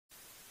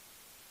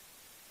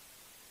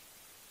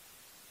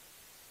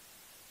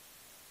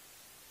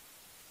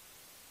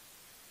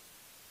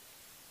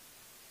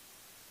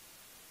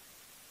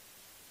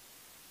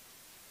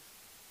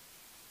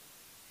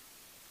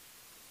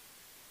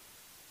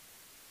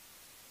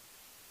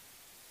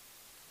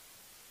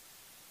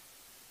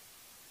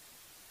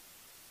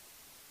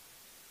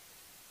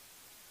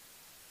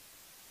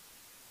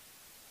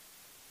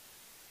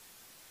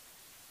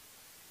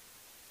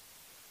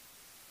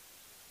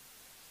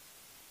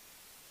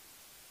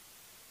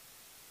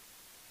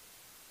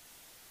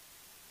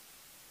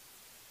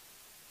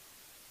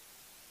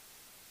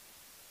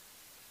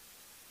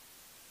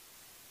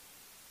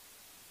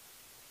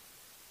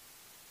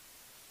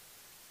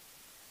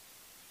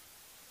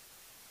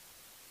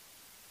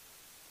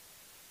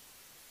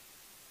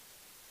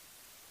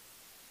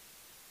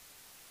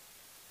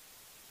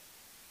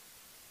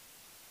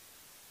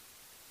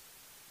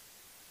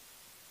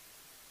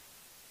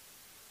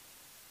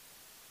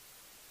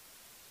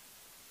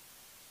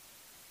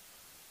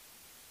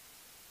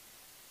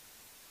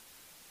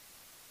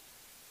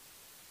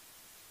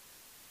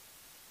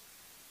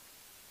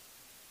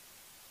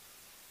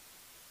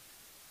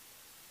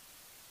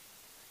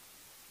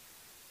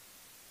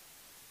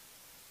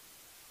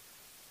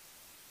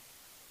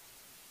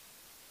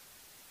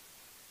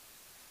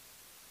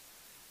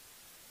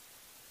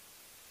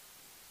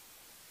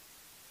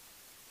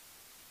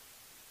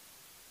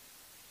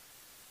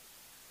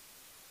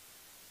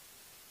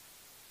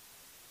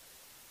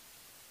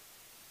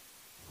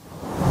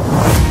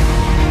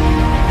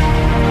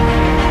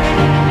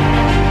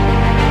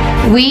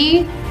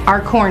We are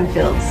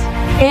cornfields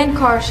and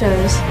car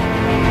shows.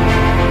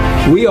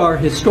 We are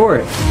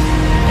historic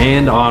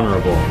and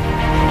honorable.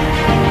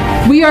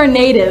 We are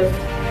native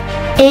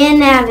and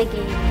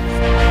navigating.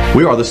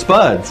 We are the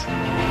Spuds,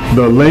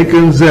 the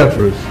Lincoln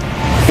Zephyrs,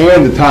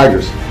 and the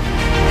Tigers.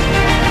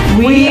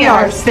 We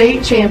are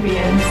state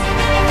champions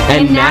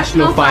and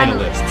national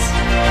finalists.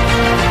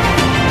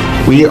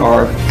 We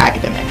are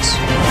academics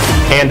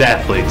and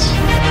athletes.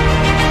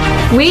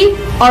 We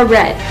are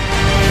red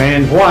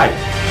and white.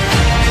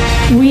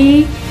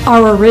 We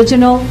are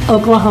original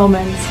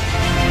Oklahomans.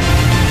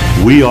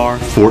 We are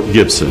Fort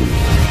Gibson.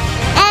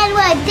 And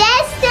we're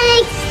just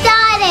getting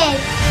started.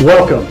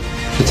 Welcome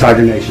to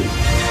Tiger Nation.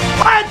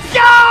 Let's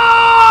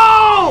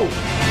go!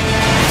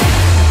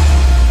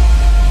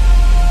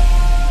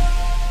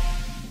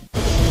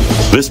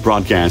 This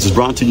broadcast is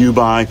brought to you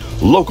by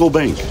Local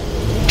Bank,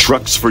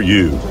 Trucks for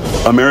You,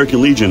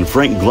 American Legion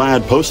Frank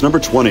Glad Post number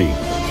 20,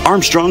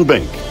 Armstrong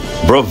Bank,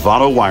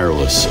 Bravado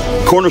Wireless,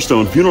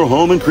 Cornerstone Funeral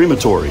Home and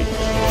Crematory,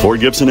 Fort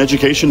Gibson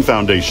Education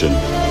Foundation,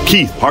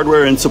 Keith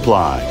Hardware and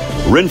Supply,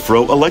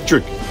 Renfro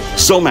Electric,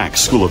 Somax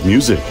School of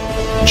Music,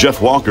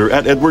 Jeff Walker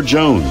at Edward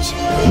Jones,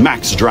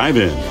 Max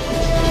Drive-In,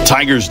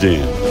 Tiger's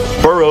Den,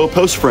 Burrow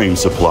Post Frame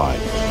Supply,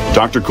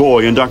 Dr.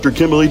 Coy and Dr.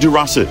 Kimberly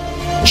Durasset,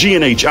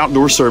 G&H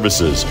Outdoor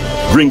Services,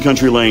 Green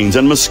Country Lanes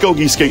and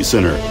Muskogee Skate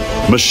Center,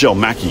 Michelle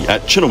Mackey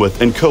at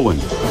Chenoweth and Cohen,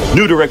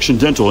 New Direction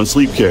Dental and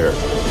Sleep Care,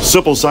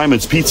 Simple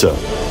Simon's Pizza,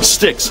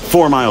 Sticks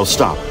 4 Mile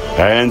Stop,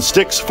 and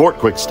Sticks Fort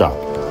Quick Stop.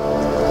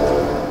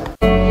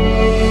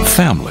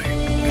 Family,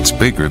 it's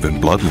bigger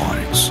than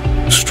bloodlines,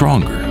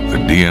 stronger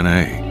than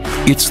DNA.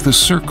 It's the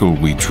circle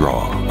we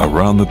draw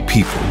around the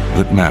people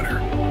that matter,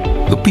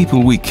 the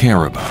people we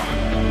care about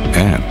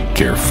and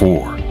care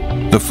for,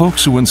 the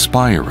folks who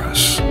inspire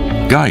us,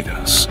 guide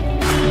us,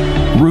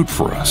 root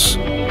for us.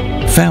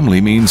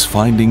 Family means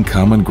finding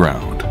common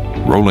ground,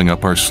 rolling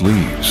up our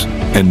sleeves,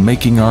 and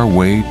making our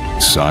way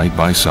side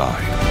by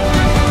side.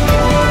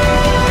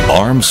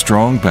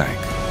 Armstrong Bank.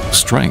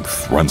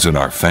 Strength runs in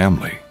our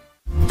family.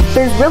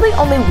 There's really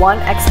only one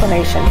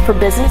explanation for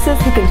businesses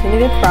who continue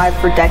to thrive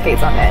for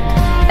decades on end,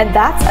 and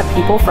that's a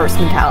people-first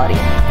mentality.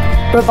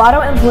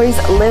 Bravado employees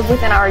live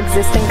within our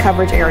existing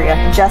coverage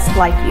area just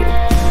like you.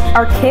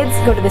 Our kids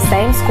go to the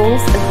same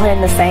schools and play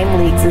in the same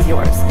leagues as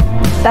yours.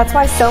 That's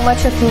why so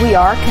much of who we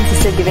are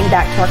consists of giving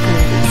back to our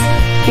communities,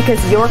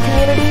 because your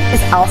community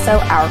is also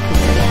our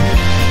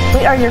community.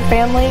 We are your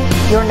family,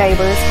 your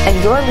neighbors,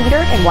 and your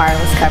leader in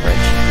wireless coverage.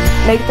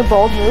 Make the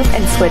bold move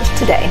and switch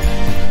today.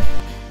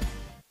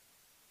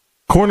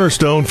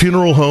 Cornerstone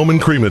Funeral Home and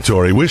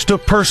Crematory wish to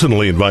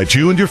personally invite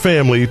you and your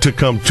family to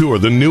come tour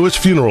the newest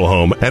funeral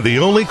home and the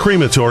only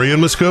crematory in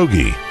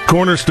Muskogee.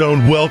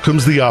 Cornerstone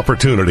welcomes the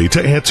opportunity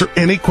to answer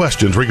any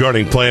questions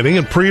regarding planning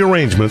and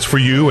pre-arrangements for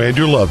you and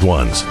your loved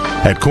ones.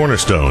 At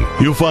Cornerstone,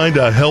 you'll find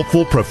a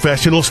helpful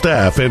professional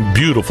staff and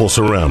beautiful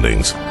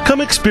surroundings.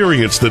 Come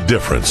experience the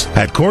difference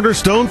at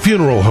Cornerstone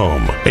Funeral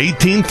Home,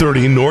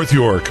 1830 North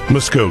York,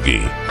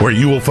 Muskogee, where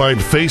you will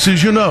find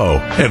faces you know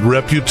and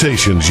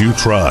reputations you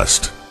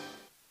trust.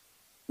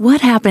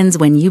 What happens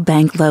when you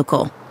bank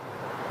local?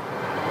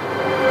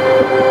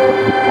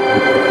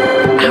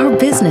 Our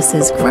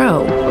businesses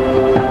grow.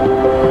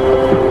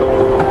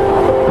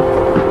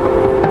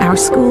 Our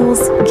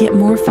schools get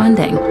more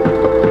funding.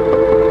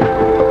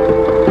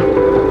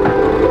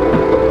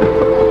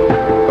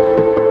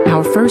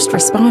 Our first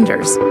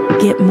responders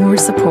get more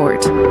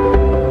support.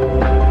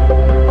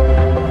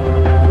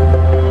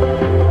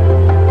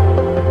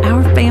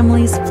 Our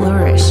families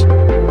flourish.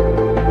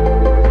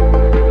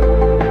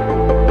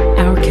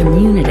 Our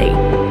community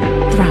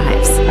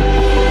thrives.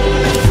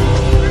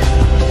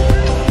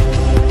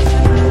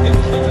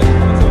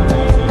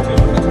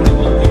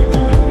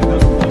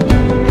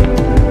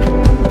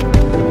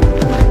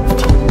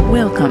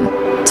 Welcome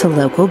to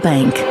Local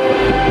Bank,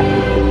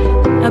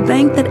 a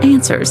bank that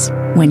answers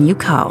when you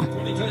call.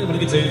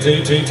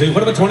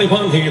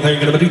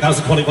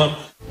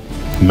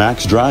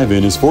 Max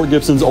Drive-In is Fort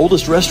Gibson's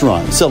oldest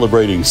restaurant,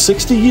 celebrating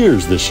 60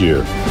 years this year.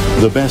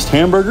 The best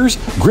hamburgers,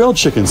 grilled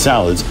chicken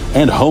salads,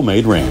 and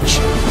homemade ranch.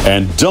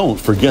 And don't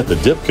forget the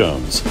dip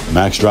cones.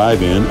 Max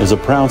Drive-In is a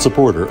proud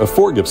supporter of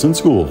Fort Gibson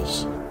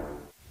schools.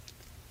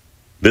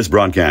 This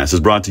broadcast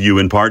is brought to you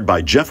in part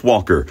by Jeff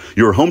Walker,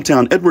 your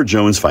hometown Edward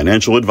Jones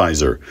financial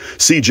advisor.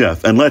 See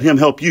Jeff and let him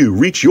help you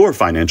reach your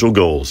financial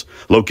goals.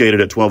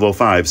 Located at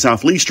 1205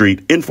 South Lee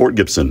Street in Fort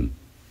Gibson.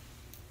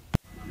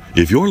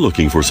 If you're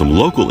looking for some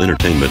local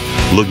entertainment,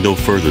 look no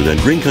further than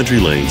Green Country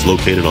Lanes,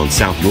 located on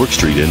South York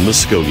Street in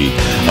Muskogee,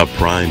 a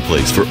prime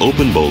place for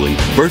open bowling,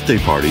 birthday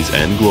parties,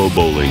 and glow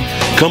bowling.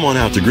 Come on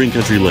out to Green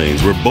Country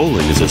Lanes, where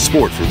bowling is a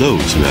sport for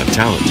those who have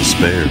talent to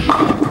spare.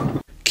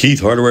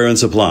 Keith Hardware and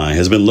Supply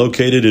has been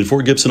located in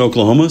Fort Gibson,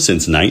 Oklahoma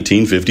since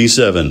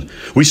 1957.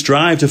 We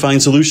strive to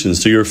find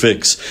solutions to your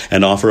fix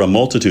and offer a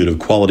multitude of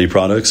quality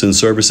products and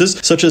services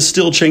such as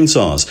Stihl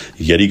chainsaws,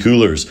 Yeti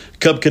coolers,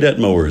 Cub Cadet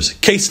mowers,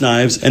 case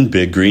knives, and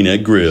Big Green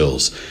Egg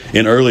grills.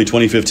 In early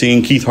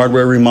 2015, Keith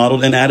Hardware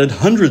remodeled and added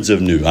hundreds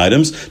of new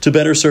items to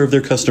better serve their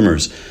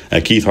customers.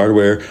 At Keith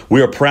Hardware,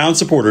 we are proud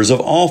supporters of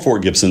all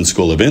Fort Gibson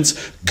school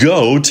events.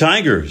 Go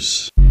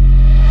Tigers!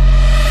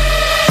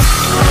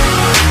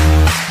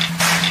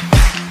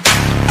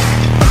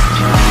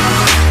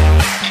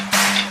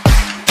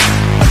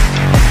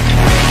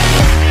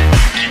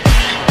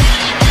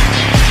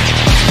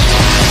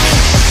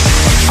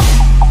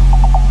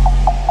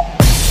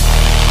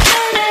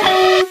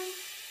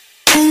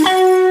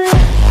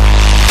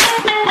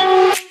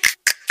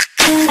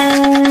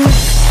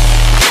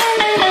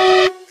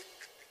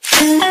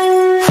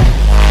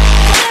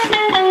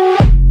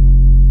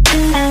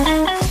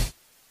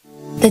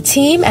 The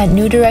team at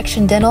New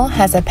Direction Dental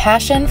has a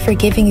passion for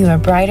giving you a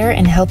brighter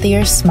and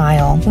healthier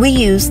smile. We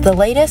use the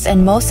latest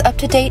and most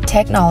up-to-date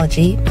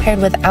technology paired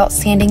with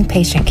outstanding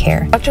patient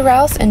care. Dr.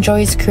 Rouse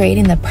enjoys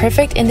creating the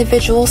perfect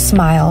individual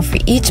smile for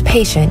each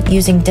patient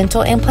using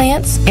dental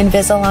implants,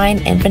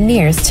 Invisalign, and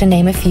veneers, to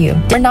name a few.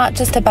 We're not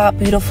just about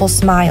beautiful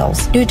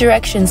smiles. New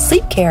Direction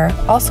Sleep Care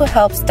also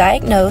helps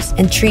diagnose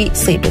and treat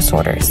sleep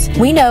disorders.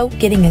 We know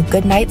getting a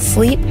good night's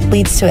sleep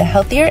leads to a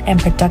healthier and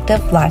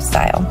productive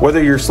lifestyle.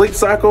 Whether your sleep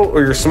cycle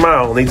or your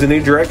smile needs a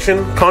new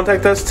direction,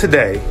 contact us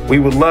today. We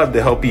would love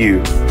to help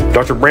you.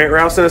 Dr. Brant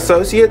Rouse and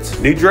Associates,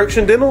 New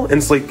Direction Dental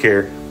and Sleep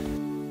Care.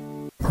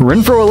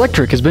 Renfro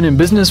Electric has been in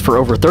business for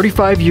over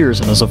 35 years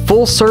and is a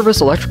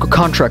full-service electrical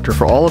contractor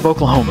for all of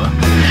Oklahoma.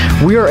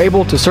 We are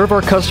able to serve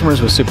our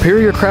customers with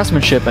superior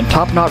craftsmanship and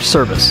top-notch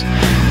service.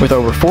 With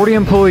over 40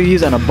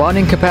 employees and a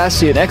bonding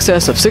capacity in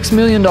excess of $6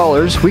 million,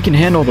 we can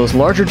handle those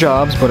larger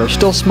jobs but are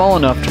still small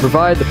enough to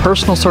provide the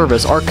personal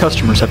service our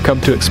customers have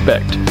come to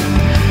expect.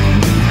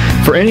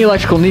 For any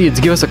electrical needs,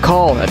 give us a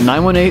call at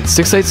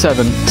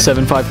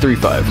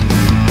 918-687-7535.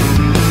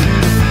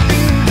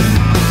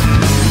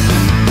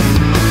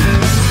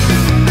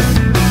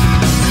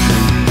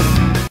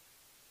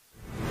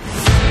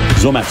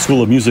 Zomac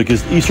School of Music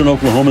is Eastern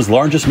Oklahoma's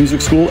largest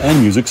music school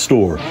and music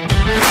store.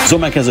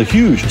 Zomac has a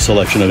huge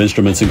selection of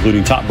instruments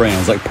including top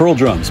brands like Pearl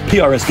drums,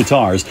 PRS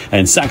guitars,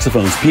 and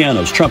saxophones,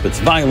 pianos, trumpets,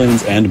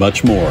 violins, and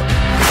much more.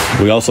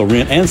 We also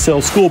rent and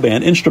sell school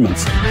band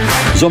instruments.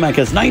 Zomac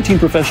has 19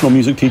 professional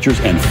music teachers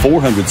and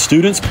 400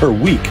 students per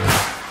week.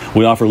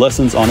 We offer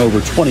lessons on over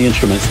 20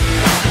 instruments.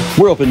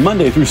 We're open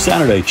Monday through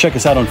Saturday. Check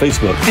us out on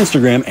Facebook,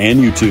 Instagram, and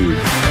YouTube.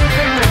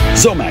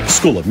 Zomac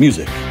School of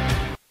Music.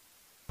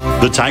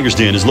 The Tiger's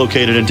Den is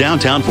located in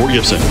downtown Fort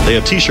Gibson. They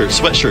have t-shirts,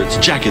 sweatshirts,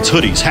 jackets,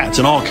 hoodies, hats,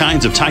 and all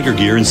kinds of Tiger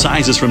gear in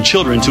sizes from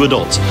children to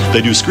adults.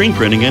 They do screen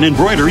printing and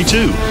embroidery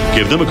too.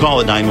 Give them a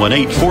call at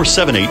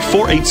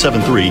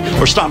 918-478-4873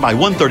 or stop by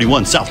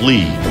 131 South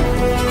Lee.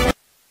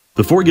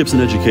 The Fort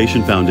Gibson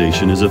Education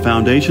Foundation is a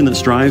foundation that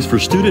strives for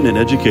student and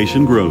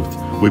education growth.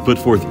 We put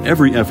forth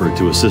every effort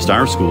to assist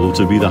our school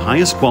to be the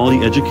highest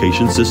quality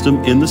education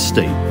system in the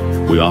state.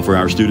 We offer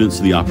our students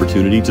the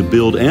opportunity to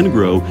build and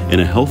grow in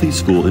a healthy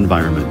school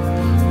environment.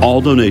 All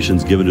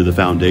donations given to the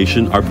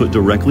foundation are put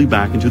directly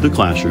back into the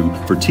classroom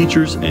for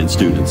teachers and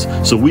students,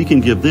 so we can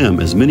give them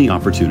as many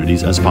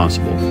opportunities as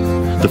possible.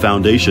 The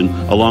foundation,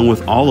 along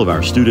with all of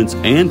our students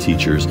and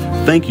teachers,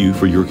 thank you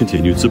for your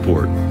continued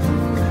support.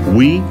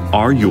 We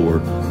are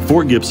your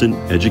Fort Gibson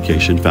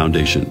Education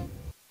Foundation.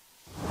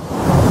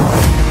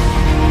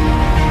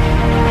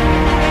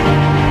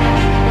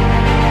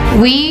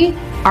 We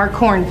are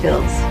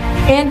cornfields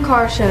and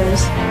car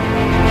shows.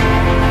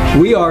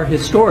 We are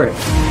historic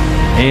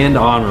and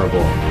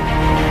honorable.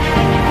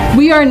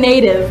 We are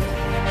native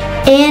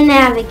and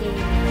navigate.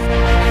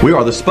 We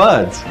are the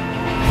Spuds,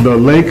 the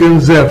Lincoln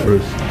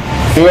Zephyrs,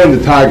 and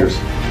the Tigers.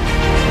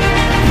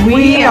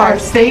 We are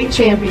state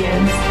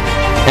champions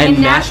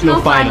and national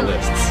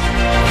finalists.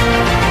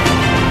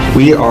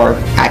 We are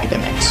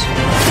academics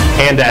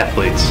and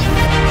athletes.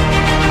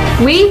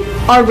 We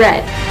are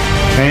red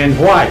and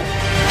white.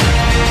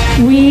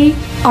 We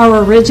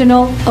are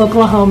original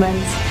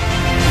Oklahomans.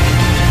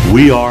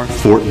 We are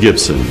Fort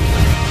Gibson.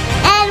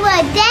 And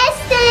we're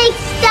Destiny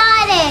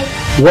started.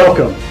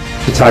 Welcome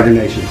to Tiger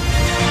Nation.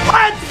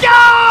 Let's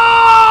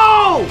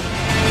go!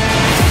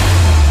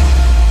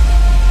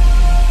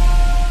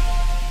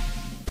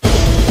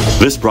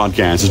 This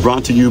broadcast is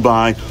brought to you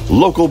by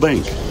Local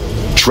Bank,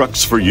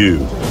 Trucks for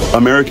You,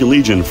 American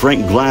Legion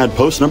Frank Glad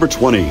Post number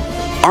 20,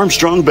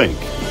 Armstrong Bank,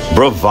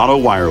 Bravado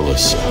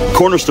Wireless,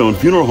 Cornerstone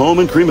Funeral Home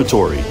and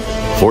Crematory,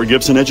 Fort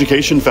Gibson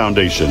Education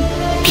Foundation,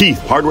 Keith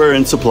Hardware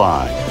and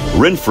Supply,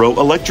 Renfro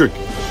Electric,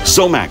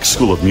 Zomac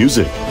School of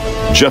Music,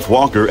 Jeff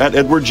Walker at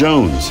Edward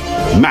Jones,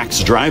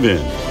 Max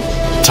Drive-In,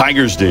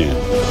 Tiger's Den,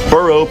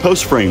 Burrow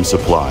Post Frame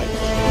Supply,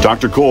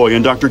 Dr. Coy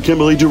and Dr.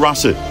 Kimberly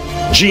Durasset,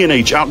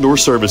 G&H Outdoor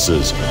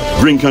Services,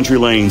 Green Country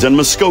Lanes and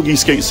Muskogee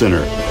Skate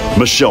Center,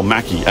 Michelle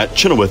Mackey at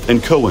Chenoweth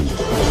and Cohen,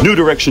 New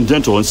Direction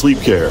Dental and Sleep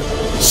Care,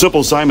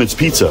 Simple Simon's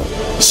Pizza,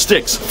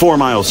 Sticks 4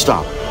 Mile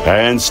Stop,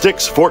 and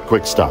sticks for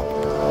quick stop.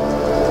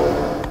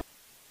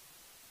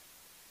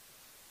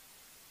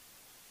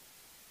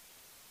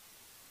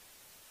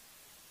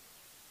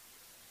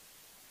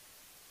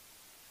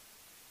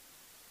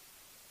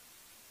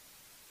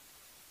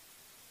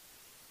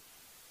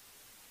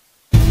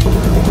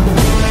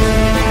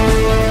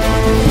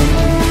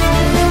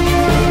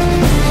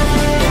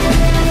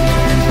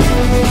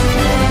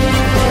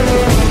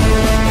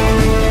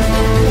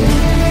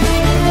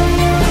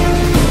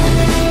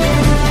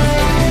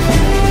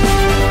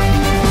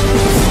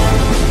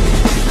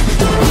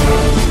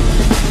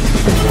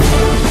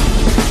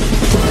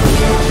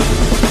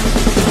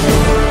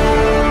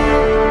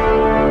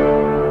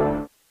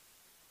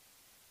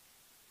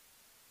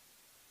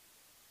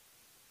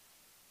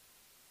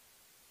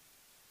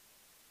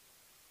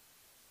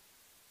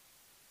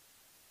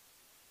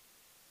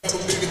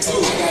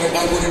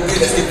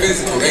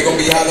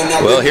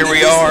 Well, here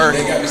we are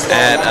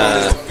at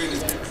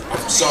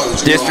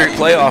district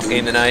playoff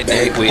game tonight,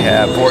 Nick. We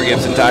have Fort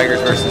Gibson Tigers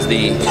versus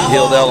the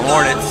Hilldale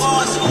Hornets.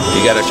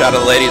 You got a shot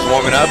of the ladies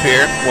warming up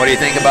here. What do you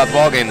think about the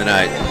ball game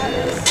tonight?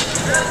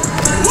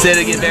 Say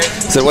it again, Barry.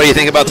 So what do you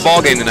think about the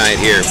ball game tonight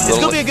here? It's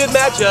going to be a good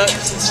matchup.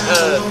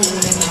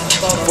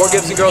 Fort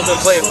Gibson girls have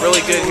been playing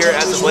really good here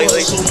as of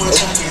lately.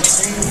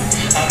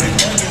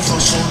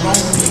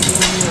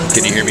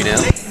 Can you hear me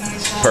now?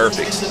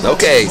 Perfect.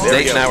 Okay,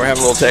 Nate and I were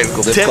having a little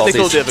technical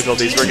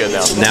difficulties. We're good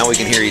now. Now we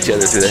can hear each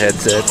other through the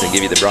headsets and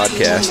give you the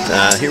broadcast.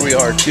 Here we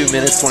are, 2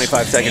 minutes,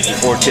 25 seconds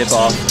before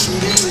tip-off.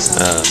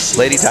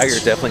 Lady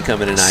Tigers definitely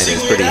coming tonight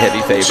as pretty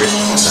heavy favorite,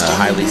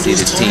 highly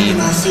seeded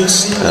team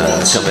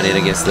coming in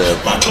against the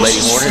Lady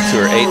Hornets,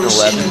 who are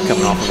 8-11,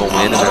 coming off of a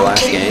win in their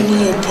last game.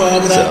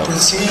 So,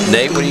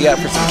 Nate, what do you got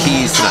for some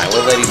keys tonight?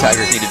 What do Lady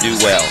Tigers need to do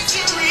well?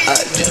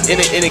 In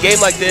a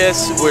game like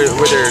this, where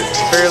they're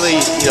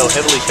fairly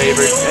heavily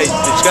favored, hey,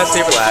 you just gotta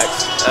stay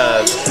relaxed.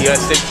 You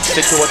gotta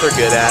stick to what they're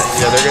good at.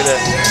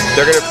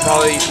 They're gonna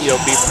probably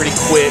be pretty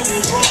quick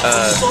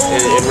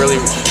and really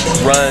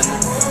run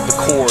the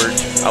court,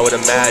 I would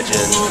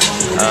imagine,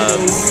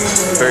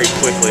 very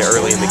quickly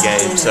early in the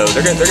game. So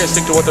they're gonna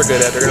stick to what they're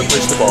good at. They're gonna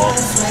push the ball.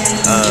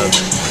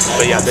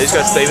 But yeah, they just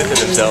gotta stay within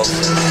themselves.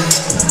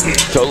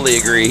 Totally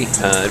agree.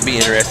 It'd be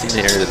interesting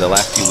there that the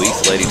last few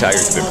weeks the Lady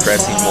Tigers have been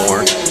pressing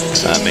more.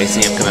 May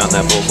see them come out in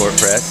that full court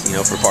press,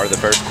 for part of the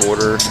first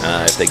quarter.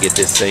 If they get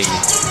this thing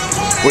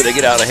where they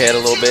get out ahead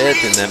a little bit,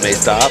 then that may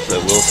stop.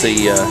 But we'll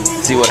see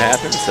what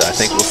happens. I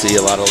think we'll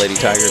see a lot of Lady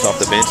Tigers off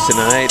the bench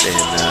tonight, and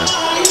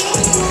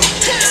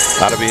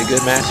ought to be a good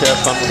matchup,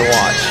 fun to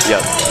watch.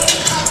 Yep.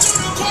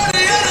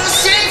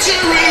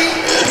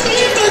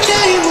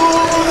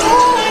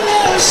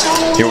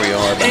 Here we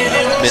are, about a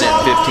minute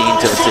and 15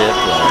 till tip.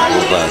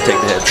 We'll take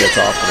the headsets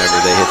off whenever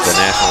they hit the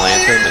national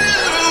anthem, and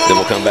then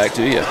we'll come back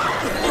to you.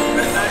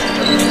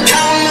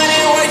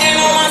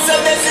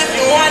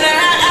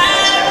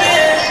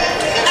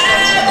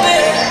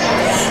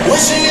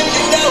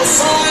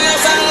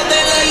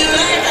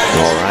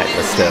 All right,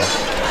 let's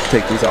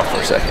take these off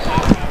for a second.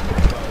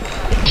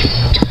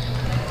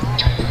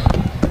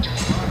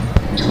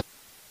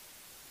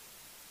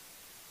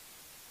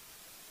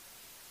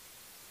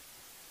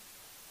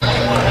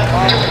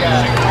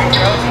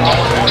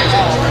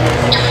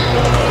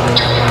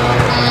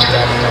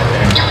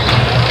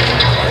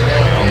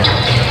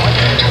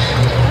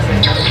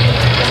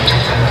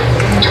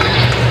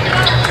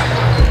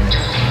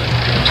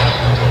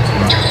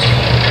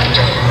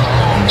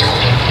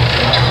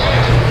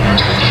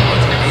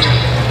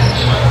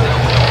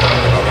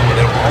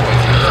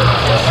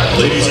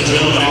 Ladies and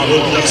gentlemen, if you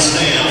would please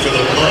stand for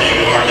the playing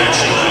of our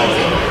national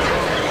anthem.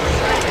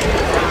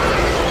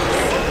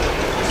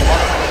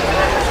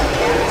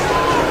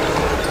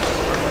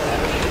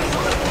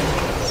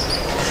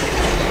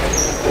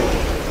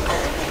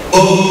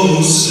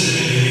 Oh,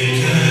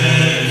 say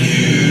can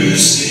you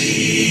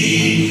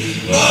see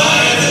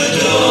by the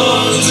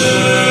dawn's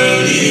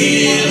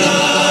early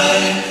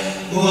light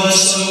what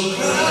so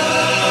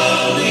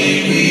proudly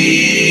we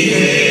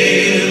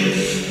hailed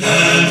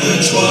at the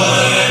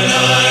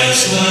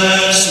twilight's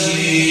last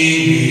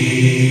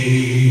gleaming,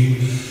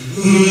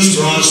 whose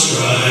broad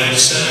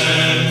stripes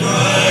and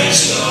bright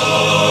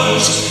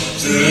stars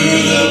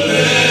through the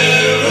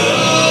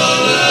perilous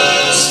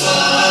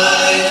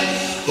fight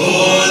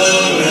o'er the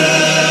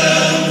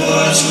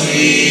ramparts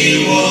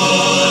we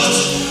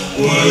watched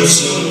were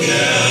so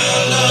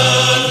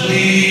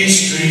gallantly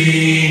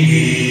streaming,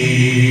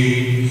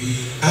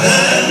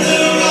 and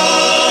the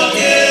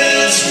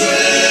rocket's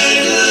red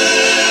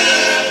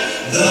glare,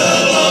 the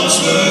bombs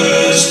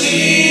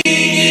bursting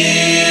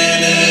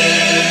in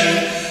air,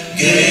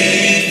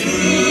 gave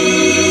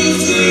proof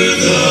through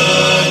the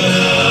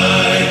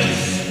night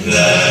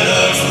that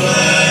our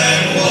flag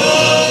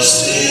was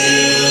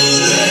still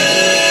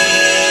there.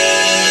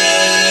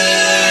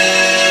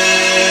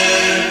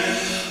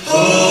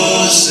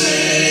 Oh,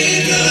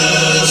 say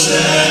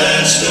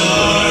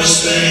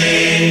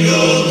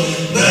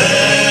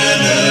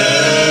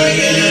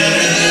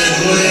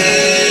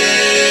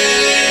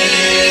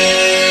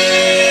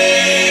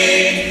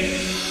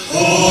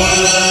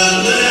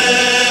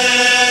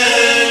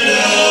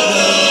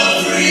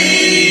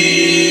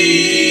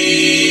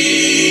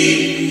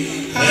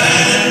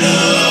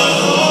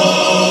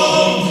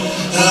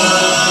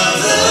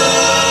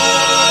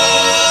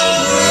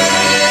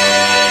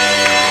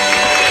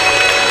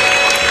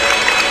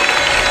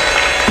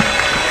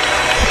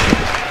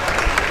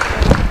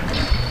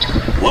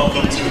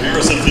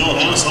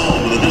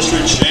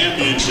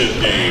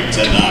championship game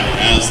tonight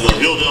as the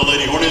Hilldale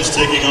Lady Hornets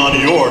taking on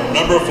your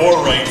number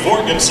 4 ranked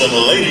Fort Gibson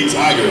Lady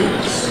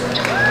Tigers.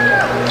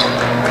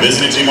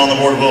 Visiting team on the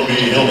board will be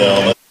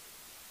Hilldale.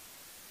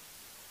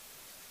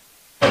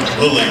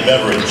 Lily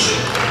Beveridge.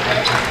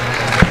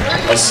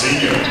 A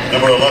senior,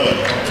 number 11,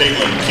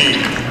 Caitlin Key.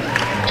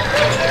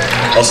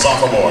 A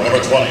sophomore, number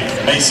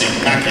 20, Macy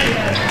Mackey.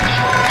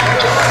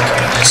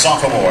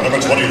 Sophomore, number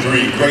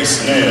 23,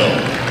 Grace Nail.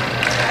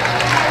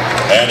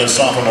 And a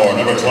sophomore,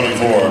 number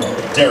 24,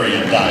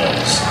 Darian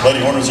Dials. Lady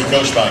Hornets are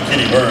coached by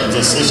Kitty Burns,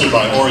 assisted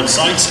by Oren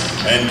Sykes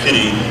and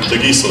Kitty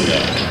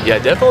Tagislia. Yeah,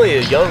 definitely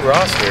a young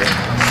roster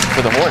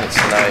for the Hornets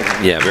tonight.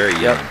 Yeah, very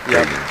young.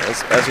 Yep.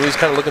 As we was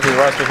kind of looking through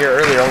the roster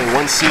here earlier, only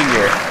one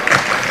senior.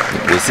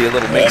 We see a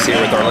little mix here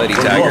with our Lady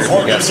Tigers.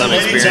 We've got some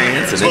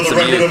experience and then some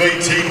record youth. of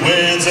 18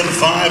 wins and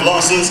 5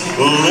 losses.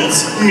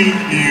 Let's meet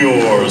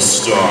your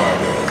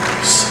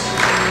starters.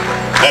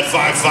 At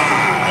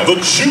 5'5", a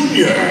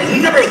junior,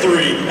 number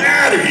 3,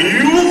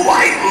 Addie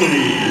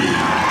Whiteley.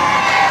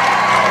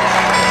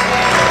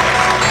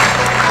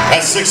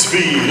 At 6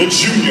 feet, a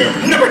junior,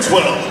 number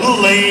 12,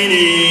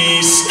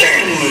 Lainey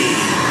Stanley.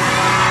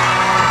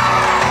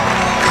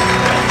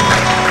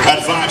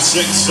 At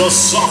 5'6", a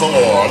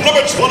sophomore,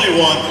 number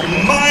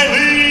 21,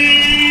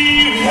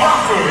 Miley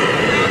Walker.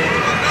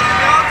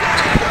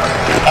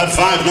 At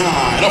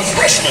 5'9", a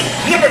freshman,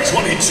 number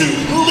 22,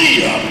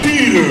 Leah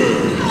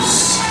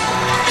Peters.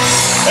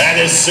 At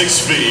his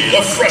 6 feet, a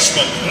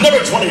freshman,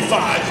 number 25,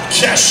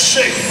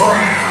 Cachet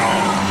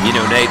Brown. You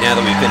know, Nate, now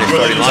that we've finished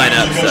starting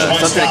lineups,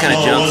 something that kind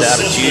of jumps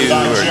out at you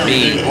or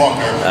me,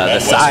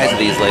 the size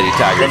of these Lady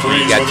Tigers. When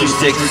you've got 2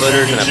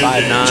 6-footers and a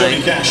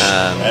 5'9",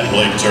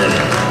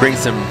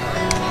 brings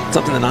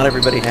something that not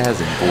everybody has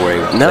in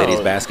 4A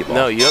ladies basketball.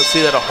 No, you don't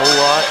see that a whole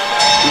lot.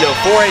 You know,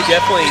 4A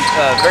definitely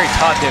very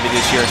top-heavy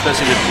this year,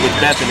 especially with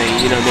Bethany,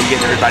 you know, and then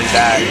getting everybody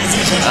back.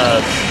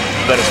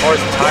 But as far as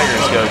the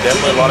Tigers go,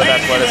 definitely a lot of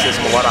athleticism,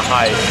 a lot of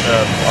height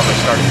on the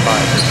starting 5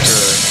 for sure.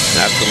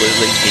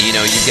 Absolutely. You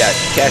know, you've got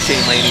Cachet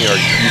and Laney are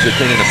usually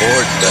cleaning the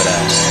boards, but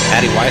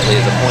Addie Whiteley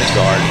as a point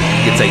guard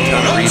gets a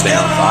ton of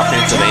rebounds,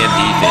 offensive and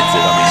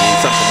defensive. I mean,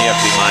 it's something you have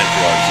to be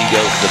mindful of. She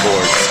goes to the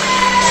boards.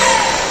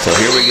 So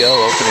here we go,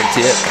 opening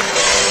tip.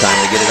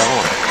 Time to get it on.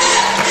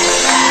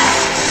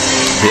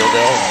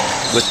 Hilldale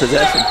with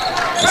possession.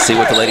 Let's see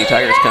what the Lady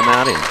Tigers come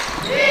out in.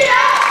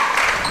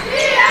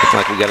 Looks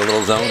like we got a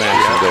little zone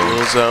action going. A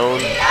little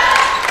zone.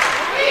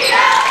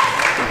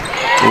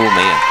 Oh,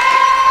 man.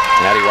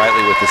 Addie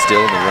Whiteley with the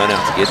steal and the run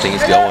out to get things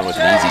going with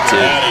an easy 2.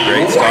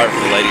 Great start for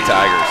the Lady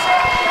Tigers.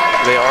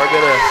 They are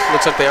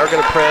looks like they are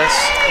gonna press.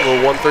 A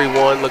little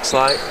 1-3-1 looks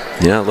like.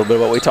 Yeah, a little bit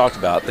of what we talked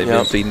about. They've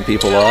been feeding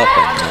people up,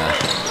 and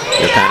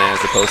they're kind of,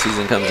 as the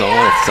postseason comes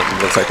on, it's something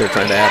that looks like they're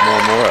trying to add more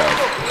and more of.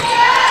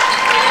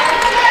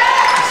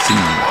 Let's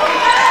see.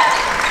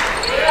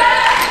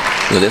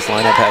 With this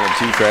lineup, having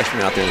 2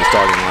 freshmen out there in the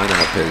starting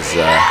lineup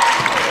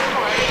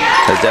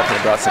has definitely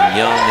brought some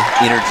young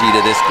energy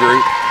to this group.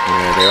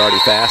 They're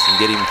already fast and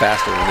get even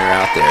faster when they're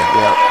out there.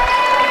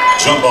 Yep.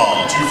 Jump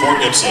ball, 2 for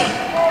Gibson.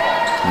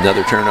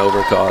 Another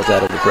turnover caused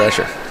out of the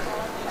pressure.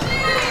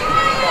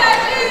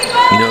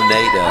 You know,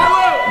 Nate,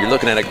 you're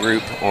looking at a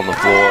group on the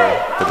floor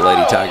for the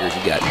Lady Tigers.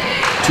 You got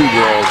 2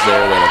 girls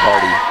there that have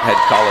already had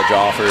college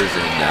offers,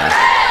 and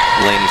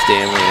Lainey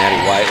Stanley and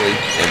Addie Whiteley,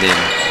 and then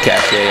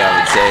Cachet, I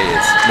would say,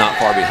 is not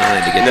far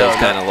behind to get those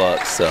kind of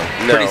looks. So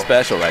pretty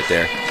special right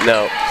there.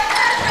 No.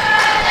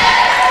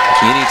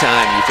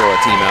 Anytime you throw a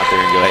team out there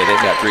and go, hey,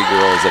 they've got 3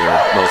 girls that are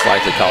most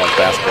likely college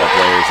basketball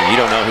players, and you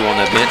don't know who on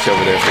that bench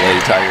over there for Lady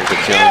Tigers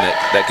have shown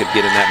that could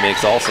get in that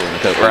mix also in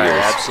a couple of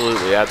years.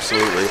 Absolutely,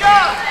 absolutely.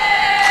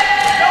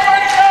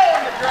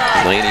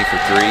 Lainey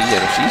for 3, and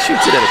she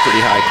shoots it at a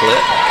pretty high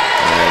clip.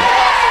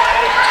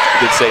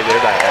 Good save there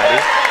by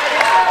Addie.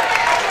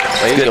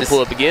 Lainey's gonna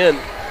pull up again.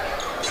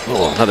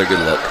 Oh, another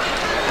good look.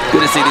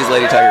 Good to see these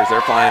Lady Tigers.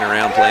 They're flying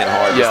around, playing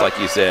hard, just like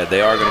you said.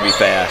 They are going to be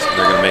fast.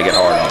 They're going to make it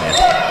hard on you.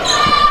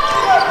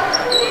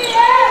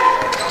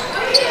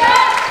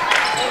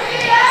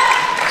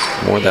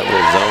 More of that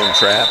little zone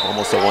trap,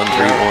 almost a 1-3-1.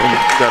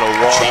 Got a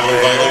wall. Travel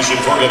violation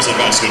for Gibson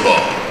basketball.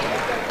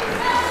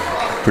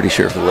 Pretty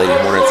sure for the Lady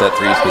Hornets, that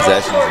 3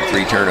 possessions and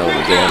 3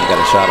 turnovers. They haven't got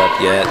a shot up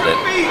yet.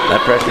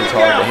 That pressure is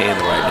hard to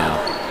handle right now.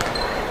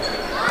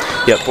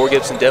 Yeah, Fort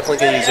Gibson definitely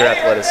going to use their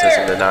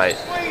athleticism tonight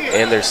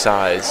and their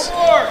size.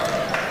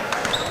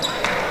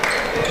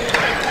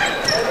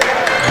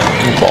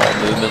 Ball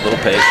movement,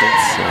 little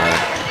patience.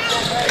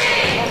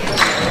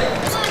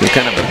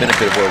 Kind of a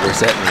benefit of where we're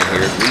sitting right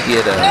here. We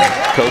get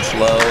Coach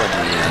Lowe and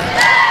the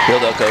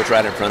Hilldale coach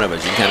right in front of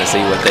us. You can kind of see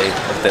if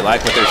they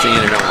like what they're seeing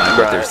or don't like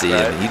what they're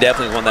seeing. He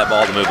definitely want that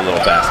ball to move a little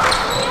faster.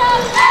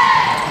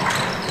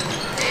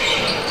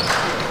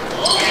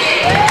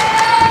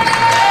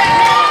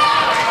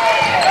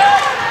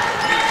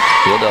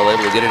 Hilldale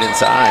able to get it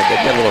inside.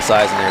 They've got a little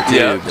size in there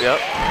too.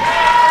 Yep.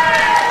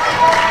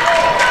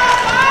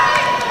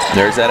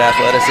 There's that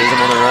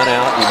athleticism on the run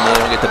out, even though they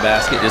don't get the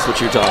basket, just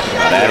what you're talking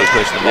about. Addie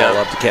pushing the ball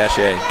up to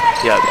Cachet.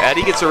 Yeah,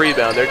 Addie gets a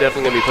rebound. They're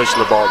definitely going to be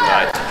pushing the ball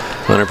tonight.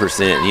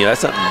 100%. You know,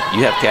 that's something,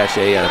 you have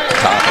Cachet at the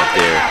top up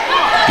there.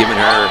 Giving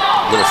her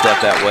a little step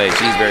that way.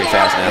 She's very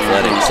fast and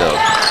athletic, so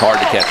hard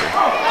to catch her.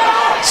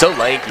 So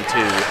lanky,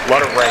 too. A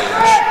lot of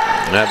range.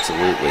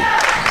 Absolutely.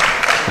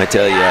 I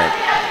tell you,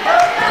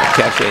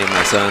 Cachet and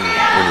my son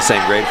were in the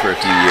same grade for a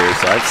few years,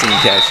 so I've seen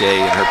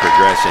Cachet and her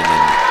progression,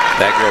 and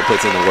that girl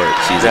puts in the work.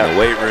 She's in the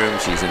weight room.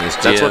 She's in this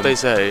gym. That's what they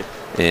say.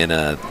 And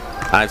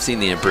I've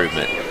seen the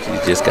improvement.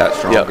 She's just got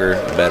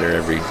stronger, better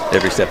every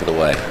step of the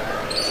way.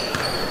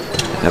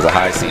 Has a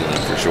high ceiling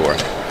for sure.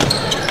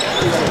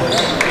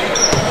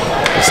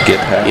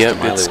 Skip pass to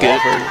Miley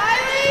Walker.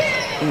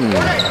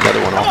 Another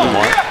one off the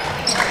mark.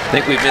 I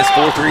think we've missed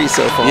 4 threes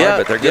so far,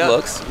 but they're good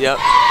looks. Yep.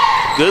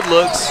 Good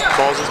looks.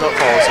 Balls has not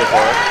fallen so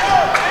far.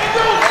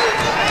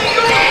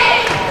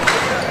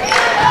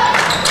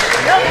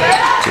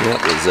 So that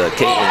was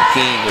Caitlin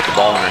King with the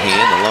ball in her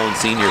hand, the lone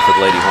senior for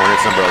the Lady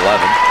Hornets, number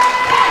 11.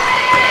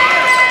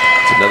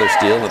 It's another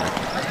steal and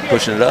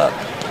pushing it up.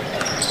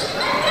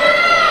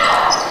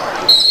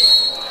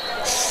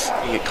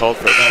 You get called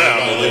for a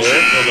foul over there.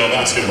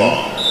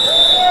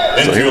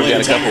 So here we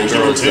got a couple of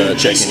girls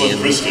checking in.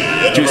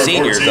 2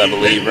 seniors, I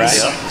believe, right?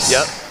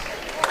 Yep.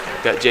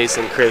 Got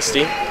Jason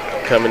Christie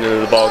coming into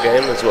the ball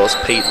game, as well as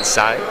Peyton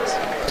Sykes.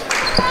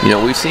 You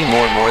know, we've seen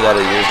more and more that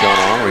as years gone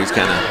on, where he's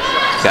kind of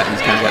got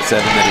 7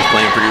 that he's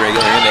playing pretty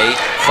regular, and 8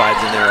 slides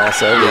in there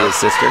also with his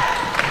sister.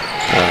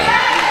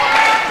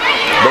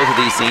 Both of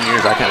these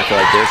seniors, I kind of feel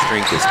like their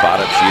strength is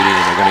spot-up shooting,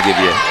 and they're going to give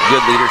you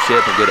good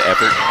leadership and good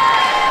effort.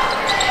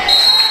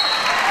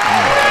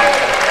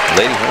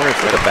 Lady Hornets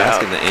with a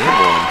basket in the and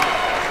one.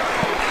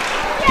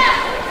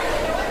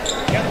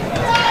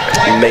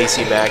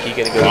 Macy Mackey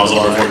going to go to the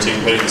number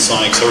 14, Peyton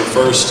Sykes, her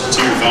first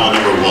to foul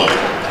number 1.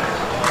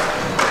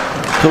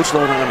 Coach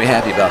Lowe not going to be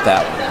happy about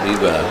that one.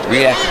 We've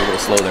reacted a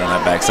little slow there on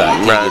that backside.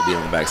 Can't get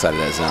on the backside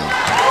of that zone.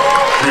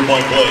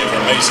 3-point play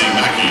for Macy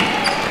Mackey.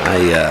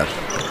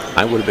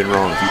 I would have been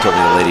wrong if you told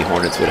me the Lady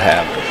Hornets would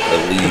have a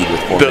lead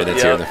with 4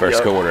 minutes here in the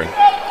first quarter.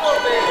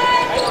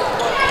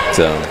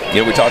 So,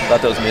 you know, we talked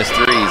about those missed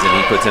threes, and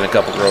he puts in a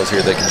couple girls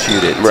here that can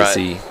shoot it to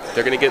see.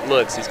 They're going to get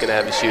looks. He's going to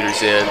have the shooters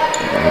in.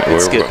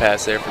 Good skip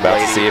pass there from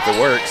Lady. To see if it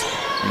works.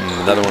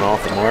 Another one off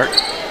the mark.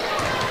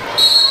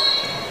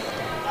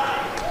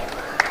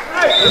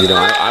 You know,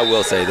 I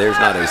will say there's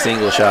not a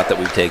single shot that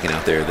we've taken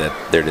out there that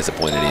they're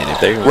disappointed in. If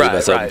they're going to leave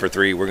us open for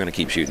 3, we're going to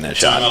keep shooting that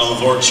shot. Timeout on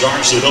the floor,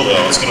 charge to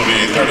Hilldale. It's going to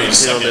be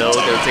 30-second Hilldale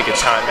going to take a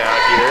timeout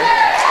here.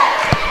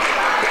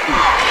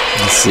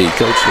 Let's see,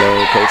 Coach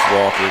Lowe, Coach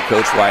Walker,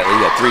 Coach Whiteley.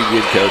 Got 3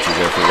 good coaches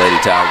there for the Lady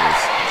Tigers.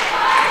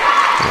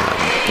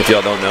 If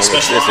y'all don't know,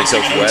 Assistant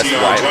Coach Wes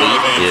Whiteley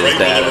is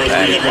dad of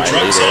Patty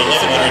Whiteley. There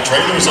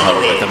was in the huddle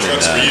with him.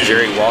 And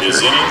Jerry Walker,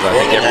 as I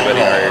think everybody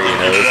in our area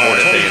knows,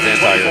 Hornet fans and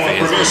Tiger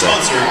fans, was a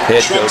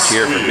head coach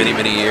here for many,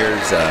 many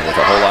years with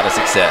a whole lot of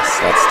success.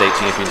 Lots of state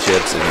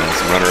championships and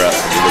some runner-ups.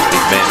 When you look at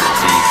these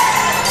banners,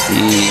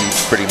 he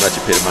pretty much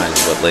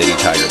epitomizes what Lady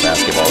Tiger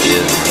basketball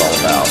is and all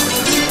about.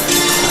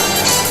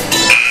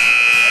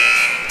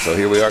 So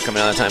here we are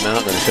coming out of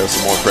timeout. Going to show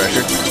some more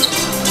pressure.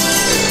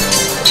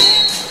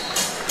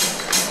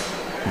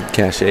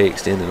 Cachet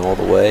extending all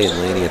the way and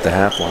Laney at the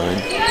half line.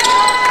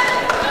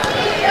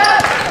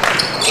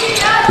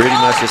 Pretty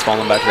much just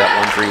falling back to that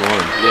 1-3-1.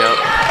 Yep.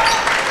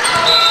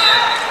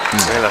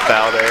 And a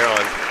foul there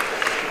on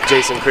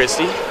Jason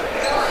Christie.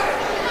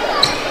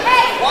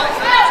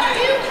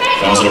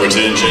 Fouls number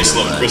 10,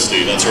 Jacelyn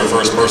Christie. That's her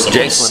first personal.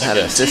 Jacelyn had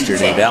a sister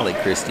named Allie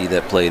Christie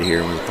that played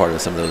here and was part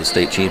of some of those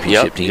state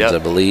championship teams, I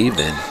believe.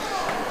 And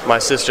my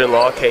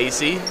sister-in-law,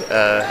 Casey,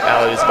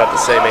 Allie was about the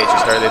same age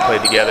as her. They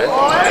played together.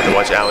 I had to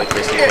watch Allie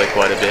Christie play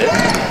quite a bit.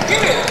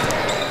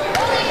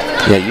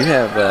 Yeah, you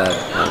have a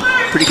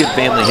pretty good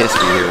family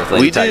history here with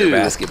Lady Tiger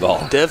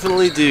basketball.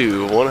 Definitely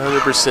do,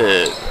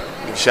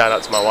 100%. Shout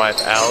out to my wife,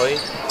 Allie,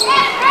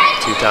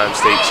 2-time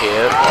state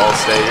champ,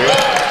 all-stater.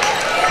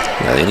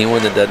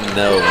 Anyone that doesn't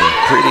know, I'm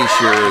pretty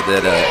sure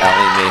that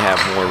Allie may have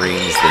more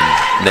rings than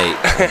Nate.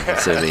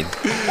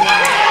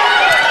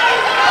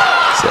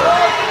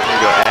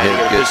 You're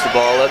going to push the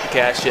ball up to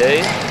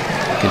Cachet.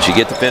 Can she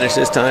get the finish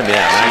this time?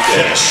 Yeah, nice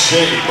finish.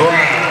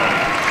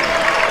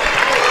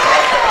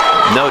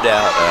 No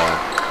doubt.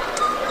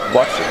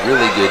 Watched a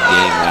really good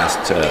game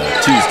last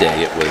Tuesday.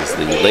 It was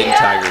the Lady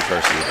Tigers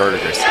versus the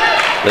Verdigris.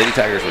 Lady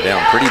Tigers were down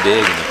pretty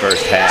big in the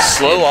first half.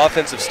 Slow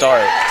offensive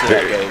start to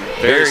that game.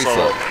 Very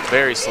slow.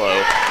 Very slow.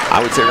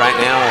 I would say right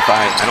now, if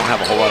I don't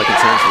have a whole lot of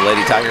concerns for the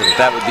Lady Tigers, but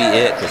that would be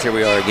it, because here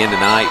we are again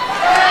tonight.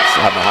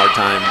 Still having a hard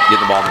time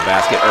getting the ball in the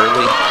basket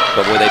early,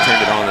 but boy, they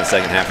turned it on in the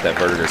second half of that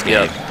Verdigris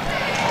game.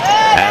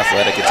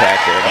 Athletic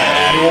attack there by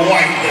Addie.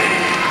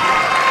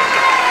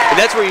 And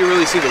that's where you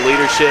really see the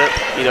leadership.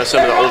 You know, some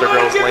of the older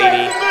girls,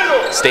 Laney,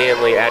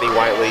 Stanley, Addie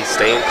Whiteley,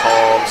 staying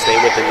calm, staying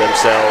within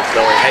themselves,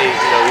 knowing, hey,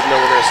 you know, even though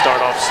we're going to start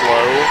off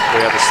slow,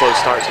 we have a slow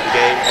start to the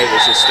game, hey,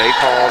 let's just stay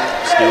calm,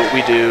 just do what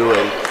we do,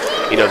 and,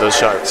 you know, those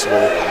shots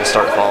will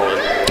start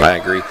falling. I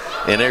agree.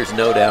 And there's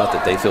no doubt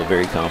that they feel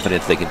very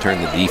confident they can turn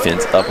the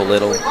defense up a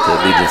little to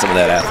lead to some of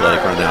that athletic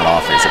run-out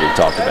offense that we've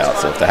talked about.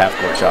 So if the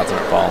half-court shots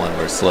aren't falling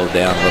or slowed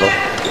down a little,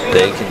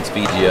 they can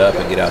speed you up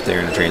and get out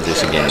there in a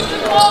transition game.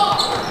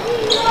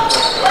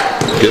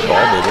 Good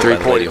ball movement.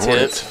 3-point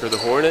attempt for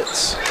the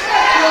Hornets.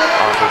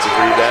 Offensive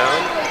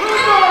rebound.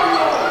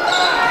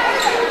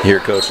 Hear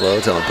Coach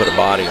Lowe tell him put a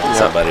body on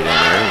somebody down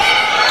there.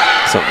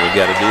 Something we've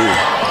got to do.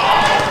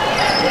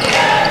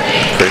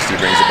 Christie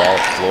brings the ball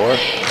to the floor.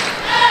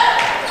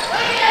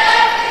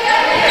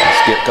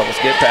 Couple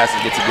skip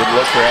passes, gets a good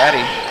look for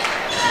Addy.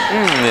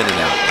 In and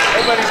out.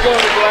 Everybody's going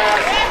to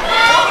glass.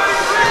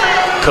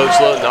 Coach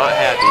Lowe not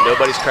happy.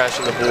 Nobody's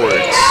crashing the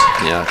boards.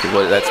 Yeah,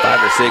 that's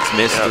 5 or 6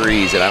 missed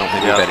threes, and I don't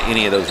think we've had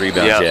any of those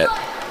rebounds yet.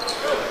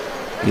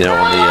 You know,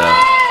 on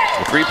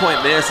the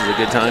three-point miss is a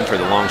good time for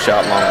the long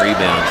shot, long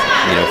rebound.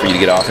 You know, for you to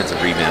get offensive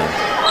rebound.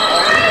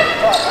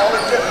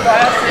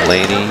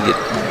 Laney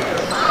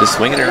just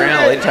swinging it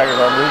around. Lady Tigers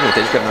all moving.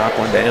 They just got to knock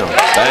one down.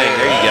 Bang,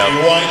 there you go.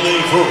 Wiley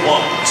for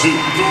 1, 2,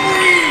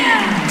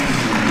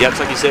 3. Yeah,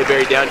 it's like you said,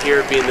 Barry, down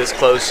here being this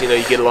close, you know,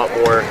 you get a lot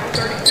more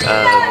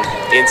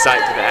insight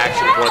to the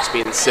action of what's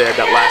being said.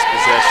 That last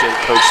possession,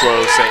 Coach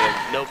Lowe saying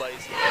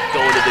nobody's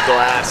going to the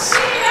glass.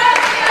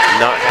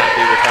 Not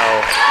happy with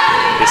how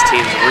his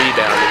team's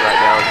rebounding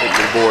right now and hitting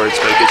the boards.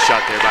 But a good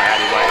shot there by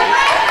Addie Whiteley.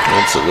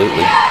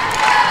 Absolutely.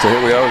 So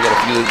here we are. We've got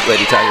a few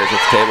Lady Tigers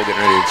at the table getting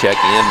ready to check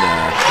in.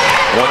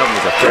 One of them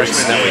is a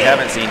freshman that we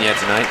haven't seen yet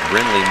tonight,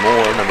 Brinley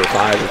Moore, number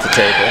 5 at the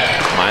table.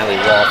 Miley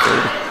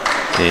Walford.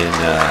 And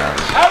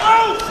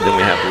then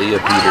we have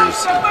Leah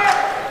Peters'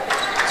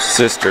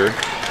 sister,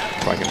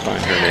 if I can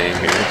find her name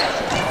here.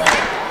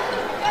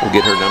 We'll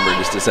get her number in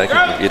just a second.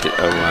 We'll get to,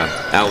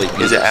 Allie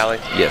Peters. Is it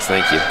Allie? Yes,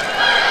 thank you.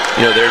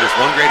 You know, they're just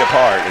one grade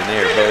apart, and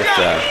they are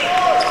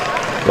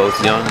both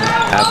young,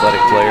 athletic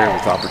players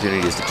with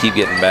opportunities to keep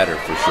getting better,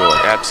 for sure.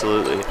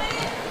 Absolutely.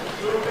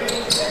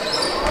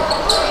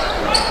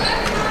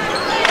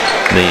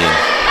 Man,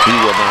 he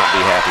will not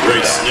be happy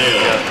with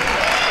that.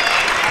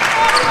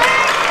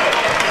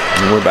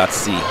 And we're about to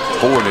see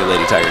 4 new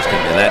Lady Tigers come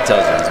in. That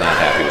tells you he's not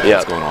happy with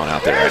what's going on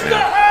out there right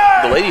now.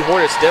 The Lady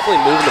Hornets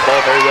definitely moving the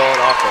ball very well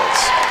on offense.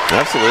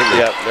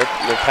 Absolutely. Yep,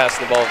 they're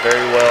passing the ball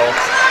very well,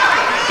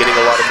 getting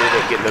a lot of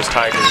movement, getting those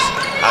Tigers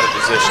out of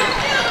position.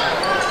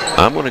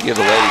 I'm going to give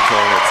the Lady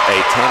Hornets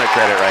a ton of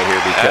credit right here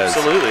because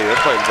absolutely,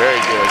 they're playing very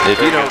good. If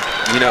you don't,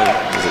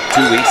 was it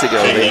 2 weeks ago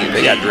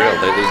they got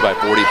drilled. They lose by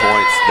 40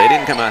 points. They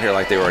didn't come out here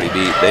like they were already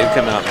beat. They've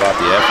come out and brought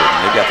the effort, and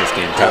they've got this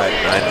game tied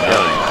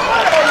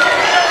 9-9.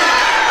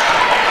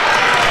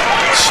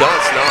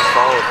 Shots not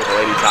falling for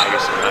the Lady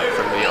Tigers tonight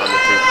from on the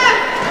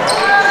 3-point.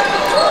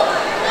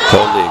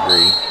 Totally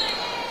agree.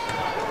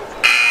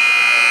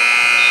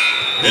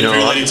 You know,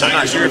 I'm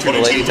not sure if you're the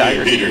Lady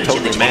Tigers, you're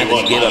totally mad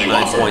that you gave up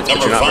 9 points, but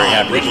you're not very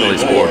happy that you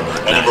really scored.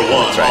 And number 1,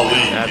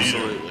 right.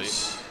 Absolutely.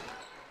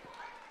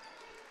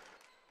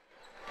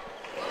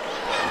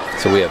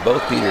 So we have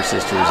both Peters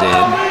sisters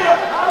in.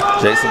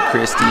 Jason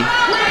Christie,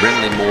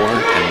 Brinley Moore,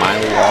 and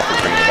Miley Walker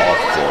bring the ball to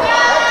the floor.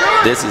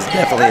 This is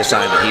definitely a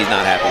sign that he's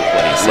not happy with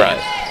what he's seeing.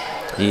 Right.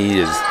 He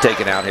is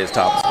taking out his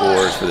top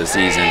scorers for the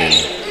season and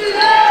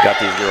got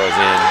these girls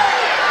in.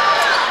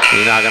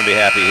 He's not going to be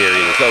happy here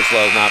either. Coach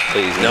Lowe's not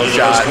pleased. No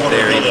shot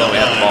there, even though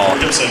we have the ball.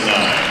 9-9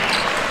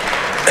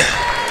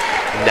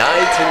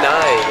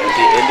 at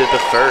the end of the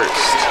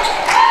first.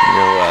 You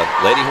know,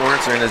 Lady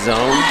Hornets are in the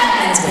zone.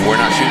 We're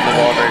not shooting the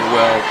ball very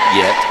well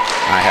yet.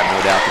 I have no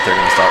doubt that they're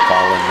going to start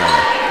falling.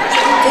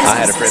 I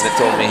had a friend that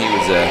told me he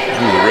was a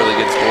really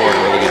good scorer,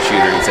 a really good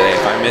shooter. He said, hey,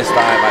 if I miss 5,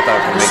 I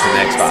thought I could make the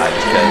next 5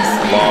 because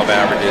the law of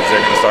averages, they're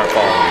going to start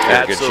falling if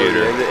you're a good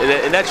shooter.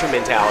 And that's your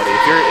mentality.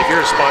 If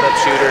you're a spot-up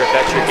shooter, if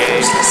that's your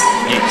game,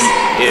 you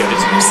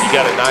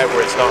got a night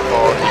where it's not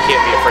falling, you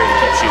can't be afraid to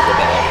keep shooting the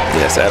ball.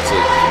 Yes,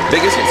 absolutely.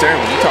 Biggest concern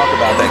when you talk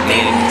about that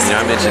game, you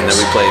know, I mentioned that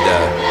we played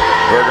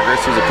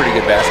Verdigris, who's a pretty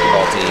good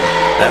basketball team.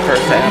 That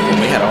first half,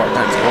 when we had a hard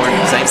time scoring,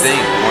 same thing.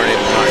 We weren't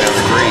able to knock down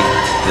the 3.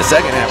 The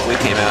second half, we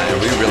came out and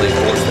we really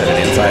forced that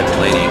inside to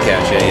Laney and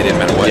Cachet. It didn't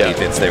matter what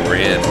defense they were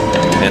in.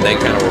 And they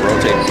kind of were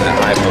rotating from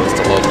that high post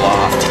to low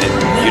block. And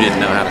you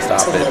didn't know how to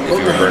stop it if you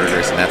were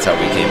Verdigris. And that's how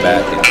we came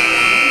back and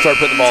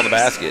started putting the ball in the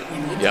basket.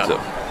 Yeah. So.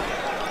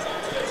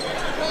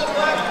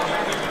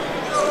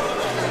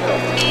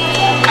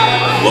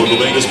 Local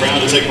Bank is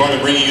proud to take part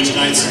in bringing you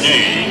tonight's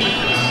game.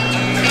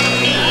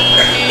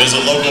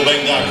 Visit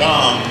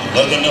localbank.com.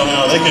 Let them know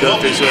how they can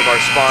help you. Of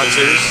our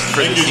sponsors.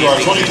 Thank you to our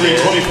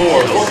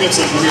 23-24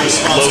 Gibson Premier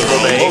sponsor,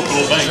 Local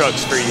Bank.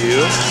 Trucks for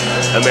You.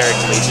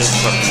 American Legion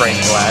from Frank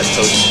Glad,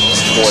 Coach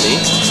 20.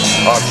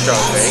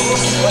 Armstrong Bank.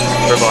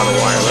 Bravado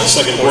Wireless.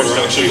 Second quarter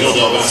action,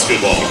 Hilldale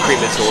basketball.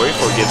 Crematory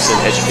for Gibson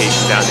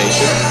Education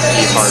Foundation.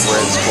 Keith Hardware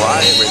and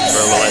Supply.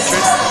 Rinsboro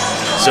Electric.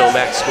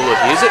 Max School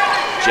of Music.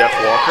 Jeff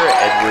Walker,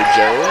 Edward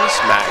Jones,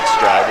 Max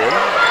Drive-In,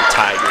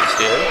 Tigers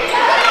Den,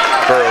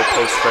 Burrow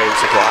Post Frame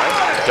Supply,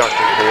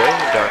 Dr. Boy,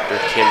 Dr.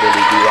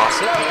 Kimberly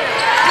Durossett,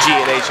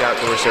 G&H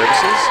Outdoor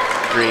Services,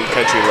 Green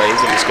Country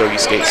Lanes at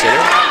Muskogee State Center,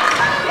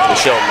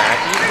 Michelle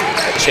Mackey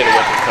at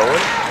Chenoweth and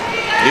Cohen,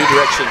 New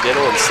Direction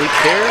Dental and Sleep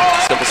Care,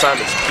 Simple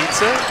Simon's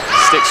Pizza,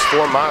 Sticks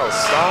 4 Miles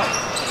Stop,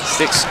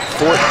 Sticks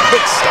Fort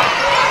Quick Stop.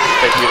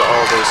 Thank you to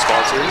all those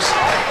sponsors.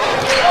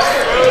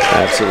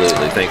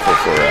 Absolutely thankful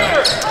for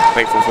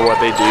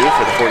what they do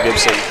for the Fort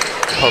Gibson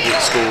Public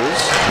Schools.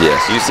 Yes,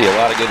 you see a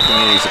lot of good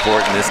community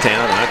support in this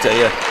town, and I tell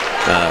you,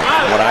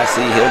 what I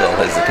see, Hilldale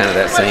has kind of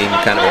that same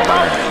kind of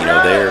environment. You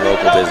know, their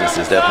local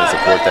businesses definitely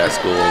support that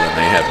school, and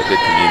they have a good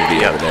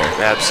community over there.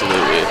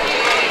 Absolutely.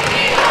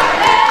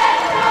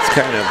 It's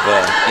kind of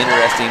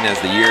interesting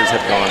as the years have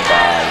gone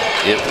by.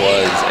 It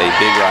was a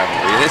big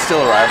rivalry. And it's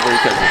still a rivalry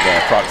because of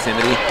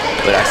proximity,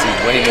 but I see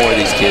way more of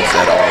these kids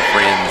that are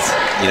friends,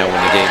 you know, when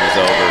the game is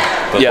over.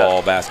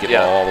 Football,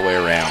 basketball, all the way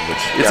around,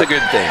 which it's a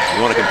good thing. You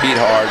want to compete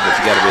hard, but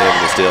you got to be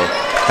able to still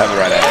have the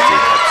right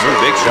attitude.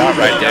 Ooh, big shot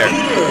right there.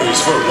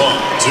 For 1,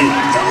 2,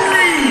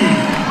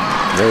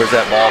 3. There was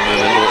that ball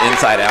moving a little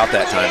inside out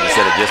that time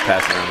instead of just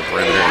passing around the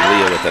perimeter, and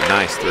Leah with a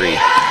nice 3.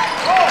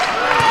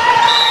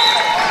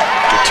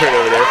 Good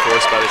turnover there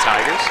forced by the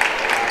Tigers.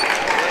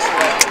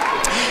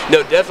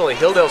 No,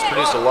 definitely, Hilldale's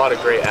produced a lot of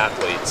great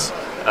athletes.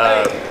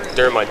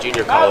 During my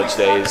junior college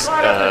days,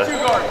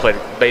 played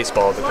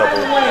baseball with a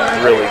couple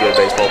really good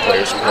baseball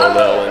players from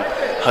Hilldale, and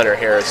Hunter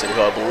Harrison,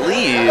 who I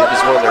believe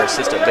is one of their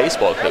assistant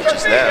baseball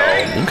coaches now.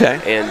 Okay.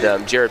 And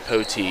Jared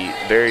Potee,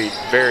 very,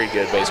 very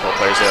good baseball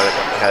players that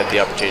I had the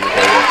opportunity to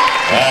play with.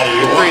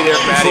 Good 3 there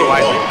from Addie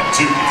Whiteley.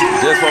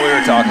 Just what we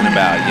were talking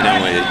about. You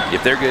know,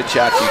 if they're good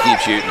shots, you keep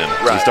shooting them.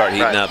 You start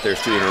heating up, there's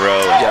 2 in a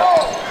row.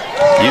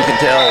 You can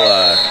tell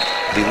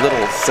the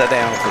little set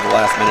down for the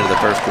last minute of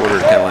the first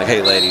quarter, kind of like, hey,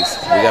 ladies,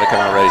 we got to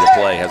come out ready to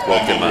play, has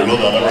woke them up.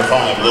 Number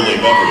 5,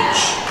 Lily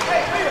Beveridge.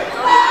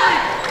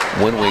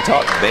 When we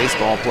talk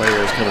baseball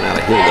players coming out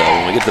of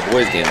Hilldale, when we get to the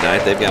boys game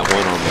tonight, they've got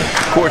one on the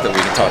court that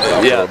we can talk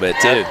about a little bit,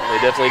 too. They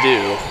definitely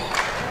do.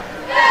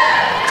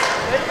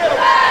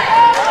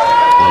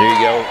 Well, here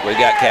you go. We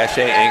got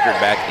Cachet anchored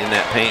back in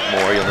that paint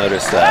more. You'll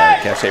notice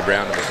Cachet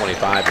Brown, number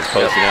 25, is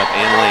posting up,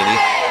 and Laney.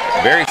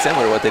 Very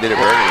similar to what they did at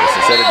Burgers.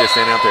 Instead of just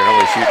standing out there and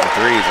only shooting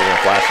 3s, they're going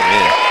to flash them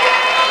in.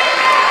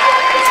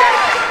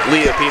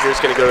 Leah Peters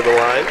going to go to the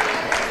line.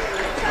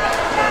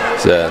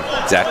 It's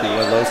exactly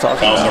what Lowe's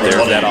talking about. There's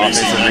that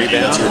offensive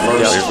rebound.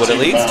 There's what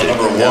it leads to.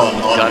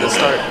 Got to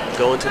start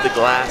going to the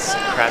glass,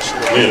 crashing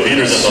the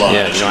boards.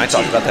 Yeah, you know, I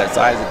talked about that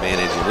size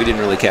advantage, and we didn't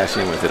really cash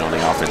in with it on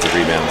the offensive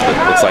rebounds, but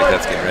it looks like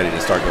that's getting ready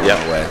to start going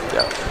away.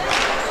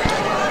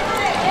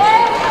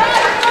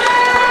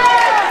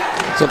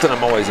 Something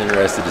I'm always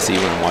interested to see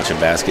when I'm watching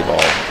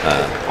basketball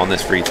on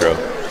this free throw.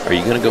 Are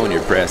you going to go in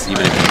your press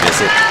even if you miss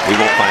it? We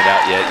won't find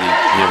out yet.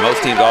 You know, most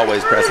teams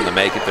always pressing to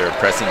make it. They're a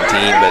pressing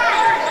team, but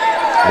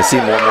I see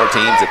more and more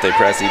teams if they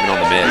press even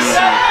on the miss.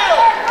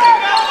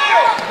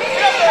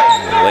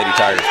 The Lady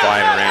Tigers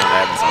flying around,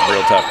 having some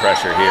real tough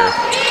pressure here.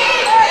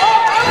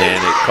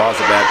 And it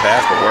caused a bad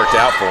pass, but worked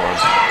out for them.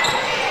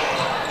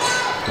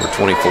 Number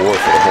 24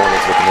 for the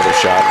Hornets with another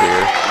shot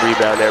here.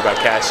 Rebound there by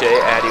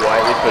Cachet. Addie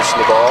Whiteley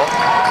pushing the ball.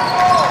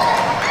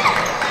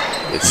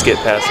 It's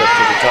skip pass up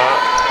to the top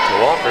to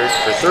Wofford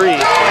for 3.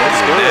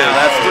 That's good. Now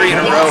that's 3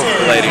 in a row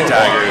for the Lady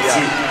Tigers.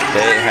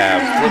 They have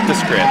flipped the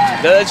script.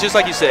 No, it's just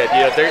like you said.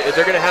 You know, if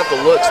they're going to have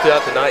the looks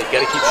throughout the night, you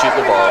got to keep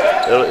shooting the ball.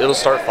 It'll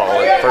start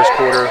falling. First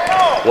quarter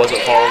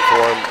wasn't falling for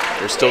them.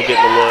 They're still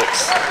getting the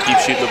looks. Keep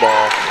shooting the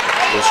ball.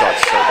 Those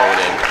shots start going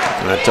in.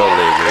 I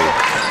totally agree.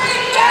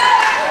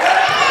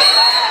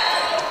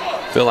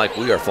 Feel like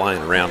we are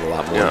flying around a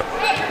lot more.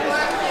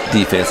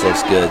 Defense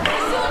looks good.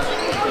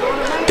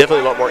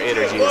 Definitely a lot more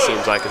energy, it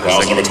seems like, in the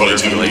second quarter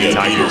for the Lady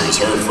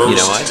Tigers. You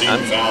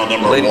know,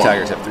 the Lady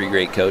Tigers have 3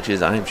 great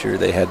coaches. I'm sure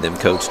they had them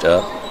coached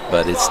up,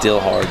 but it's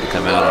still hard to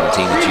come out on a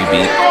team that you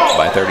beat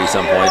by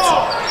 30-some points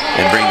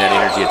and bring that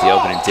energy at the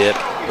opening tip.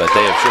 But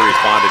they have sure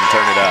responded and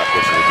turned it up,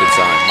 which is a good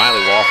sign.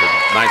 Miley Wofford,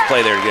 nice play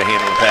there to get a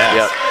hand on the pass.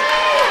 Yep.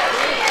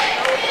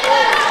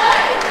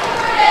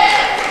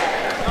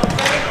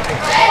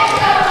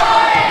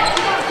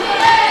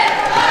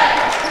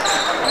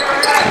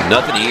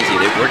 Nothing easy.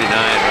 We're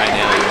denying right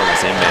now even on this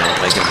inbound,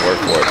 making them work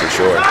for it for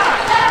sure.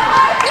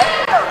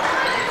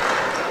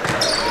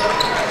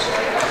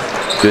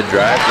 Good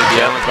drive, good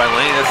challenge by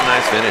Lane. That's a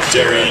nice finish.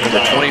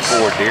 Number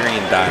 24,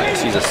 Darian Dyer.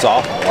 She's a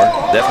sophomore.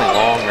 Definitely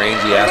long,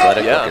 rangy,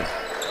 athletic looking.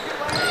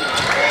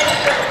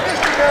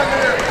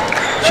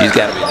 She's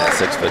got to be in that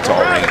 6-foot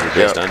tall range or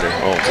just under.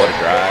 Oh, what a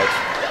drive.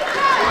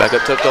 Back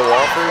up to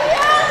Wofford.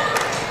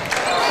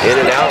 In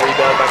and out,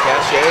 rebound by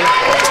Cachet.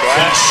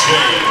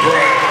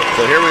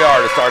 So here we are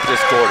to start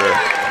this quarter.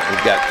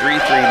 We've got 3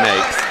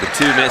 makes. The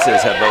 2 misses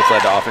have both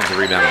led to offensive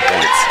rebounding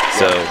points.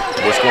 So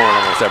we're scoring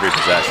almost every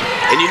possession.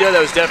 And you know that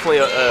was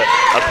definitely a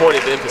point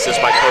of emphasis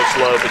by Coach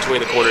Lowe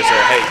between the quarters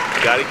there. Hey,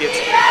 you got to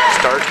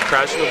start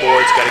crashing the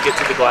boards, got to get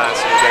to the glass,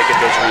 and you got to get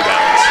those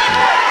rebounds.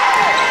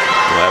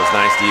 Well, that was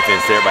nice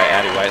defense there by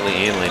Addie Whiteley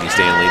and Lady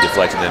Stanley,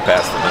 deflecting that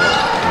pass to the middle.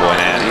 Boy,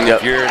 Addie, if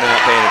you're not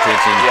paying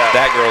attention,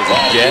 that girl's a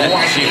jet.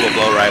 She will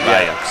blow right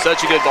by you.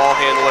 Such a good ball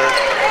handler.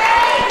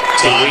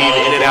 To weave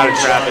in and out of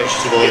traffic,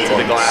 get to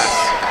the glass.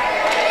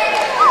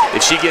 If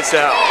she gets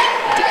out,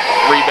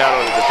 rebound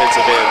on the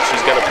defensive end.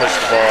 She's going to push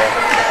the ball.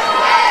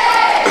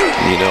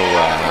 You know,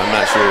 I'm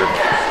not sure.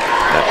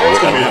 I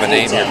don't have a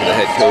name here for the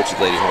head coach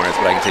of Lady Hornets,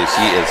 but I can tell you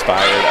she is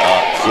fired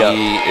up.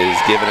 She is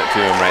giving it to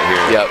him right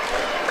here. Yep.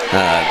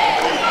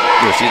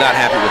 You know, she's not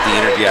happy with the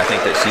energy. I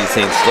think that she's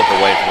seen slip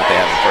away from what they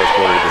have in the first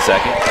quarter to the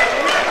second.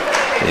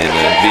 And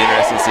it'll be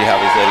interesting to see how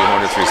these Lady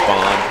Hornets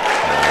respond.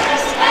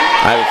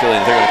 I have a feeling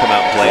they're going to come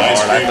out and play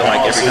hard. I feel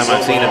like every time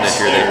I've seen them this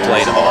year, they've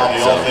played hard.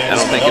 So I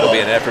don't think it'll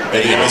be an effort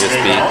thing. It'll just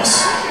be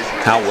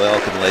how well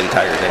can the Lady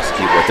Tigers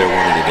execute what they're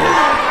wanting to do.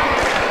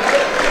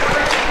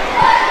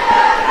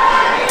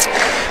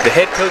 The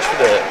head coach for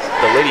the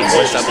Lady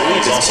Hornets, I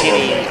believe, is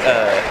Kenny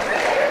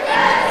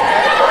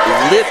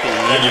Lippy,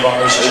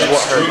 is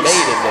what her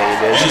maiden name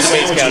is. She's a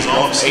men's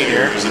basketball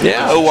player.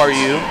 Yeah.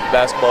 ORU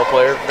basketball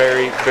player,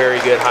 very, very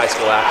good high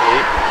school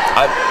athlete.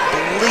 I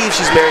believe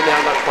she's married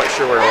now. I'm not quite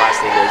sure what her last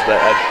name is, but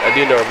I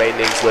do know her maiden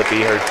name's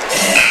Lippy. Her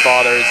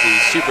father is the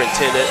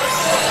superintendent.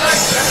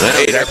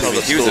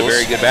 She was a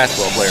very good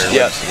basketball player.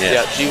 Yeah,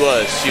 she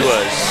was. She's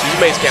a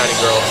Mays County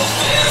girl.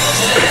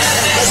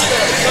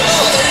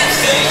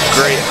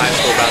 Great high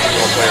school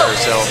basketball player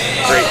herself.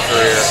 Great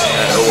career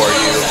at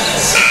ORU.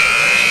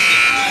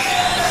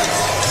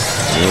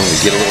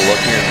 We get a little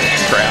look here in the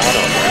crowd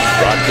on the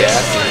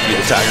broadcast. A few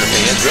of the Tiger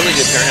fans. Really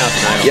good turnout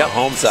tonight on the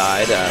home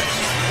side.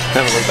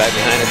 Kind of look back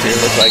behind us here.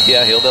 Looks like,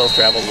 Hilldale's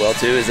traveled well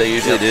too, as they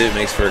usually do. It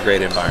makes for a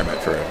great environment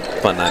for a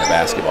fun night of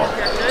basketball.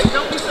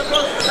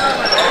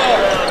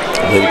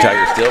 Lady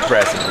Tigers still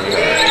pressing. We're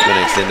going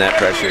to extend that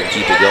pressure and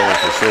keep it going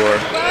for sure.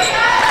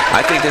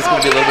 I think this is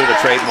going to be a little bit of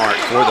a trademark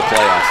for the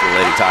playoffs for the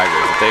Lady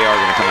Tigers. If they are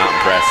going to come out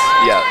and press,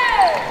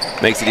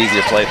 makes it easy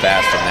to play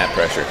fast from that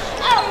pressure.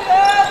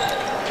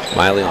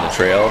 Miley on the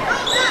trail.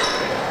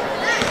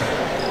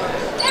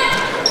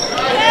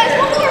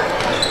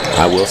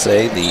 I will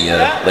say the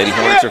Lady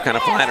Hornets are kind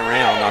of flying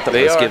around. Not that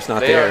Liz Gibbs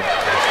not there.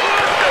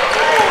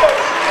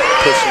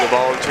 Pushing the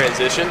ball in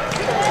transition.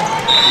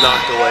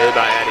 Knocked away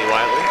by Addie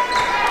Wiley.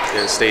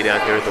 Going to stay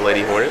down here with the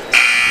Lady Hornets.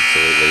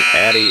 Absolutely.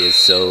 Addie is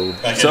so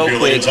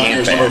quick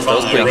and fast.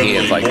 Those quick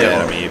hands like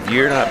that. I mean, if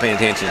you're not paying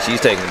attention,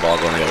 she's taking the ball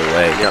going the other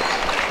way. Yep.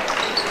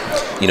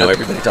 You know,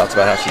 everybody talks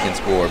about how she can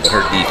score, but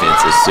her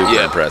defense is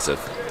super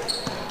impressive.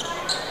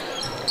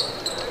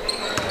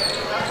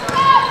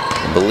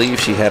 I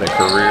believe she had a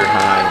career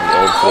high in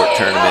the Old Fort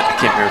tournament. I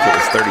can't remember if it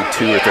was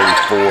 32 or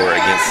 34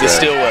 against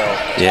Stillwell.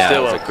 Yeah,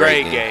 Stillwell.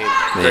 Great game.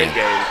 Great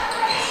game.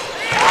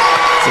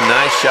 It's a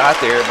nice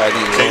shot there by the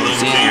lone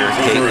senior,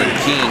 Caitlin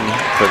King,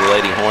 for the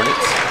Lady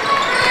Hornets.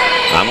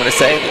 I'm going to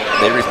say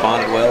that they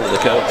responded well to the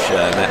coach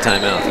in that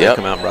timeout. They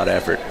come out and brought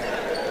effort.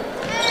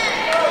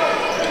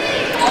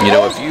 You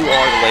know, if you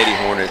are the Lady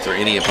Hornets or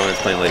any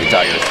opponents playing Lady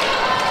Tigers,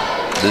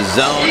 the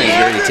zone is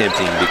very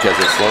tempting because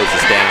it slows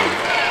us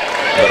down.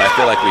 But I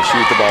feel like we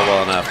shoot the ball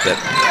well enough that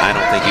I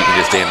don't think you can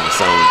just stand in the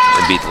zone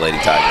and beat the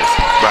Lady Tigers.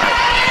 Right.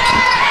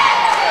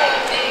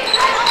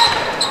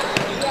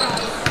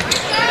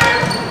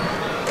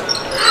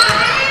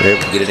 There,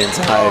 we get it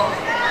inside.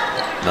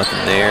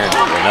 Nothing there.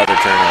 Another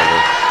turnover.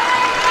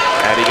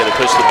 Addie going to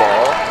push the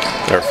ball.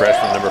 Our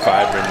freshman number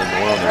 5, Brendan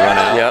Moore, on the run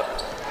out. Yep.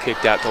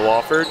 Kicked out to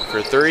Wofford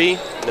for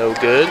 3. No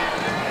good.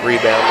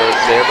 Rebound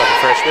there by the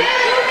freshman.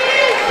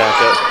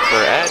 Back up for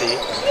Addie.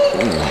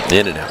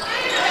 In and out.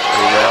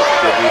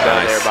 Good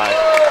rebound there by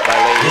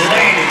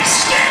Lainey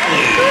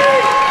Stanley.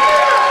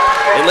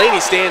 And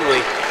Lainey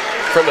Stanley,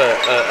 from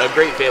a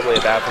great family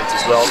of athletes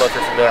as well. I don't know if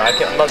you're familiar.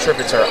 I'm not sure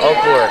if it's her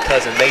uncle or her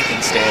cousin,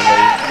 Nathan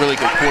Stanley. Really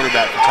good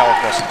quarterback for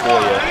Tahlequah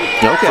Sequoia.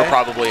 Okay. For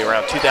probably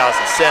around 2007,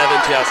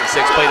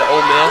 2006. Played at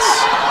Ole Miss.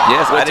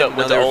 Yes, I didn't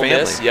know they were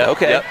family. Yep,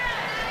 okay. Yep.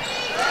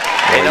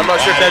 And I'm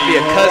not sure if that'd be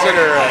a cousin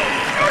or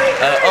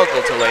uncle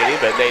to Lainey,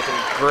 but Nathan,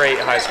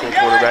 great high school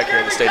quarterback here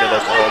in the state of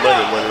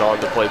Oklahoma, and went on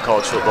to play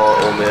college football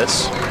at Ole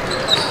Miss.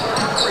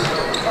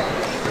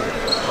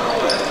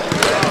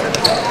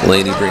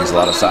 Lainey brings a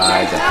lot of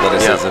size,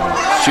 athleticism,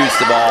 shoots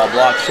the ball,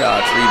 blocks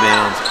shots,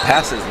 rebounds,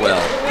 passes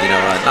well. You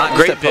know, not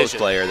just a post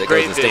player that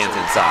goes and stands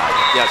inside.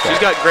 Yeah, she's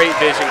got great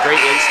vision,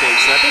 great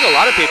instincts, and I think a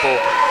lot of people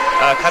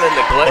kind of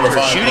neglect her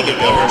shooting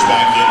ability.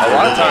 A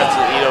lot of times,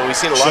 you know, we've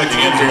seen a lot of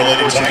teams during the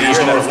course of the year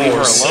that'll leave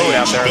her alone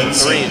out there on the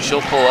 3, and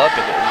she'll pull up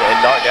and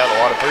knock down a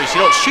lot of threes. She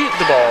don't shoot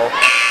the ball.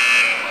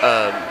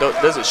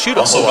 Doesn't shoot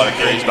a whole lot of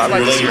threes, but I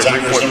like to see her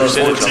 3-point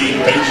percentage on the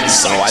year.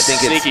 I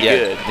think it's sneaky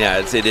good. Yeah,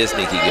 it is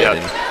sneaky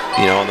good. And,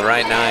 you know, on the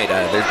right night,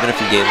 there's been a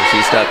few games where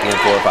she's stuck in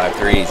 4 or 5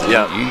 threes.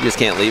 You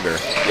just can't leave her.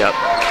 Yep.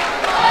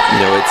 You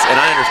know, and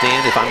I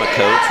understand if I'm a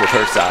coach with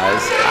her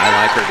size, I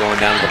like her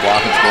going down to the block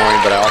and scoring,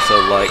 but I also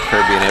like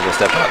her being able to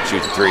step up and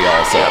shoot the 3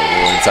 also, a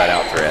little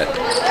inside-out threat.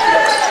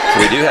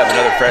 So we do have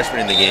another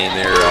freshman in the game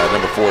there,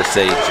 number 4,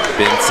 Sage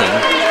Benson.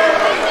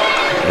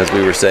 As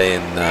we were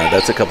saying,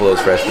 that's a couple of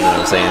those freshmen that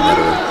I'm saying that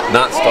are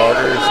not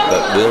starters,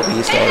 but will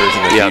be starters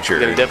in the future.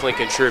 Going to definitely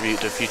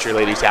contribute to future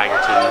Lady Tiger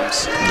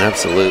teams.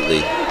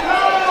 Absolutely.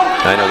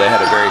 I know they had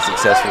a very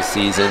successful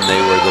season.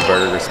 They were the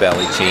Verdigris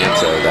Valley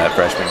champs, so that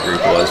freshman group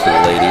was for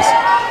the ladies.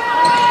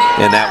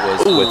 And that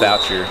was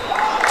without your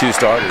 2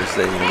 starters.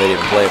 They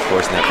didn't play, of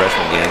course, in that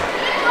freshman game.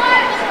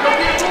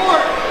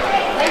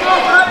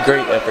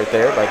 Great effort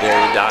there by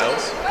Darian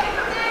Dials.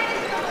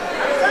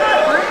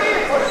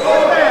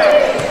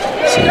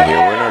 See here,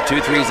 we're in our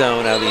 2-3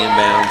 zone out of the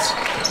inbounds.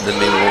 Then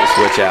maybe we'll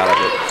switch out of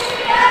it.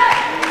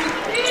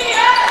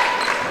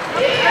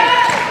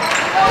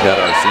 Got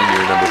our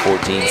senior number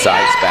 14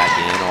 Sykes back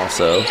in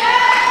also.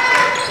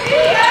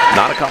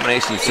 Not a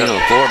combination you've seen on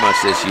the floor much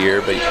this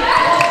year, but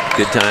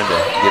good time to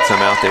get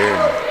some out there.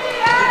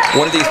 And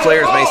one of these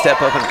players may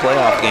step up in a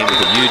playoff game with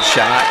a huge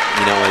shot.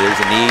 You know, when there's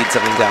a need,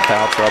 something's got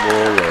foul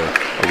trouble, or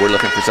we're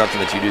looking for something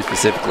that you do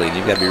specifically, and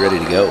you've got to be ready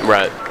to go.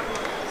 Right.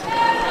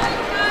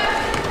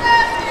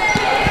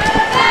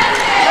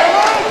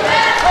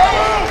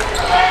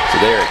 So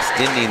they're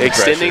extending the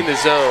Extending the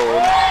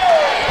zone.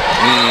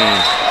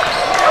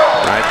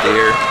 Right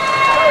there.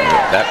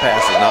 That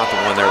pass is not the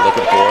one they're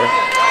looking for.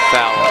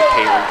 Foul on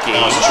Caitlin King.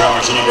 Now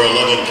charge number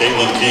 11,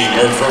 Caitlin King,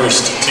 her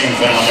first, team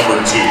foul number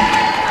 2.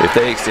 If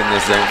they extend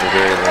this zone for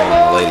very long,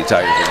 the Lady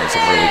Tigers are getting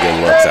some really good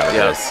looks out of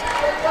this.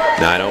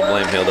 Now, I don't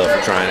blame Hilldale for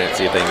trying it,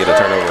 see if they can get a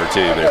turnover or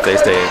two, but if they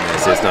stay in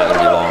this, it's not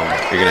going to be long.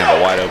 You're going to have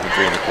a wide open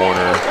three in the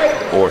corner,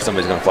 or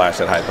somebody's going to flash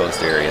that high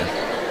post area.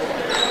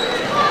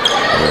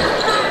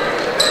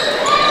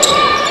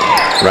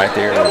 Right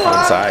there on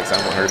Sykes, I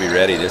want her to be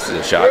ready. This is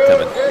a shot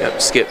coming. Yep,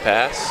 skip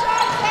pass.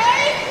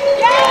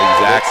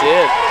 Exactly.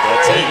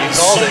 That's it. You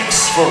called it.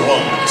 For 1,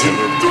 2,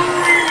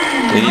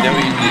 3. And you know,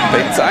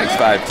 Peyton Sykes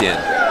 5'10".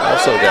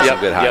 Also got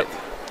some good height.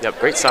 Yep,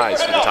 great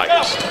size for the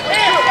Tigers.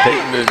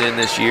 Peyton moved in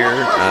this year.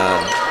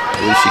 I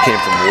believe she came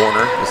from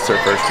Warner. This is her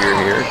first year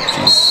here.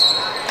 She's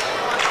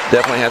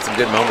definitely had some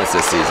good moments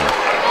this season.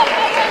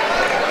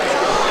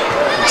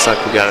 Looks like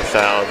we got a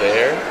foul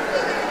there.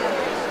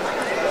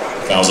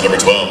 Fouls at number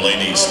 12,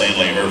 Lainey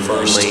Stanley, her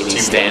first, Lainey team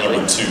Stanley.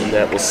 foul number 2. And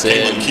that will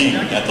send Caitlin King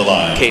at the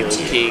line.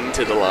 Caitlin King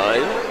to the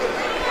line.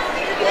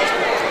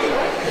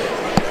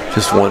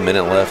 Just 1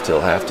 minute left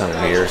till halftime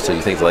here. So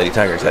you think the Lady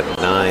Tigers had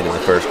 9 in the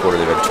first quarter.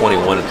 They've had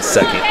 21 in the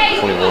second.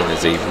 21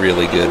 is a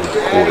really good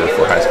quarter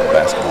for high school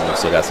basketball. They've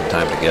still got some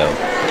time to go.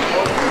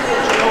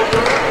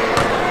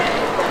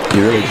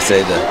 You really could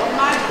say the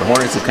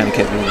Hornets have kind of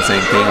kept doing the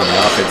same thing on the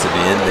offensive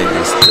end. They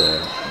just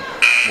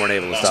weren't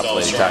able to stop the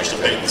Lady Tigers in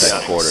the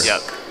second quarter.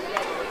 Yep.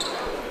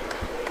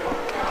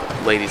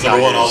 Lady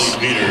Tigers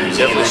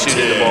definitely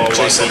shooting the ball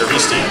much better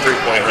from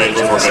 3-point range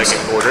in the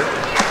second quarter.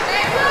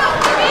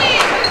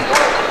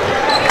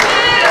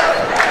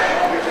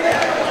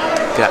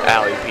 Got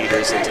Allie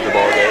Peters into the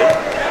ball game.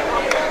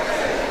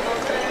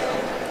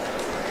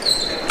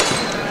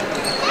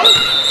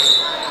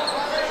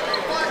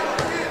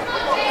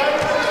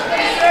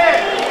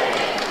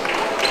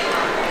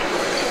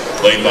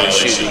 Lane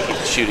violation.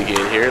 Shoot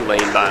again here.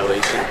 Lane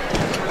violation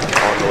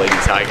on the Lady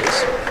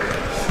Tigers.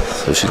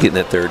 So she's getting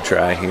that third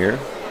try here. It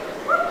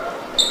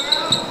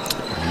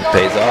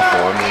pays off for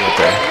them.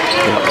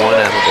 Got 1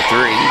 out of the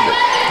 3, but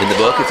in the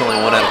book it's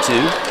only 1 out of 2.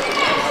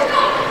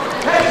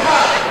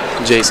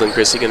 Jacelyn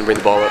Christie going to bring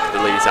the ball up for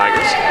the Lady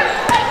Tigers.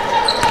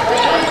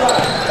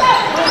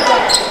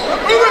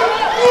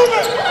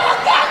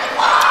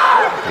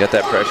 Got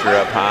that pressure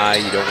up high.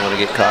 You don't want to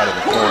get caught in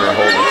the corner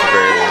holding for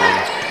very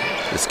long.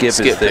 The skip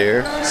is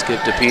there.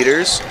 Skip to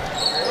Peters.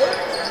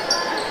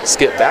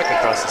 Skip back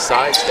across the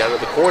sides, down to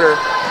the corner.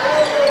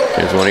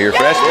 There's one of your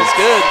freshmen. It's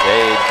good.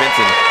 Sage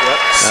Benson. Yep.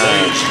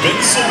 Sage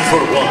Benson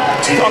for 1,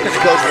 2. Talking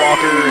to Coach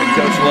Walker and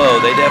Coach Lowe,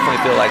 they definitely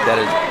feel like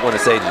that is one of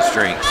Sage's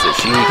strengths, that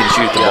she can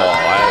shoot the ball.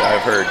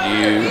 I've heard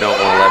you don't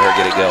want to let her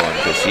get it going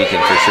because she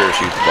can for sure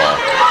shoot the ball.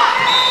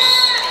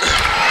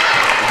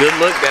 Good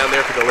look down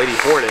there for the Lady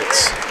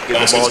Hornets. Get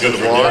the ball to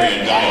the wall.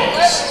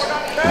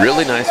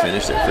 Really nice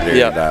finish there for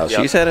Darian Dials.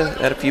 Yep. She's had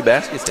a few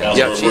baskets down.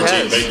 Yeah, she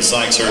has. Peyton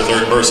Sykes, her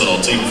third personal,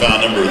 team foul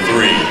number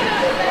 3.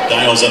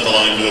 Dials at the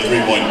line for the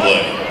 3-point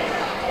play.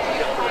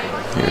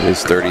 Here it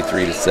is,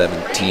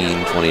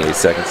 33-17, 28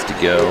 seconds to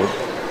go.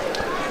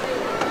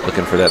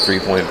 Looking for that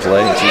 3-point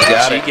play, and she's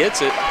got it. She gets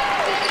it.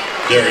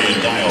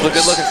 Darian Dials.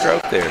 Good looking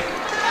stroke there.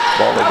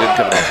 Ball looked good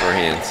coming off her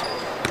hands.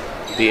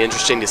 Be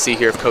interesting to see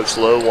here if Coach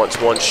Lowe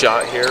wants one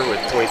shot here with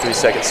 23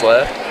 seconds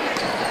left.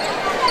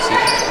 See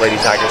if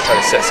Lady Tigers trying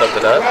to set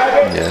something up.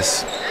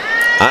 Yes.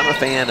 I'm a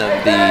fan of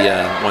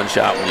the one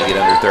shot when you get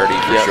under 30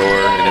 for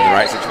sure, and in the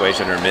right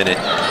situation or a minute.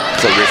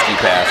 It's a risky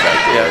pass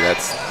right there.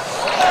 That's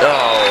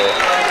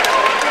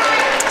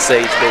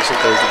Sage Benson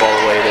throws the ball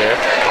away there.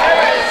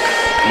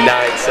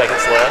 9 seconds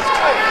left.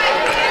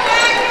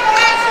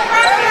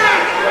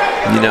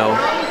 You know,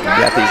 you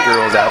got these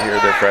girls out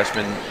here, they're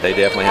freshmen. They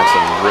definitely have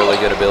some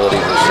really good abilities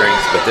and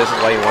strengths, but this is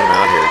why you want them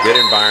out here. Good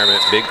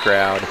environment, big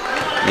crowd.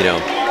 You know,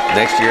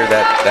 next year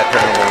that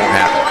turnover won't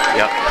happen.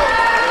 Yep.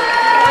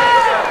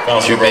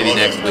 Shoot maybe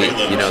next week.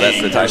 You know, that's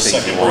the type of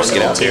things you want to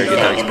get out there and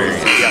get that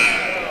experience. Yep.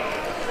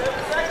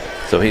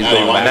 So he's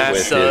going back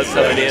with his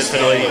coming in for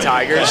the Lady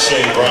Tigers.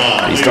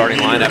 He's starting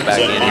lineup back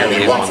in here to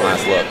give one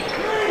last look.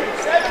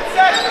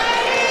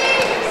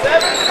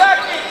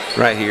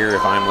 Right here,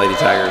 if I'm Lady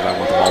Tigers, I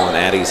want the ball in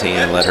Addie's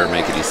hand. Let her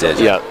make a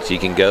decision. Yep. She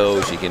can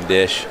go, she can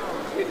dish.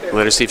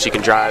 Let her see if she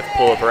can drive,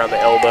 pull up around the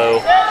elbow,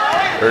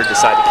 or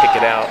decide to kick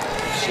it out.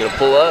 She Going to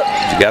pull up.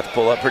 You got to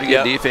pull up. Pretty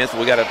good defense.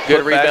 We got a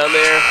good rebound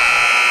there.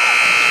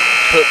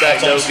 Put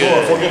back no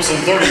good.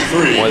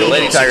 Well, the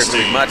Lady Tigers will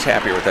be much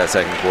happier with that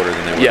second quarter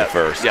than they were the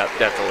first. Yeah,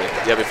 definitely.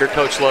 Yeah, but if you're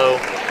Coach Lowe,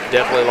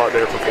 definitely a lot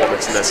better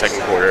performance in that second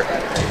quarter.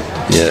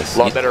 Yes. A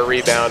lot better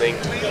rebounding.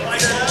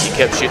 You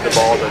kept shooting the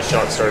ball, those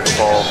shots started to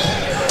fall.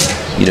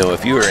 You know,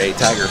 if you are a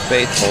Tiger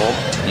faithful,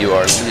 you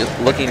are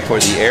looking for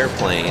the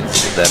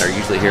airplanes that are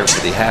usually here for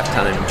the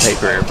halftime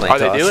paper airplane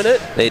toss. Are they doing it?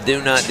 They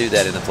do not do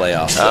that in the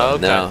playoffs. Oh,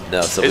 okay.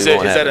 No. So is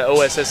that an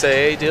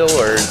OSSAA deal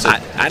or? Is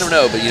it... I don't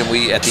know, but you know,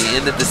 we at the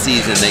end of the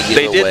season they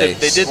give away.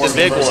 They did the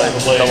big one,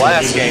 the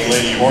last game.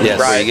 Yes,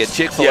 right. So you get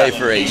Chick-fil-A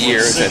for a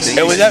year.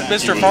 And was that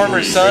Mr.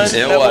 Farmer's son?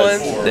 It was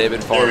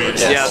David Farmer.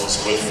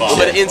 Yes. Yeah.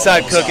 But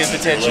inside cooking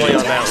potentially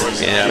on that one.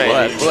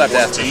 Yeah, we'll have to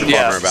ask Mr.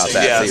 Farmer about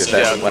that. See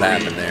what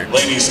happened there.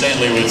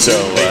 So,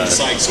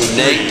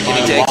 Nate,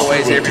 any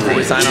takeaways here before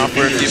we sign off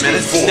for a few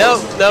minutes?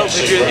 No.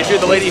 If you're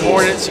the Lady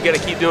Hornets, you got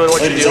to keep doing what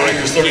you're doing.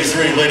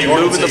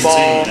 Moving the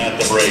ball,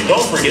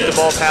 get the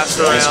ball passed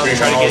around,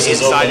 try to get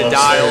inside of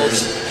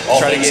dials,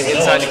 try to get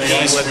inside the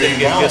key, let them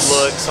get good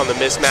looks on the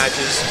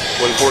mismatches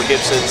when Fort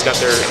Gibson's got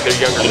their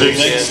younger groups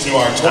in.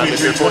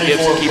 If you're Fort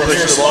Gibson, keep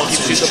pushing the ball,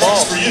 keep shooting the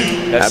ball.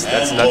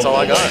 That's all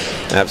I got.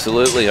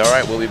 Absolutely. All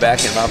right, we'll be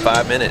back in about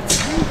 5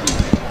 minutes.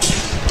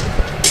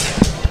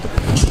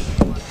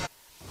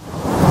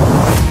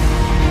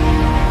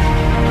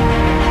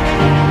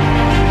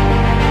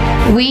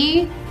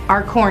 We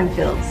are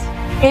cornfields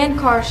and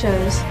car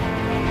shows.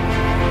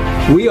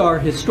 We are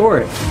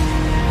historic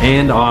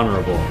and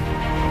honorable.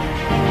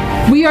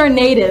 We are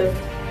native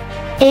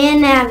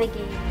and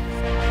navigating.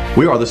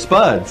 We are the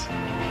Spuds,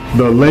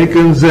 the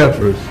Lincoln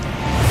Zephyrs,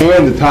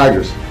 and the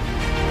Tigers.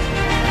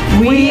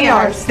 We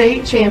are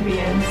state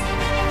champions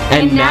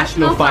and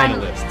national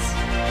finalists.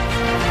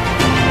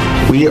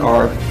 We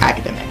are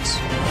academics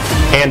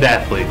and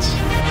athletes.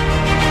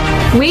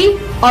 We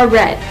are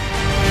red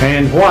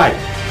and white.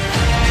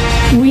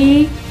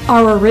 We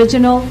are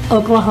original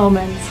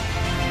Oklahomans.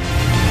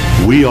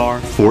 We are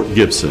Fort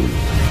Gibson.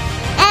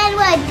 And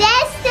we're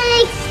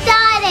Destiny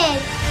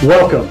started.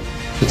 Welcome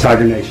to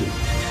Tiger Nation.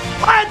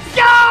 Let's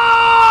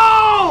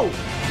go!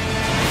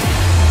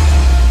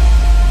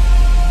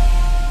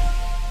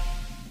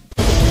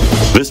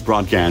 This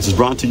broadcast is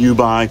brought to you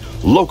by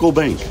Local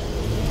Bank,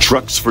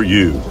 Trucks for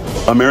You,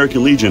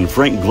 American Legion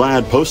Frank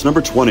Glad Post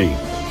number 20,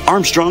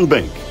 Armstrong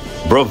Bank,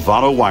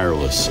 Bravado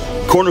Wireless,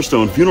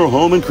 Cornerstone Funeral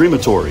Home and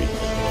Crematory,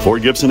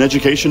 Fort Gibson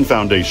Education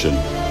Foundation,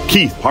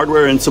 Keith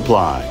Hardware and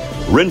Supply,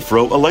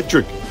 Renfro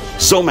Electric,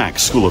 Somax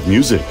School of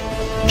Music,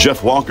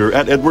 Jeff Walker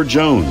at Edward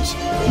Jones,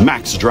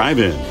 Max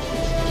Drive-In,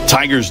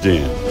 Tiger's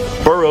Den,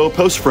 Burrow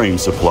Post Frame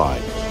Supply,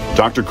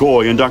 Dr.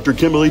 Coy and Dr.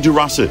 Kimberly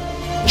Durasset,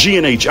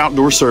 G&H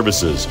Outdoor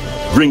Services,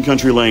 Green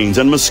Country Lanes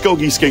and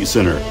Muskogee Skate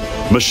Center,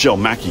 Michelle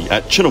Mackey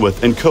at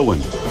Chenoweth and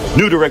Cohen,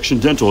 New Direction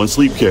Dental and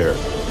Sleep Care,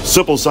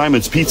 Simple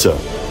Simon's Pizza,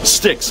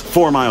 Sticks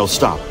 4 Mile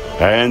Stop,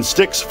 and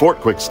Sticks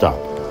Fort Quick Stop.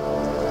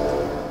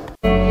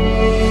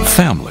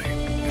 Family,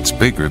 it's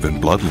bigger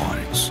than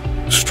bloodlines,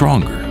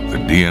 stronger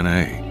than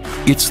DNA.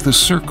 It's the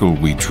circle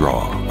we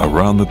draw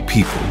around the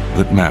people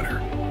that matter,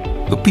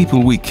 the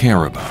people we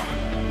care about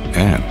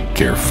and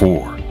care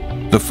for,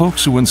 the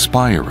folks who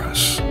inspire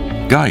us,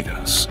 guide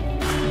us,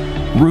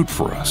 root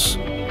for us.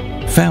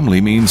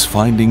 Family means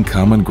finding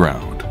common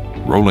ground,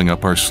 rolling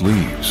up our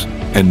sleeves,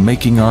 and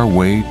making our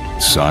way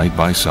side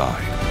by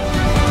side.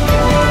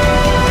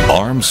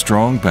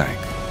 Armstrong Bank.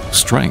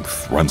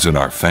 Strength runs in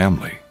our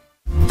family.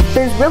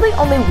 There's really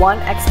only one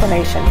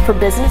explanation for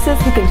businesses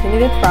who continue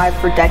to thrive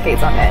for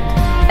decades on end,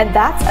 and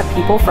that's a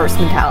people-first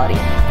mentality.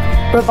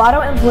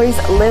 Bravado employees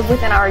live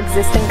within our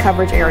existing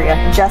coverage area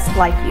just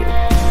like you.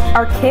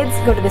 Our kids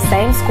go to the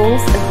same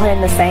schools and play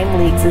in the same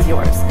leagues as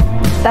yours.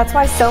 That's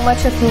why so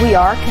much of who we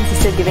are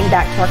consists of giving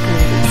back to our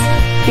communities,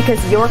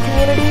 because your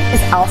community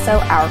is also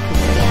our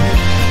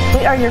community.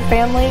 We are your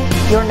family,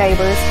 your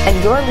neighbors,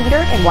 and your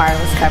leader in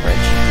wireless coverage.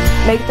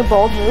 Make the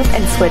bold move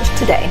and switch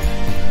today.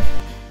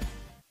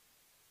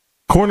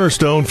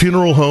 Cornerstone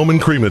Funeral Home and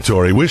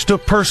Crematory wish to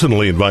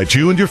personally invite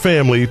you and your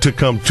family to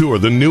come tour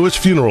the newest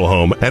funeral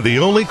home and the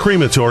only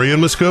crematory in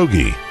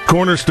Muskogee.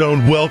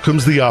 Cornerstone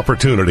welcomes the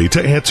opportunity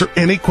to answer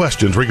any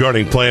questions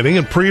regarding planning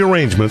and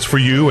pre-arrangements for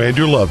you and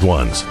your loved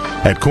ones.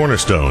 At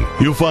Cornerstone,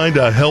 you'll find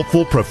a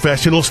helpful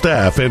professional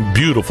staff and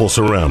beautiful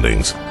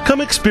surroundings.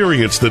 Come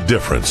experience the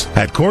difference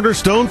at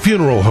Cornerstone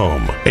Funeral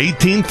Home,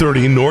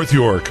 1830 North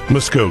York,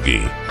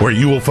 Muskogee, where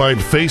you will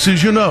find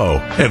faces you know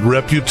and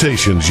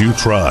reputations you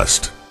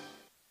trust.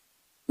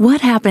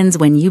 What happens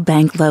when you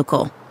bank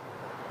local?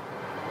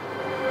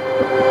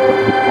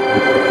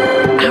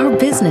 Our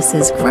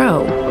businesses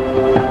grow.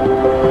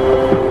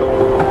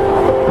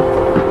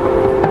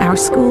 Our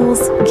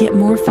schools get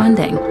more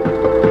funding.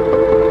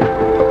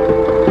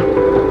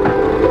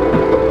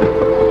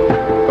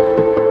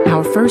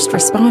 Our first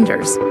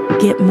responders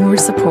get more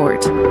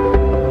support.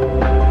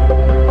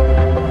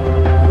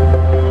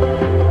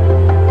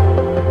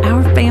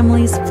 Our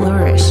families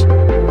flourish.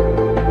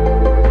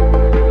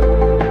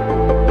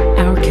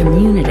 Our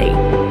community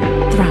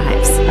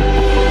thrives.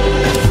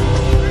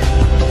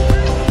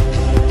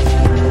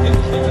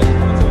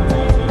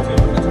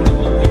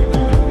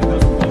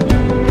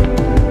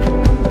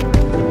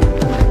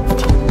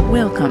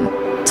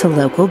 Welcome to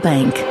Local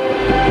Bank.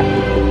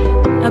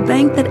 A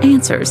bank that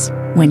answers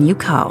when you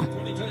call.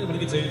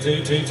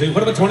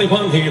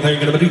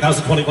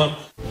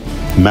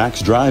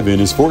 Max Drive-In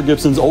is Fort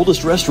Gibson's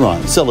oldest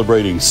restaurant,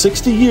 celebrating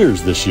 60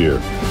 years this year.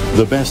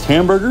 The best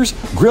hamburgers,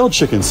 grilled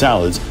chicken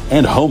salads,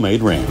 and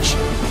homemade ranch.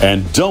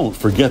 And don't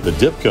forget the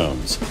dip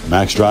cones.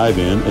 Max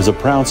Drive-In is a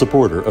proud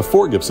supporter of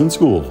Fort Gibson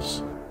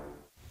schools.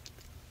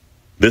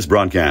 This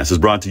broadcast is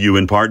brought to you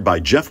in part by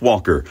Jeff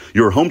Walker,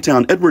 your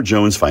hometown Edward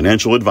Jones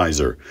financial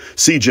advisor.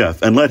 See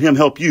Jeff and let him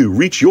help you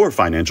reach your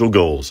financial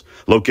goals.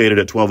 Located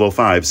at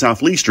 1205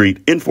 South Lee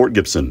Street in Fort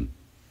Gibson.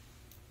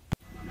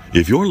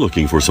 If you're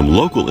looking for some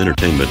local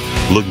entertainment,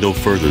 look no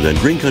further than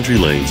Green Country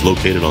Lanes,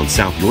 located on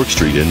South York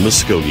Street in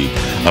Muskogee.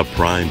 A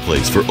prime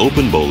place for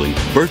open bowling,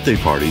 birthday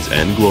parties,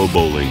 and glow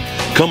bowling.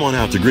 Come on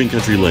out to Green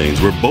Country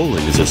Lanes, where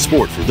bowling is a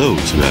sport for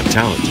those who have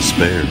talent to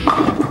spare.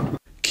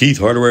 Keith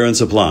Hardware and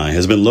Supply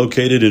has been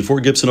located in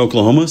Fort Gibson,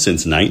 Oklahoma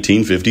since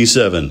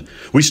 1957.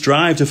 We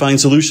strive to find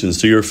solutions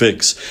to your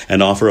fix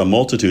and offer a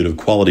multitude of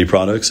quality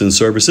products and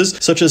services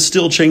such as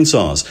Stihl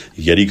chainsaws,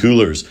 Yeti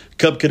coolers,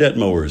 Cub Cadet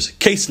mowers,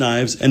 case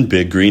knives, and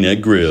Big Green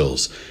Egg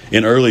grills.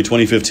 In early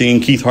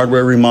 2015, Keith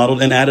Hardware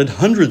remodeled and added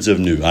hundreds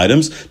of new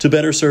items to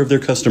better serve their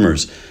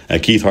customers.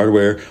 At Keith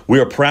Hardware, we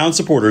are proud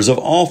supporters of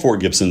all Fort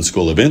Gibson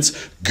school events.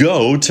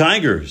 Go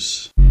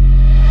Tigers!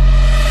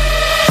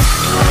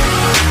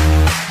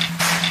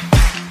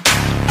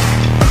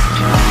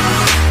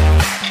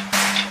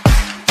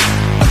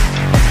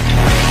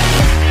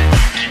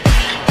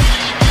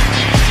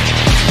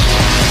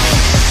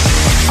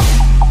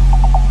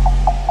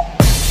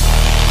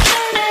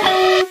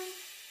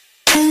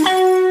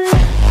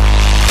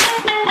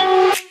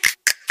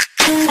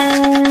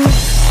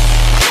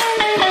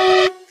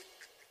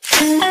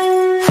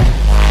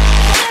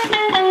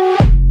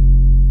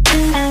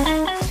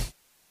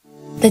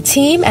 The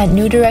team at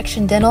New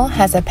Direction Dental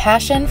has a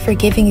passion for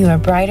giving you a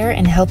brighter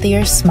and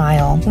healthier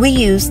smile. We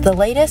use the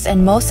latest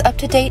and most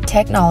up-to-date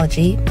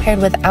technology paired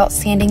with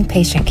outstanding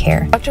patient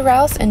care. Dr.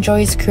 Rouse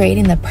enjoys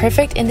creating the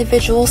perfect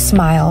individual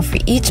smile for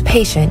each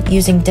patient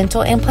using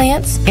dental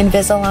implants,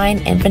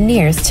 Invisalign, and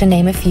veneers, to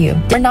name a few.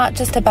 We're not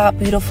just about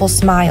beautiful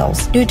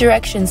smiles. New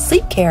Direction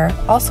Sleep Care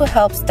also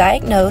helps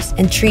diagnose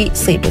and treat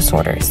sleep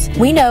disorders.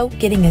 We know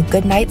getting a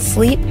good night's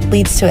sleep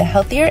leads to a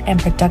healthier and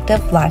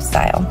productive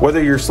lifestyle.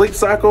 Whether your sleep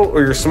cycle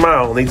or your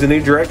smile needs a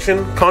new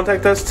direction,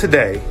 contact us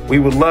today. We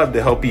would love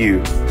to help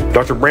you.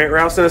 Dr. Brant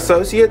Rouse and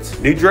Associates,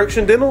 New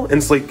Direction Dental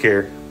and Sleep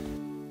Care.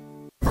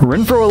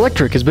 Renfro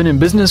Electric has been in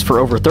business for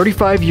over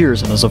 35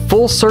 years and is a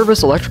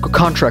full-service electrical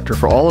contractor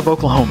for all of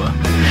Oklahoma.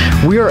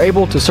 We are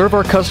able to serve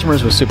our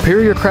customers with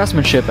superior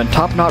craftsmanship and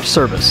top-notch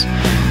service.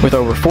 With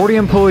over 40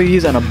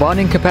 employees and a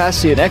bonding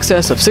capacity in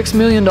excess of $6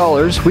 million,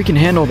 we can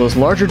handle those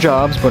larger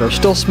jobs but are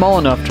still small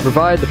enough to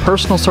provide the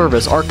personal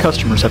service our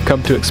customers have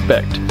come to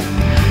expect.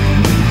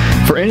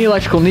 For any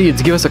electrical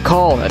needs, give us a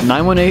call at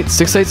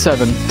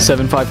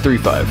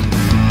 918-687-7535.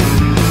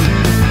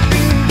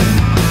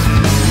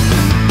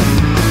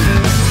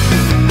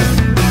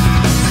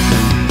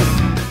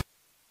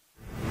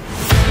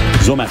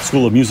 Zomac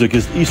School of Music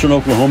is Eastern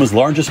Oklahoma's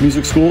largest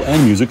music school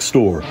and music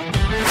store.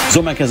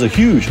 Zomac has a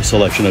huge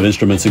selection of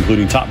instruments,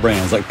 including top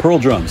brands like Pearl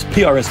drums,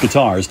 PRS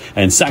guitars,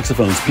 and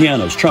saxophones,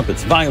 pianos,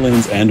 trumpets,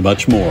 violins, and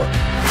much more.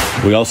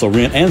 We also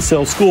rent and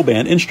sell school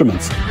band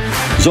instruments.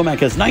 Zomac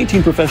has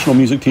 19 professional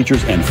music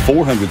teachers and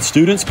 400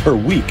 students per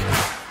week.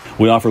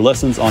 We offer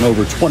lessons on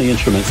over 20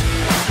 instruments.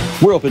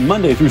 We're open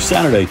Monday through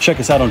Saturday.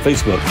 Check us out on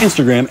Facebook,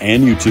 Instagram,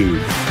 and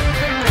YouTube.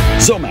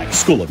 Zomac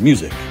School of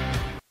Music.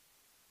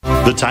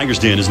 The Tiger's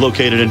Den is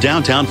located in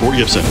downtown Fort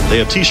Gibson. They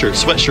have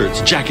t-shirts,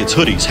 sweatshirts, jackets,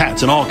 hoodies,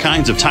 hats, and all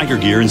kinds of tiger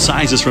gear in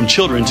sizes from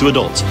children to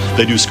adults.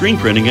 They do screen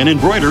printing and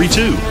embroidery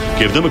too.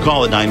 Give them a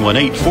call at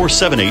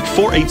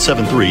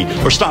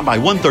 918-478-4873 or stop by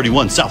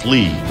 131 South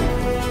Lee.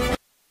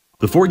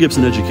 The Fort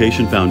Gibson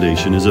Education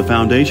Foundation is a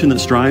foundation that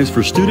strives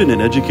for student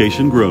and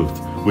education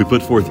growth. We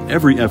put forth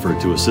every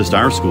effort to assist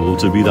our school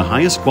to be the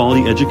highest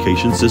quality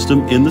education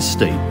system in the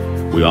state.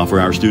 We offer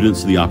our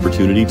students the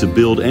opportunity to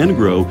build and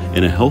grow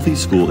in a healthy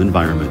school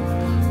environment.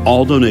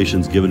 All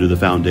donations given to the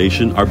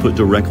foundation are put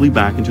directly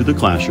back into the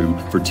classroom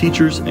for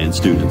teachers and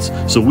students,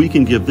 so we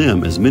can give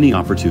them as many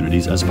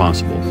opportunities as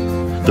possible.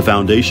 The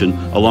foundation,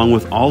 along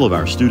with all of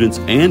our students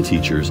and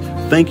teachers,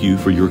 thank you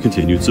for your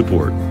continued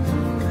support.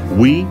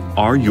 We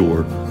are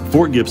your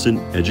Fort Gibson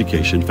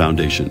Education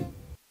Foundation.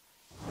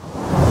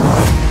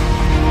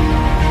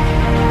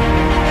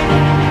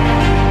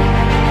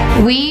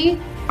 We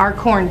are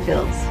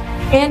cornfields.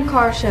 And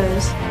car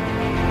shows.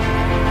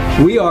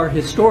 We are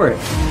historic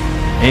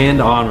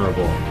and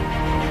honorable.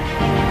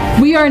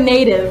 We are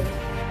native.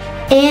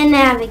 And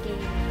navigating.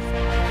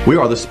 We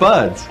are the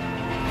Spuds.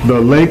 The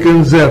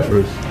Lincoln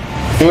Zephyrs.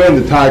 And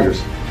the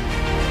Tigers.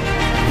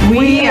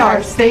 We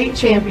are state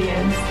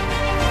champions.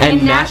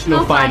 And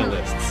national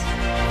finalists.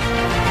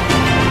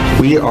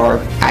 We are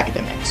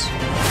academics.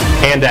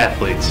 And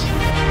athletes.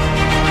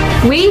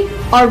 We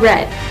are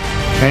red.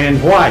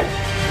 And white.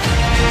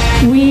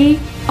 We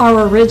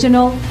are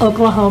original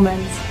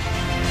Oklahomans.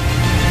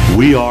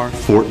 We are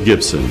Fort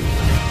Gibson.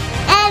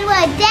 And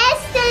we're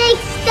just getting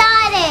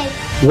started.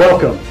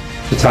 Welcome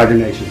to Tiger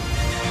Nation.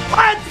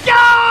 Let's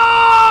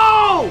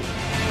go!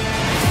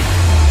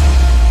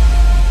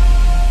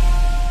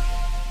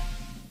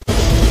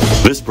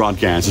 This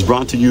broadcast is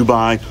brought to you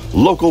by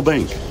Local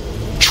Bank,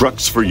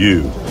 Trucks for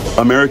You,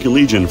 American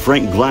Legion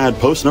Frank Glad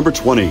Post number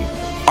 20,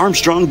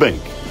 Armstrong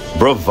Bank,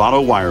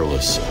 Bravado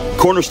Wireless,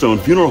 Cornerstone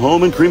Funeral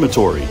Home and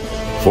Crematory,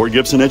 Fort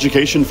Gibson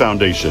Education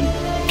Foundation,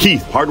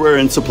 Keith Hardware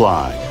and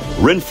Supply,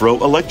 Renfro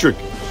Electric,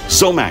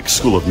 Somax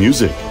School of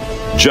Music,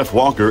 Jeff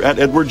Walker at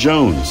Edward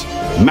Jones,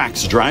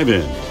 Max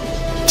Drive-In,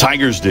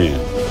 Tiger's Den,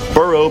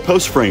 Burrow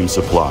Post Frame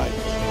Supply,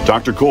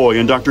 Dr. Coy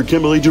and Dr.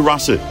 Kimberly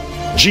Durasset,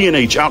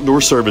 G&H Outdoor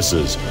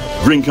Services,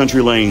 Green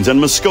Country Lanes and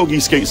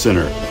Muskogee Skate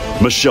Center,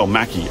 Michelle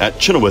Mackey at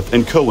Chenoweth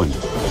and Cohen,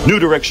 New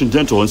Direction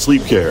Dental and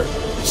Sleep Care,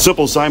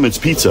 Simple Simon's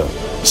Pizza,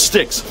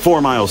 Sticks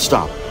 4 Mile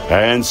Stop,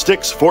 and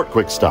Sticks Fort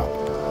Quick Stop.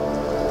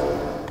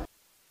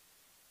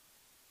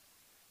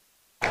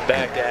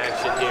 Back to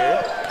action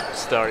here,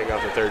 starting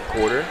off the third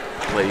quarter.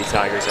 Lady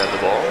Tigers have the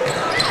ball.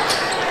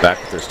 Back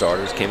with their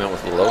starters, came out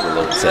with a little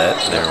overload set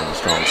there on the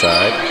strong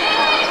side.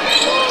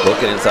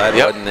 Looking inside,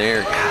 wasn't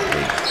there.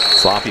 Golly,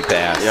 sloppy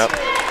pass.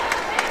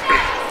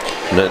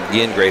 But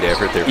again, great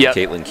effort there from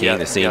Caitlin Keene,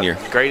 the senior.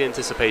 Great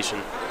anticipation.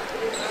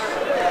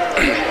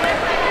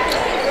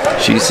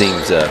 She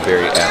seems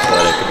very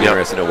athletic. It'd be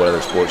interesting to know what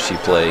other sports she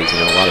plays. You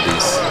know,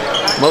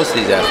 most of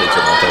these athletes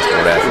are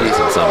multi-sport athletes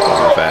in some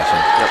form or fashion.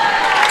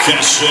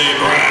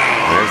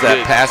 There's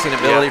that passing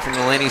ability from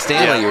Delaney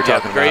Stanley you were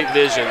talking about. Great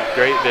vision.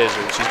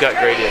 She's got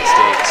great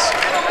instincts.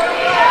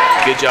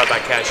 Good job by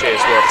Cachet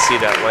as well to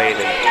see that lane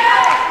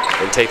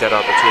and take that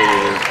opportunity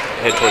and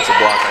head towards the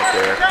block right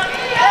there.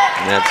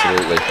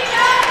 Absolutely.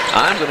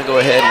 I'm going to go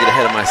ahead and get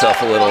ahead of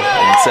myself a little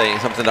and say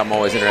something I'm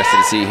always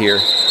interested to see here.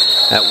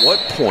 At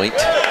what point,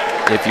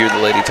 if you're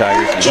the Lady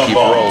Tigers and you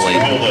keep rolling,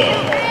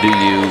 do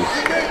you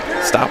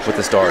stop with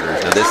the starters?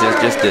 Now this is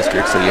just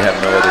district, so you have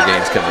no other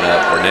games coming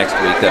up. Or next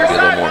week, that'd be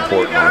a little more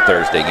important on a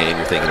Thursday game.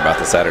 You're thinking about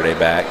the Saturday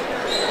back.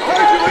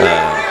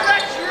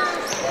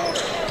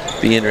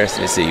 Be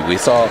interesting to see. We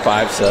saw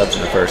 5 subs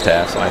in the first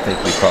half, so I think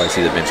we probably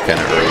see the bench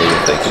kind of early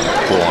if they can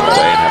pull on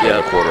away and have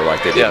another quarter like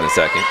they did in the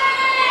second.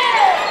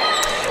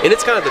 And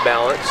it's kind of the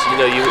balance.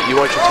 You know, you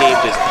want your team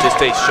to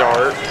stay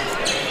sharp.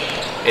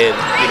 And,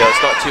 you know,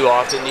 it's not too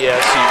often, yes,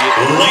 you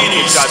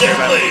get shots there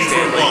by Lady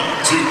Stanley.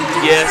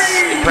 Yes,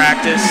 in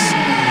practice,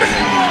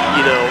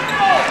 you know,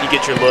 you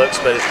get your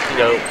looks, but, you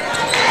know,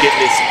 getting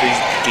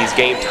these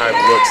game time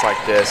looks like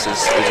this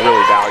is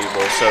really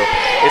valuable. So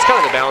it's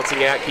kind of the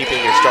balancing act, keeping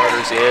your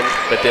starters in,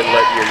 but then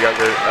letting your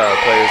younger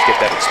players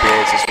get that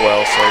experience as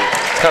well. So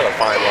it's kind of a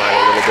fine line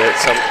a little bit.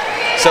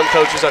 Some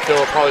coaches, I feel,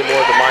 are probably more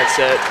of the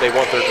mindset. They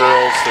want their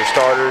girls, their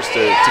starters,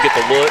 to get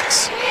the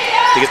looks,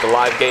 to get the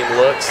live game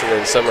looks, and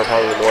then some are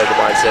probably more of the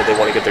mindset they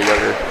want to get their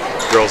younger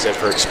girls in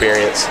for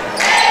experience.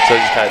 So it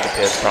just kind of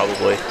depends,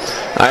 probably.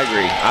 I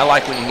agree. I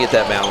like when you get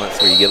that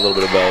balance where you get a little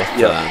bit of both.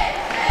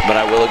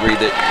 But I will agree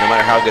that no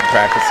matter how good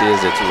practice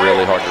is, it's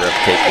really hard to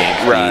replicate game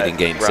speed and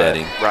game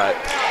setting. Right.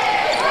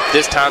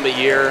 This time of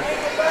year,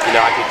 you know,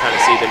 I can kind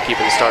of see them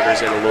keeping the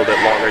starters in a little bit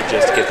longer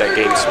just to get that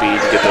game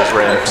speed and get those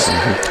reps.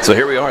 So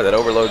here we are, that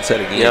overload set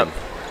again.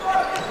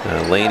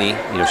 Laney,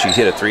 you know, she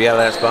hit a 3 out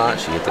of that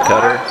spot. She hit the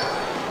cutter.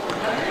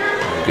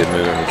 Good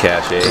move from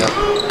Cachet.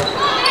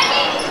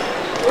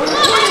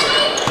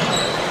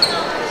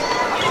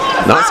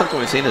 Not something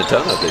we've seen a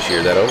ton of this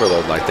year, that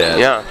overload like that.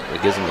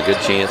 It gives them a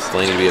good chance,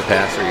 Laney, to be a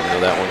passer, even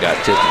though that one got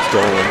tipped and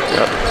stolen.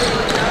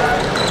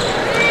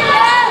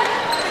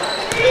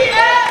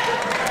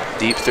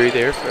 Deep 3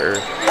 there for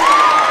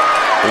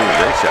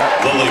great shot.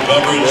 Lily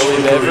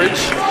Beveridge,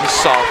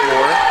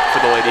 sophomore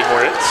for the Lady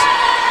Hornets.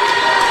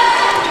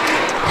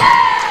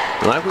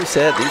 Like we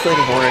said, these Lady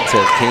Hornets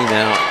have came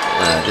out.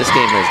 This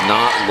game has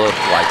not looked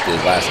like the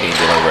last game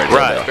did over at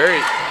Hilldale.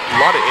 A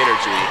lot of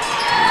energy.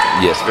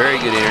 Yes, very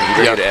good energy,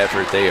 very good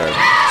effort. They are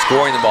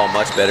scoring the ball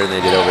much better than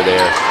they did over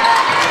there.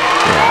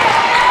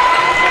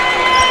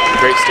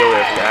 Great steal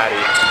there from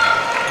Addie.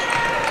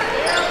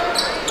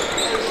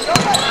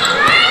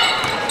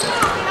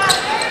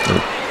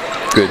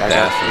 Good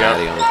pass from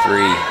Addie on the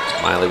 3.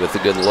 Miley with a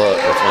good look.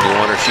 That's when you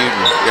want her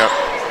shooting.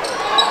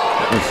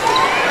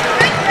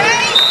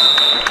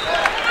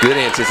 Good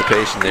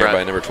anticipation there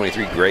by number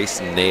 23, Grace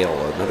Nail,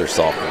 another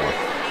sophomore.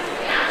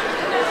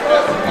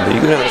 You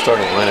can have a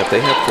starting lineup.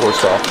 They have 4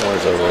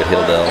 sophomores over at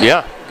Hilldale.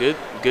 Yeah,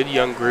 good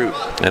young group.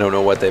 I don't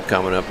know what they've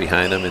coming up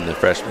behind them in the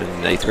freshman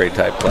and 8th grade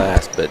type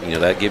class, but you know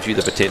that gives you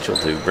the potential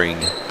to bring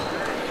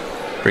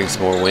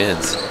some more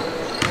wins.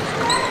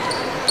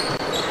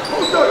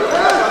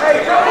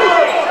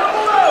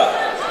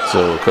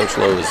 So Coach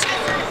Lowe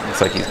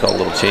looks like he's called a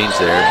little change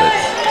there, but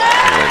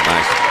anyway,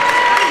 nice.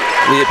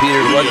 Leah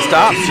Peters wasn't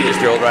stopped. She just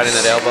drilled right in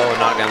that elbow and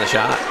knocked down the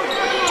shot.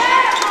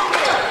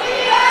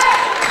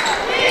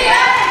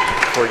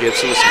 Fort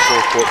Gibson with some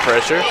full court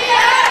pressure.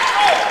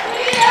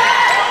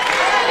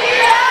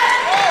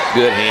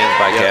 Good hands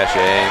by Cachet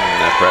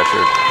and that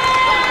pressure.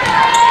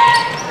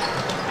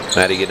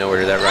 Maddie getting over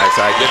to that right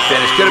side. Good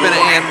finish. Could have been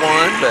an and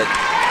one, but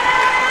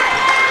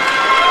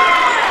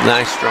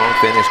nice strong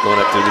finish going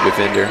up through the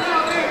defender.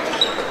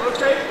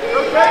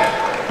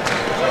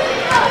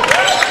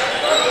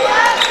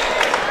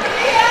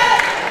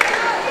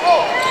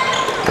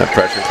 That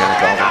pressure kind of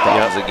causing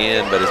problems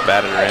again, but it's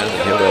batted around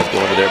and Hilldale's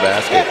going to their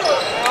basket.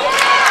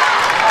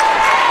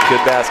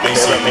 Good basket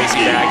there by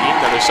Macy Maggie,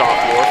 another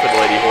sophomore for the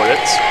Lady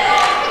Hornets.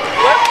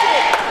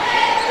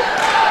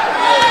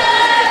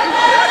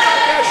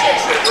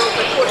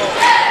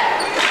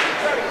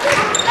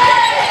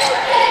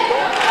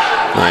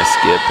 Nice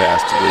skip pass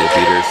to Leah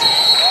Peters.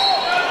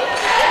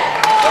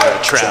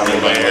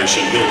 Traveling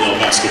violation, Hilldale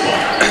basketball.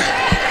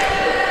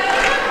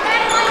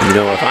 You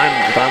know, if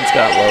I'm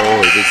Scott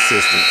Lowell or the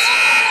assistants,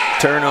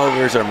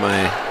 turnovers and coming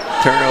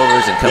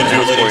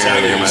out scoring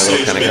early are my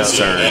little kind of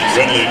concerns.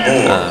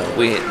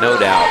 No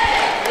doubt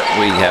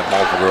we have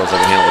multiple girls that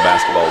can handle the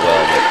basketball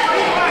well, but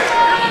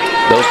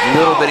those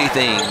little bitty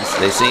things,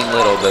 they seem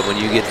little, but when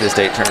you get to the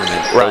state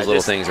tournament, those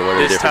little things are what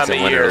are the difference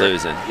in winning or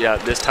losing. Yeah,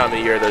 this time of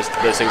year, those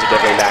things are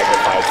definitely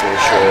magnified for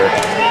sure.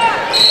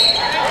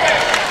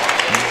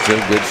 So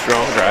good,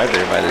 strong drive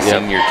there by the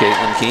senior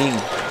Caitlin King.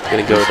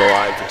 Going to go to the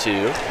line for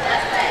two.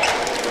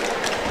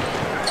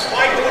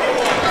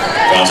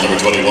 Fouls number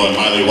 21,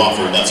 Miley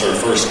Wofford. That's her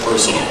first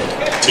personal.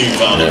 Team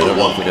foul number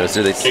 1.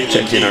 So they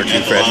checked in our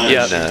two freshmen.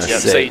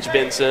 Sage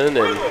Benson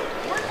and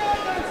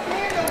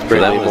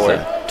Brittany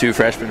Moore. Two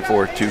freshmen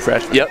for two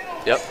freshmen. Yep.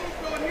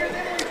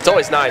 It's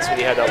always nice when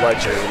you have that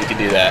luxury when you can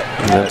do that.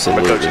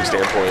 Absolutely. From a coaching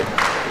standpoint.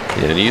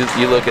 Yeah, and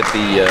you look at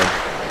the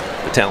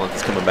talent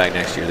that's coming back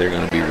next year. They're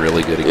going to be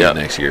really good again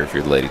next year if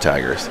you're the Lady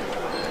Tigers,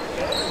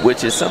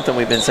 which is something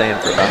we've been saying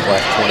for about the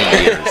last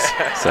 20 years.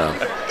 So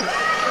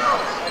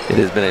it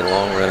has been a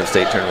long run of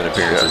state tournament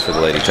appearances for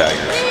the Lady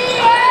Tigers.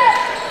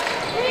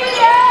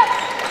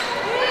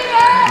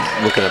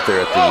 Looking up there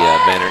at the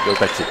banner, it goes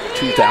back to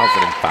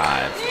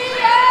 2005.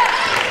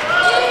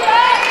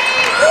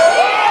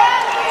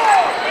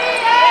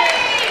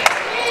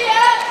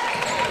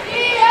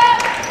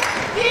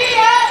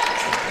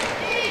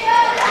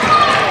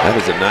 That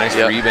was a nice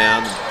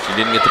rebound. She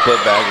didn't get the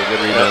putback. A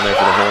good rebound there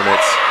for the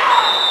Hornets.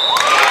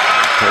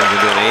 Turns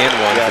into an and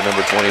one for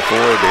number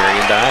 24,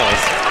 Darian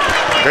Dials.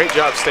 Great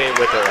job staying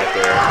with her right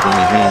there.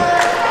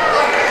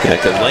 Yeah,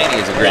 because Laney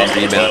is a great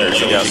rebounder,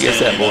 so when she gets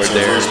that board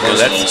there,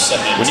 that's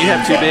when you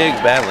have two bigs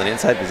battling,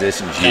 inside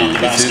position's huge.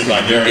 As soon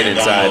as you get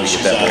inside to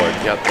get that board.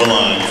 The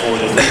line for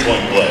the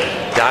 3-point play.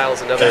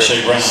 Dials another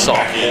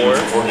sophomore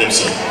for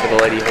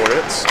the Lady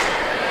Hornets.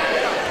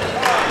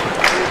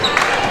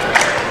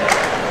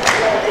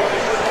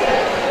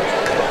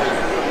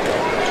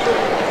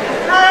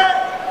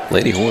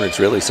 Lady Hornets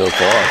really so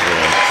far,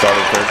 start of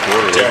the third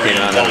quarter, they came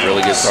out and had a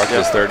really good start to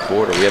this third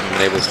quarter. We haven't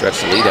been able to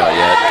stretch the lead out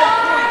yet.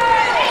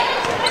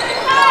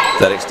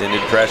 That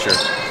extended pressure,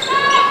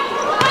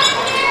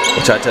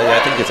 which I tell you, I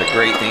think it's a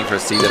great thing for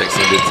us to see that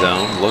extended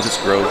zone. Locust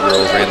Grove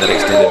girls ran that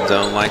extended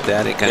zone like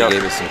that. It kind of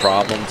gave us some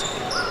problems.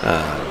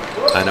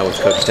 I know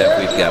with coach staff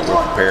we're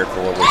prepared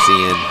for what we're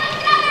seeing.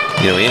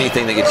 You know,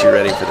 anything that gets you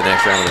ready for the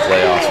next round of the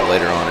playoffs or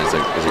later on is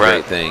a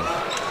great thing.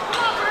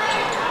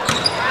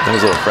 That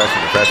was a little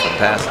freshman passing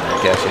there.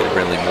 Cashier to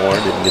Brindley Moore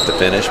didn't get the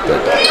finish, but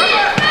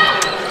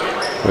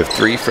we have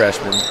three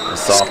freshmen, a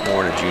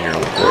sophomore and a junior on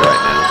the court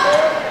right now.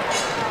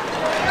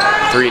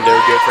 Three no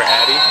good for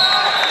Addie.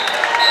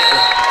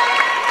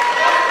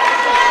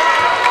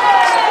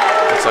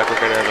 Looks like we're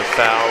going to have a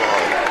foul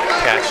on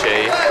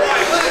Cachet.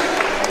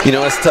 You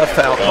know, it's a tough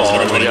foul call.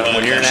 When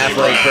you're an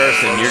athletic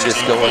person, you're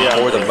just going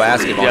for the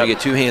basketball. You get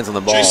two hands on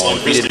the ball.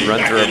 If you didn't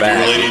run through her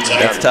back,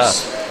 that's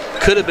tough.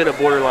 Could have been a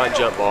borderline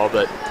jump ball,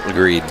 but...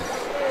 Agreed.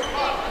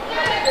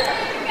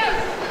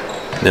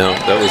 No,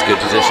 that was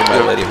good position by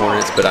the Lady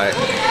Hornets, but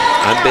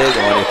I'm big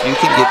on if you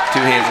can get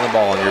two hands on the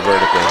ball and you're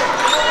vertical,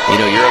 you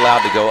know, you're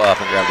allowed to go up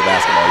and grab the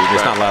basketball. You're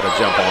just not allowed to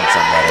jump on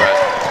somebody.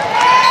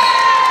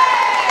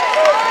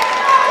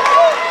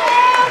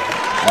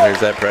 And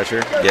there's that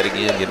pressure. Yet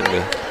again, get them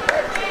to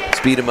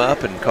speed them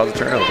up and cause a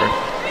turnover.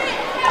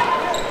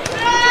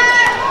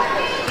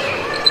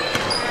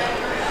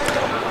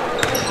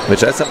 Which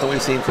that's something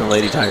we've seen from the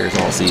Lady Tigers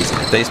all season.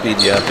 If they speed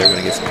you up, they're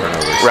going to get some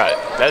turnovers. Right.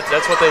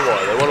 That's what they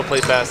want. They want to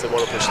play fast. They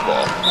want to push the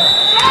ball.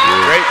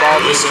 Great ball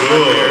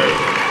movement there.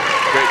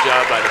 Great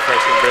job by the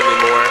freshman Brindley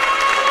Moore.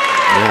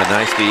 Yeah,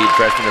 nice feed,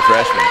 freshman to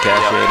freshman.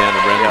 Cashier down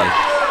to Brindley.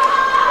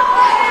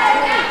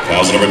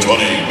 Fouls number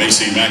 20,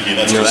 Macy Mackey.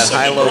 That's that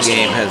high-low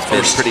game has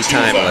been pretty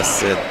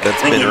timeless.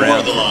 That's been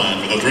around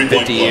for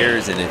 50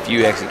 years, and if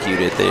you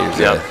execute it, there's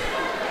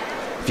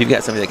if you've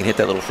got somebody that can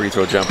hit that little free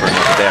throw jumper and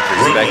look at that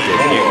perspective,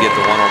 you can get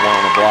the one-on-one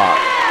on the block.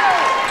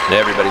 And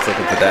everybody's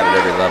looking for that at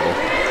every level.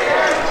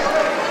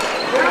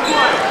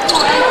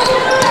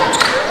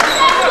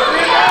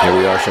 Here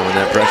we are showing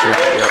that pressure.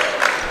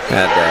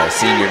 Had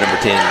senior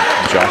number 10,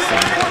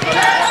 Jocelyn,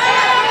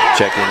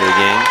 check into the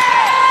game.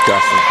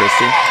 Jocelyn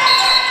Christie.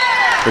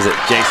 Or is it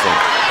Jacelyn?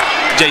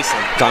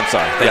 Jacelyn. I'm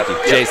sorry. Thank you.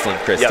 Jacelyn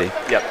Christie.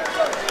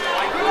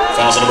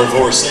 Fouls number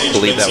 4, Sage I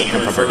believe that would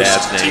come from her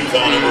dad's name. Team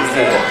foul number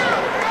 4.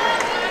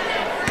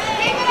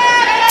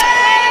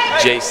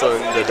 Jason,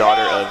 the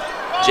daughter of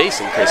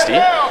Jason Christie,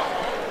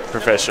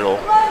 professional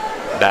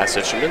bass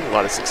fisherman, a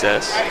lot of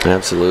success.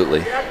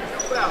 Absolutely.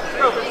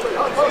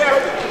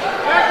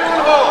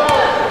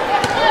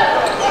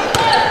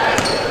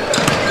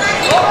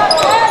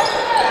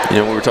 You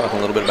know, we were talking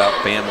a little bit about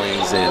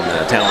families and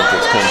talent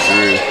that's come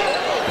through.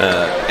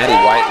 Addie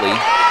Whiteley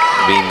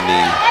being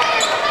the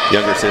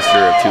younger sister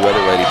of two other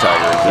Lady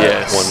Tigers,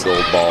 yes. won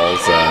gold balls.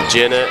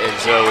 Jenna and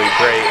Zoe,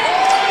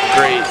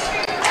 great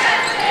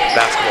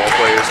basketball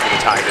players for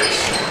the Tigers.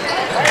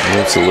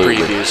 Absolutely.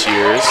 Previous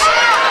years.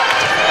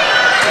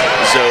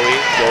 Zoe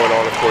going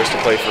on, of course, to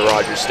play for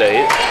Rogers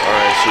State,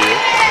 RSU.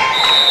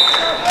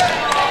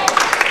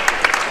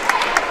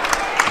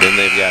 Then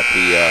they've got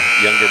the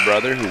younger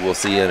brother, who we'll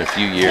see in a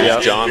few years,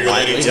 yep. John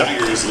Whiteley.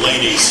 Tigers,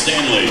 Lady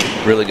Stanley.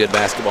 Really good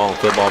basketball and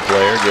football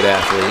player, good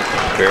athlete,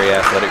 very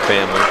athletic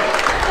family.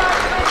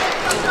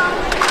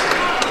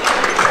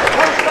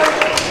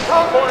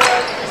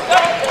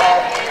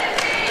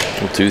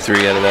 Well,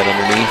 2-3 out of that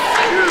underneath.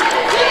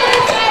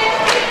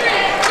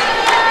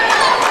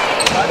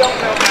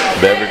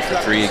 Beverage for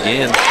 3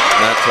 again.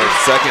 That's her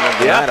second of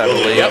the night, I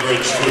believe.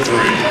 Beverage for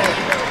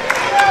 3.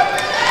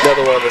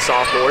 Another one of the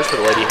sophomores for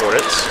the Lady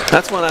Hornets.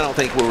 That's one I don't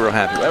think we were real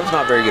happy with. That was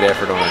not very good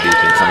effort on our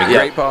defense. I mean,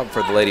 great problem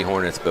for the Lady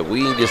Hornets, but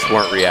we just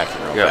weren't reacting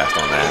real fast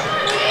on that.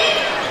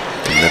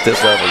 And at this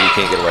level, you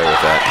can't get away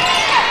with that.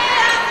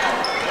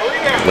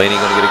 Laney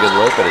going to get a good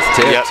look, but it's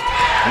tipped. Yep.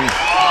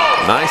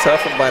 Nice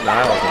huffing by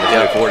Niles on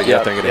the 44 to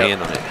get up there and get a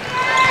hand on it.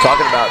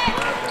 Talking about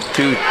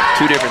two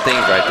different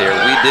things right there.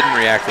 We didn't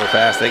react real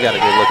fast. They got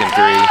a good looking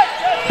 3.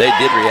 They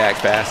did react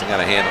fast and got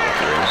a hand on the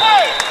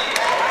 3.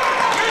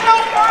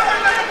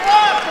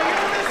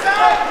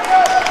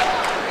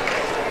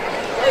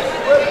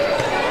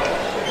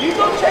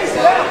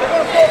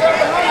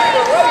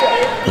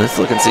 Let's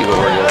look and see what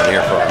we're doing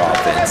here for our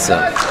offense.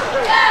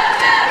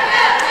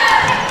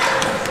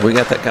 We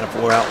got that kind of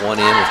 4 out, 1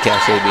 in, with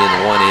Cachet being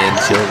the 1 in.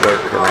 She'll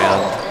work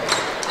around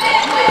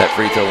that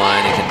free throw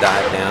line and can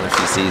dive down if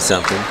she sees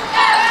something.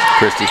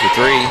 Christie for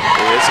 3.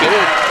 It's good.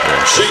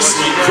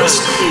 Jason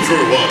Christie for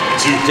 1,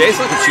 2.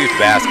 Jason can shoot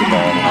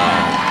basketball.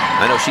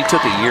 I know she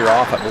took a year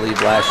off, I believe,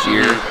 last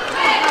year.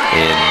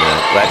 And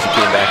glad she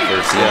came back for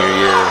her senior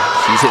year.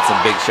 She's hit some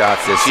big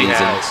shots this season. She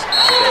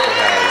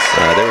definitely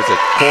has. There was a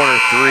corner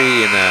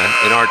 3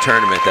 in our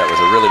tournament that was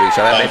a really big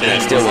shot. That made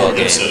that Stillwell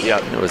game.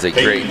 Yep. It was a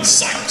great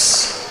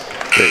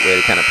way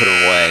to kind of put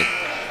them away.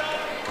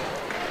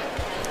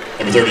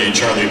 Number 38,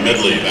 Charlie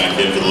Medley, back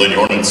in for the Lady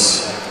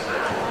Hornets.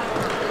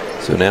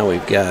 So now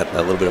we've got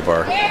a little bit of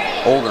our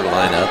older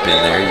lineup in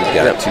there. You've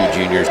got 2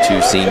 juniors,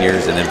 2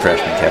 seniors, and then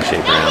freshman Cachet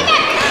Brown.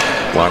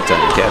 Long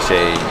time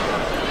Cachet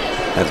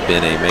has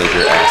been a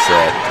major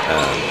asset.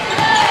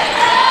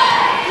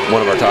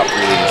 One of our top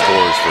 3 leading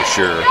scorers for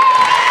sure.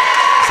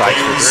 Sykes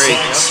for 3.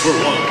 Sykes for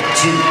 1,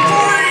 2, 3.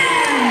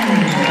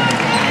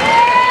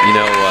 You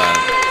know,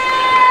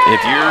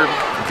 if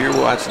you're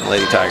watching the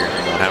Lady Tigers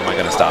and going, how am I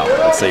going to stop them?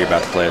 Let's say you're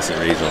about to play us in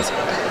regionals.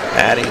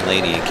 Adding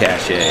Laney and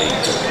Cachet,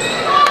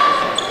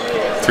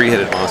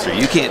 3-headed monster.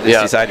 You can't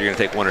just decide you're going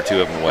to take 1 or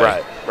 2 of them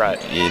away.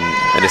 Right.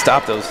 And to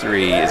stop those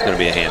 3 is going to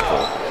be a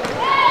handful.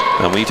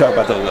 When you talk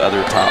about those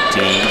other top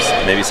teams,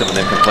 maybe some of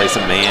them can play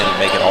some man and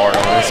make it hard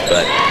on us,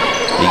 but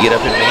you get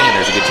up in man,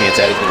 there's a good chance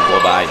that he's going to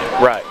blow by you.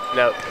 Right.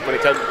 Now, when it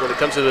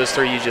comes to those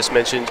 3 you just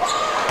mentioned,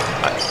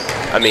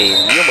 I mean,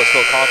 you almost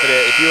feel confident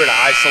if you were to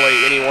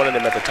isolate any one of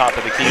them at the top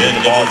of the key with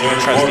the ball, you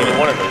would trust either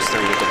one of those 3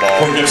 with the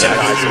ball in that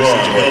isolation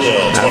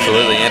situation.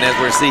 Absolutely, and as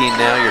we're seeing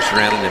now, you're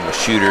surrounding them with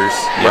shooters.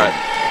 Right.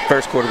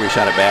 First quarter we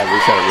shot it bad,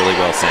 we shot it really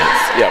well since.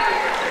 Yep.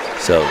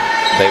 So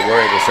they were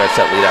able to stretch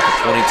that lead out to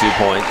 22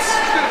 points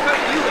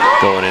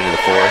going into the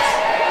 4th.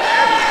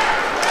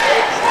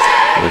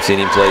 We've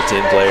seen him play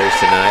 10 players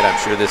tonight. I'm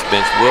sure this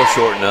bench will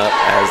shorten up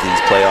as these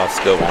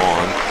playoffs go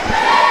on.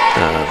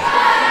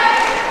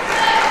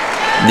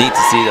 Neat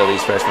to see, though,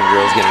 these freshman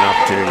girls get an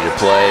opportunity to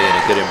play in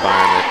a good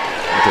environment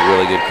with a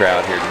really good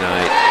crowd here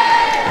tonight.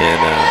 And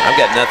I've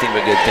got nothing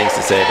but good things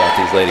to say about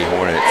these Lady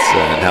Hornets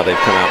and how they've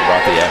come out and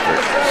brought the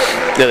effort.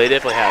 No, they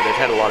definitely have. They've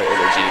had a lot of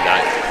energy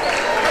tonight.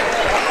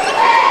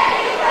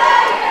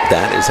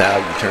 That is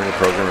how you turn the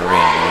program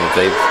around. I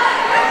mean,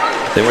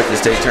 they went to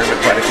the state tournament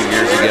quite a few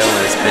years ago,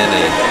 and it's been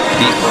a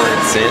deep run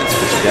since.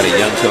 But you've got a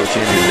young coach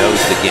in who knows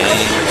the game,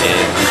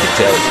 and you can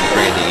tell she's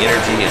bringing the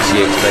energy, and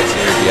she expects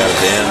energy out of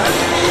them.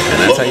 And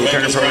that's how you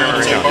turn the program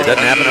around. It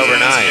doesn't happen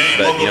overnight,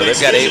 but you know they've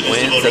got 8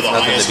 wins. That's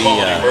nothing to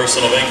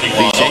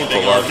be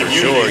shameful of for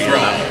sure. You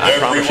know, I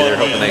promise you,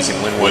 they're hoping they can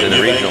win 1 in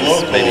the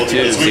regionals, maybe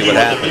 2. See what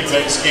happens.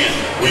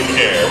 We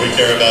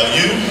care about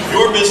you,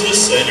 your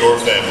business, and your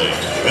family.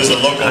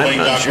 Visit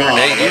I'm not sure,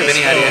 Nate. Do you have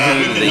any idea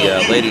who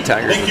the Lady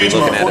Tigers will be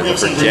looking at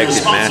as a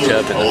projected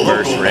matchup in the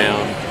first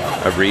round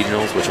of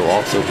regionals, which will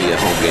also be a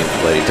home game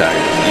for Lady Tigers?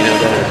 Do you know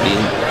that, or do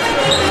you?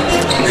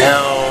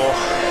 No.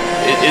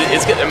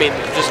 it's good. I mean,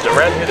 just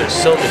around here, there's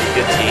so many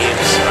good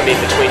teams. I mean,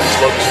 between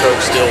Locust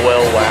Grove,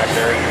 Stillwell,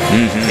 Wagner,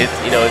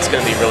 it's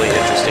going to be really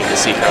interesting to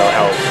see kind of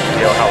how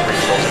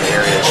regionals in the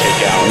area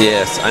shake out.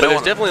 Yes, but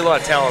there's definitely a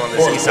lot of talent on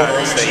this east side of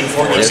the state.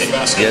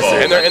 Yes,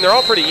 and they're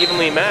all pretty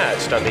evenly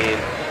matched. I mean,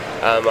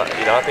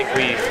 I think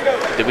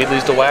did we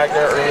lose to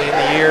Wagner early in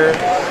the year?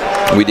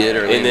 We did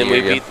early in the year.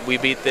 And then we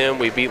beat them.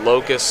 We beat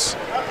Locust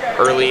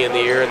early in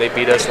the year, and they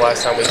beat us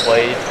last time we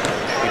played.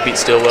 We beat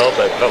Stillwell,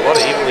 but a lot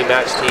of evenly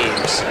matched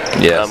teams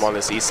on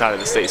this east side of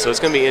the state. So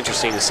it's going to be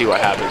interesting to see what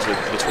happens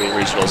between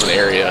regionals and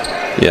area.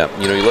 Yeah,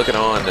 you're looking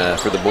on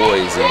for the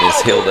boys in this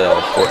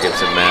Hilldale-Fort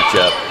Gibson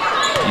matchup.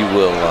 You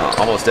will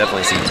almost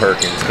definitely see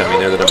Perkins coming.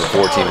 They're the number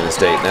 4 team in the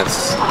state, and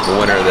that's the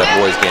winner of that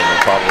boys game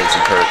will probably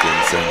see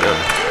Perkins. And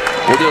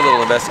we'll do a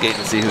little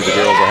investigating to see who the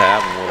girls will have,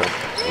 and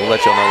we'll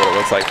let y'all know what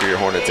it looks like for your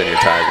Hornets and your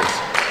Tigers.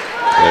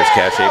 There's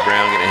Cache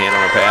Brown getting a hand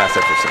on her pass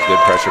after some good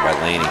pressure by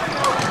Laney.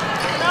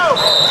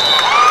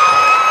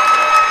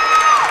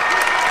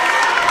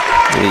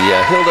 The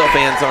Hilldale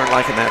fans aren't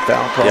liking that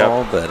foul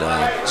call, but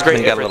it's great.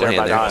 They got a little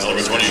hand there.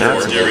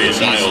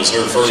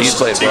 She's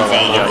played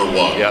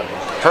well. Yep.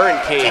 Her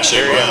and King,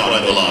 very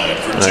athletic.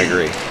 I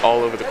agree.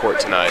 All over the court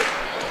tonight.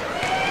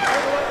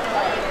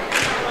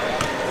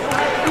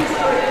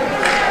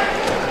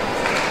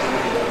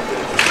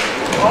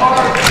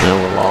 Now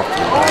we're off to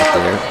the back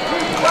there.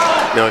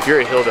 Now, if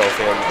you're a Hilldale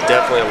fan,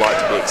 definitely a lot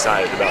to be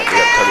excited about the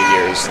upcoming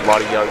years. A lot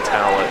of young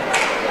talent,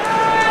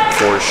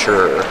 for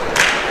sure.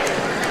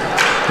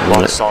 A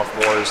lot of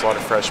sophomores, a lot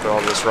of freshmen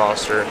on this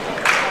roster.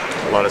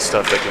 A lot of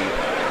stuff that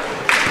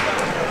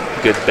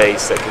good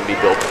base that can be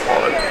built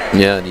upon.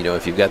 Yeah, and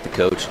if you've got the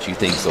coach that you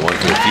think is the one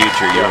for the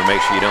future, you want to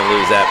make sure you don't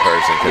lose that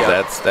person, because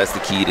that's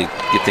the key to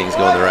get things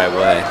going the right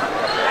way.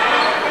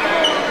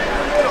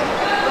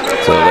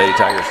 So Lady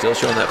Tigers still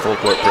showing that full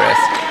court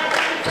press.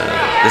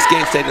 This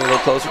game stayed a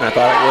little closer than I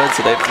thought it would,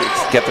 so they've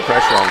kept the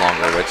pressure on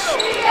longer, which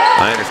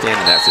I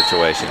understand in that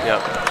situation.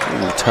 Yep.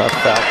 Ooh, tough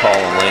foul call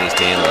on Laney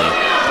Stanley.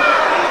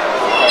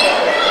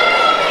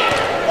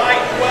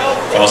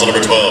 Foul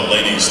number 12,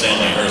 Laney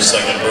Stanley, her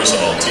second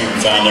personal, team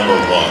foul number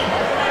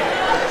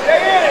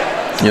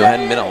 1.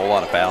 Hadn't been a whole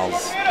lot of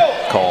fouls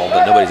called,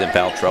 but nobody's in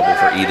foul trouble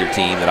for either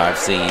team that I've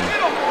seen.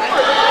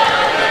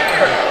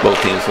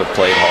 Both teams have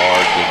played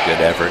hard,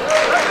 good effort.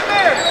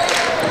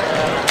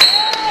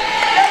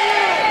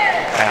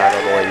 Out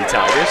on the Lady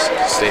Tigers,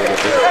 staying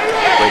with the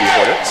Lady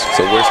Hornets.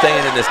 So we're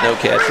staying in this no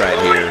catch right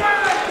here.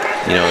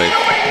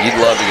 You'd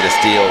love to get a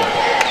steal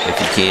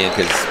if you can,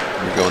 because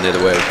you're going the other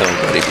way with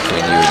nobody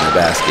between you and the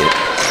basket.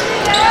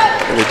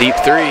 And the deep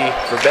 3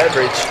 for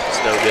Beveridge is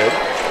no good.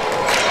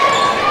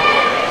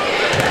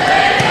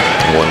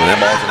 Boy, when that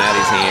ball's in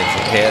Addie's hands,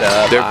 head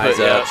up,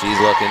 eyes up, she's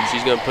looking.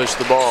 She's going to push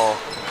the ball.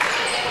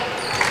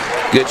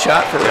 Good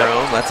shot for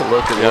Rome. That's a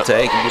look that we'll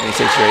take. You give me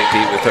 6 or 8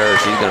 feet with her,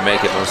 she's going to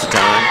make it most of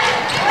the time.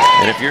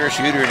 And if you're a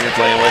shooter and you're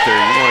playing with her,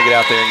 you want to get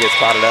out there and get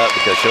spotted up,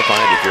 because she'll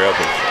find you if you're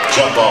open.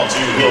 Jump ball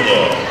to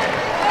Hilldale.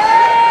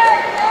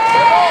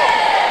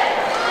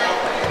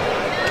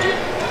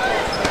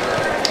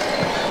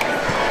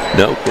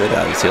 No quit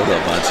out of this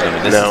Hilldale bunch. I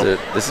mean,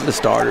 this is the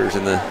starters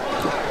in the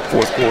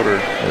 4th quarter.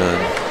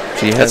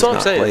 She has not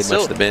played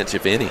much of the bench,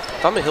 if any.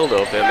 If I'm a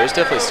Hilldale fan, there's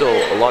definitely still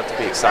a lot to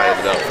be excited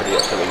about for the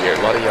upcoming year.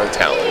 A lot of young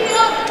talent,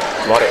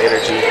 a lot of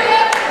energy,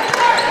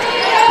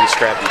 pretty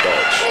scrappy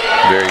bunch.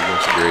 Very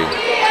much agreed.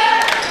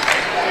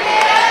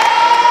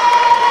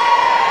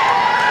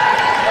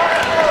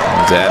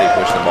 Zaddy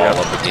pushing the ball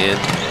up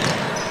again.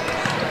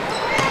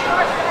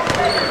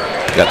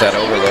 Got that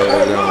overload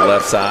over on the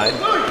left side.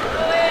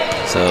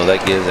 So that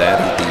gives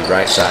Addie the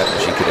right side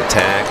that she could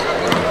attack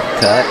or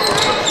cut.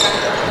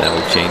 Now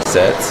we've changed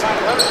sets.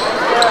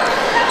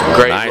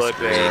 Great nice look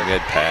screen, there.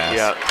 good pass.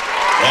 Yeah.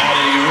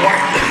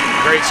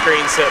 Great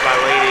screen set by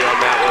Laney on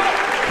that one.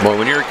 Boy,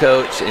 when you're a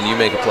coach and you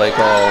make a play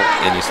call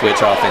and you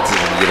switch offenses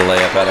and you get a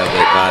layup out of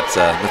it, that's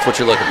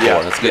what you're looking for.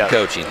 That's good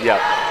coaching. Yeah.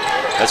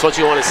 That's what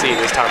you want to see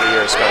this time of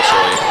year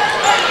especially.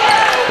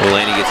 Well,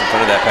 Laney gets in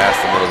front of that pass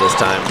in the middle this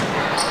time.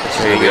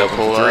 She's going to be open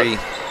for 3.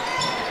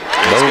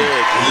 Boom.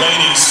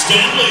 Laney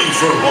Stanley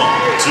for 1,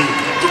 2,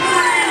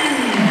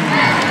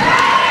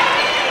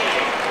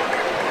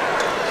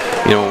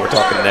 3. When we're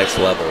talking next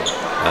level,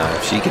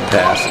 if she can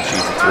pass and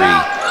shoot the 3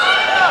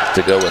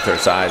 to go with her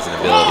size and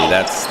ability,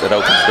 that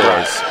opens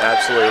doors.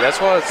 Absolutely. That's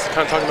what I was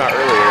kind of talking about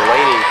earlier.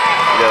 Laney,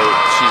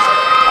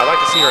 I'd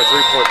like to see her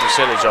 3-point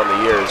percentage on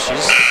the year.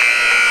 She's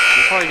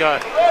probably got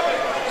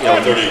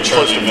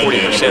close to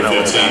 40%, I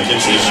would imagine.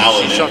 She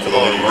shot the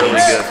ball really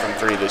good from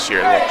 3 this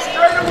year.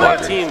 A lot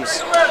of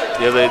teams,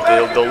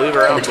 they'll leave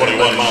her out. She's done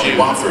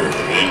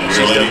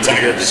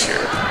pretty good this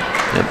year.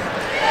 Yep.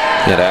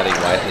 Got Addie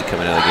Whiteley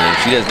coming out of the game.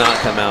 She does not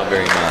come out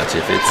very much.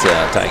 If it's a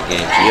tight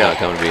game, she's not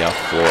coming to be off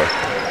the floor.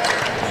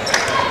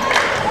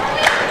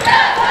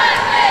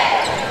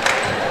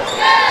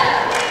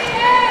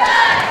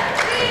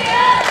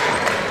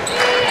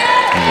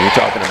 And you're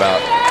talking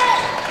about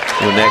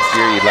next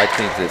year, you'd like to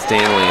think that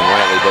Stanley and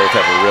Whiteley both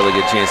have a really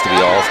good chance to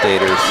be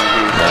All-Staters,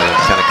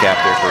 kind of cap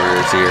their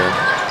careers here.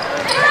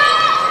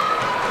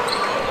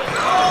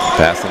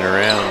 Passing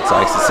around.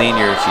 Sykes the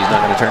senior. She's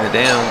not going to turn it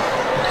down.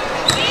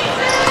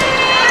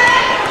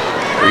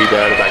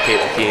 Rebounded by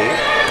Caitlin King.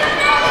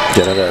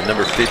 Got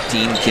number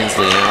 15,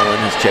 Kinsley Allen,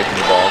 who's checking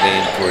the ball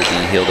game for the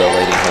Hilldale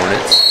Lady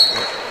Hornets.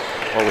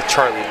 Along with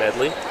Charlie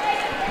Medley,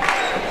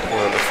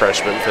 one of the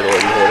freshmen for the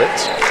Lady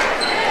Hornets.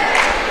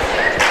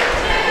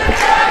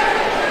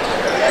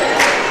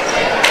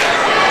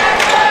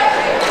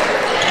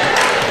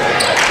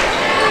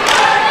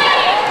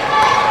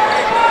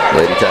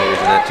 Lady Tigers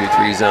in that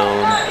 2-3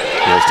 zone.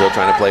 They're still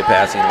trying to play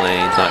passing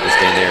lanes, not just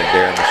stand there and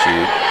dare them to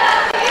shoot.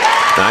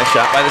 Nice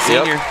shot by the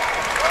senior.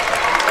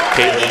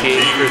 Caitlin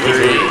King for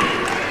 3.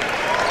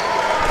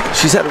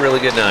 She's had a really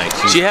good night.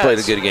 She's played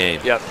a good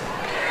game. Yep.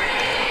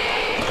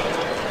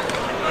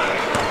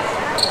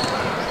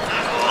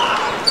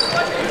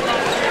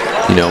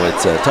 You know,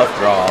 it's a tough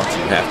draw to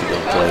have to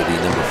go play the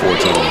number 14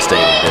 in the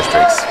state and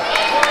districts.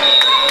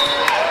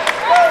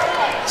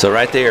 So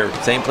right there,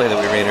 same play that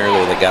we ran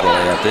earlier that got a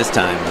layup. This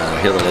time,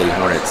 Hilldale Lady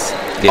Hornets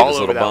gave us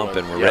a little bump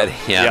and we're ready.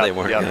 Yeah, they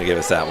weren't going to give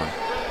us that one.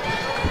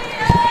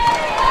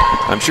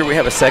 I'm sure we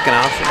have a second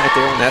option right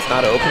there when that's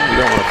not open. We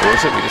don't want to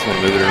force it. We just want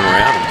to move it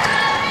around and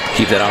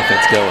keep that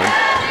offense going.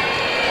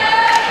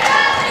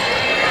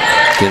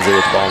 Kinsley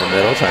with the ball in the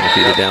middle, trying to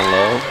feed it down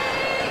low.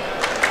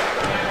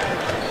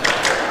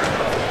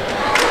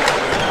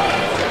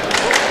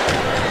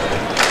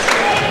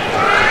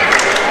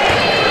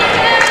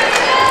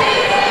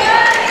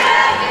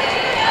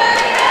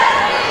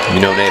 You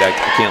know, Nate, I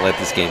can't let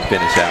this game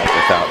finish out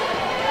without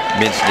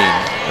mentioning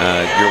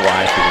your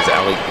wife, who was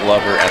Allie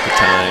Glover at the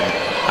time.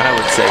 I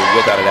would say,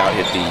 without a doubt,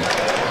 hit the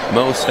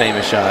most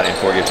famous shot in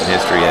Fort Gibson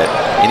history at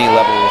any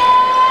level,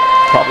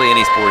 probably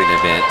any sporting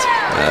event.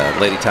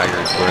 Lady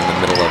Tigers were in the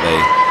middle of a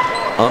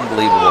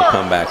unbelievable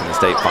comeback in the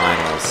state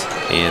finals,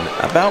 and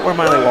about where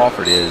Miley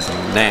Walford is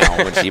now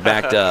when she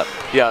backed up.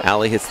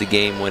 Allie hits the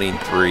game-winning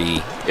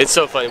 3. It's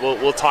so funny.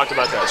 We'll talk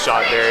about that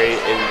shot, Barry,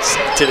 and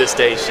to this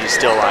day, she's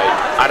still like,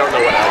 I don't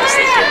know what I was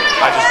thinking.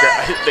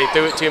 They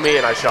threw it to me,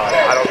 and I shot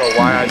it. I don't know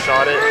why I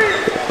shot it.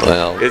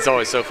 Well, it's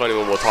always so funny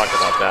when we'll talk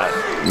about that.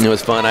 It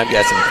was fun. I've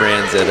got some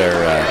friends that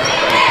are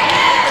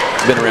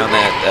been around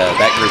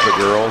that group of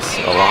girls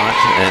a lot,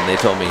 and they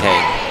told me, hey,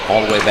 all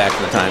the way back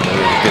to the time we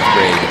were in 5th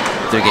grade,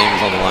 if their game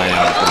was on the line,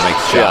 I was going to make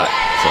the shot.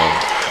 So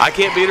I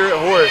can't beat her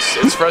at horse.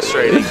 It's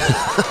frustrating.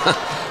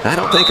 I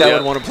don't think I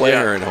would want to play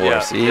her in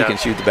horse. You can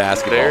shoot the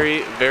basketball.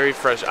 Very, very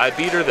fresh. I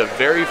beat her the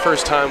very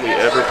first time we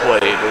ever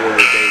played when we were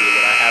dating,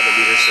 and I haven't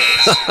beat her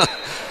since.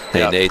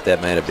 Hey, Nate,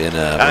 that might have been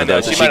I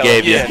know, she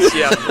gave you.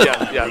 Yeah.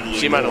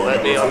 She might have let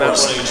me on that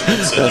one.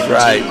 That's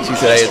right. She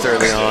said, hey, it's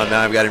early on.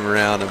 Now I've got him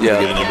around. I'm going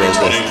to give him the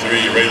business.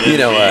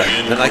 You know,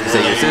 and like I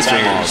say, your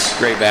sister-in-law's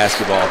great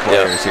basketball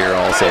players here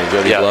also.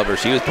 Jody Glover,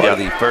 she was part of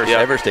the first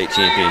ever state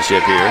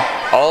championship here.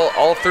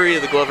 All 3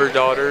 of the Glover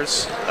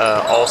daughters,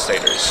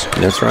 all-staters.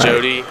 That's right.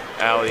 Jody,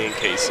 Allie, and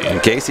Casey.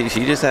 And Casey,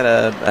 she just had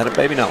a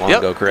baby not long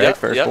ago, correct?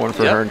 Firstborn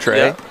for her and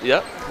Trey.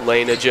 Yep.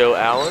 Lena Jo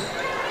Allen.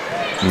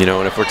 You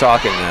know, and if we're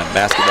talking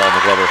basketball in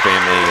the Glover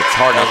family, it's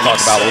hard not to talk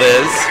about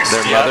Liz,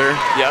 their mother.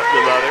 Yep, the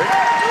mother.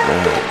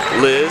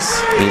 Liz,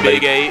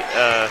 Big 8,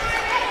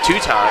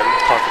 2-time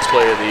Conference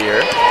Player of the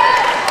Year.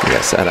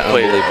 Yes, had an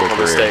unbelievable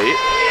career. State.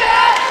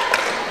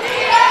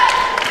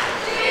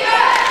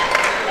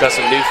 Got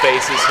some new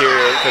faces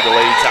here for the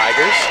Lady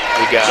Tigers.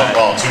 We got jump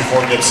ball,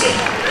 2-4 Gibson.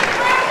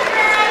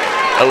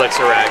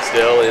 Alexa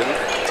Ragsdale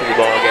into the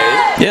ball game.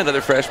 Yeah,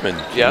 another freshman.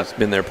 She's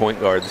been their point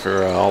guard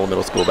for all of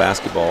middle school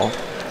basketball.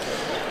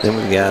 Then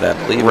we got, I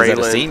believe, was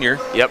that a senior?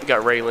 Yep, we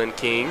got Raylan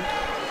King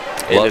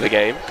into the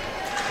game.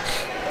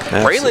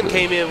 Raylan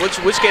came in. Which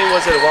game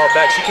was it a while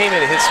back? She came in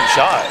and hit some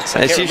shots.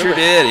 She sure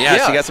did. Yeah,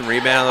 she got some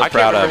rebounds. I was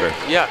proud of her.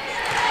 Yeah.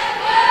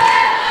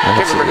 I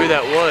can't remember who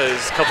that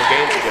was a couple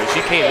games ago. She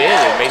came in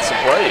and made some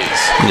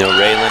plays. You know,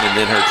 Raylan and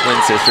then her twin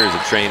sister is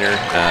a trainer.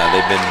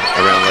 They've been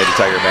around Lady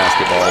Tiger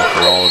basketball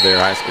for all of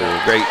their high school.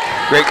 Great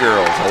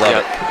girls. I love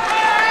it.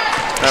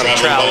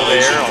 Travel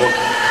there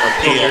on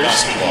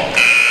Peters.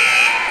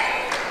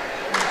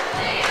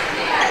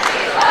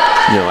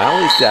 You know,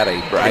 Allie's got a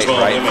bright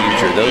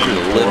future. Those are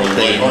the little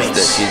things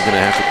that she's going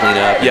to have to clean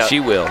up, and she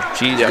will.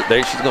 She's going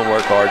to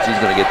work hard. She's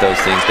going to get those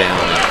things down,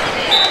 and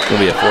it's going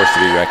to be a force to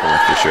be reckoned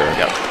with for sure.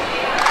 Yep.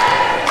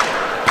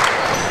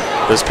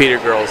 Those Peter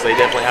girls, they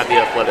definitely have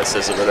the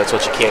athleticism, and that's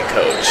what you can't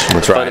coach.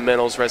 That's right.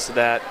 Fundamentals, rest of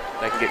that,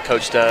 they can get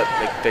coached up,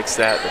 they can fix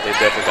that, but they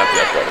definitely got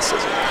the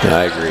athleticism.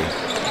 Yeah, I agree.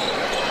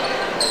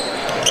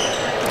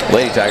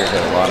 Lady Tigers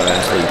have a lot of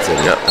athletes in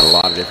a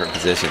lot of different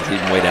positions,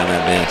 even way down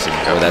that bench,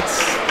 and that's...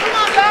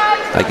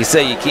 Like you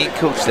say, you can't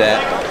coach that.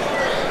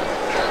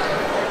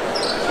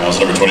 House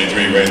number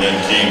 23, Raylan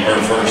King, her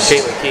first.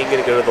 Caitlin King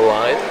going to go to the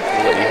line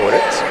for the Lady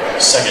Hornets.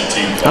 Second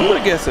team. I'm going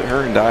to guess that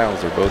her and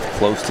Dials are both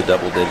close to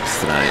double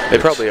digits tonight. They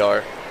probably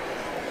are.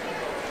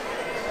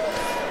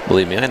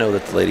 Believe me, I know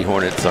that the Lady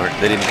Hornets aren't.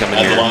 They didn't come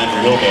in here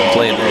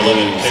playing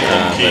rules.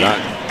 But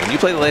when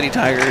you play the Lady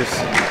Tigers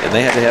and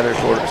they had to have their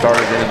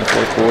starters in the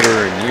fourth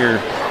quarter, and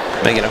you're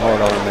making it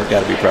hard on them, they've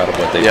got to be proud of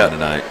what they've done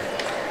tonight.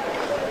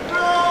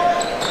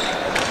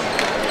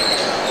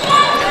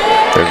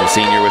 The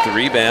senior with the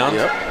rebound.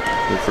 Yep.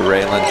 Good for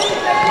Raylan.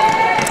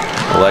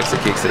 Alexa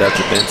kicks it up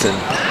to Benson.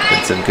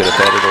 Benson could have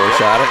fed it or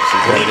shot it.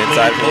 She's headed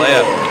inside for the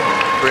layup.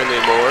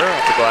 Brindley Moore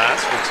off the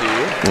glass for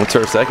 2. That's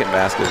her second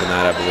basket of the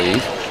night, I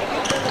believe.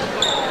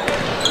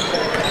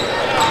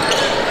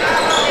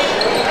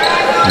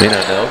 May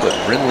not know, but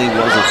Brindley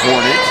was a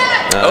Hornet.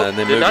 And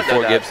then moved to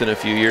Fort Gibson a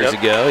few years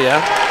ago,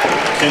 yeah.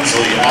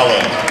 Kinsley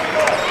Allen.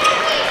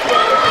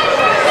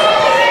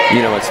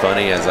 You know what's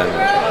funny, as I'm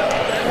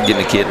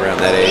getting a kid around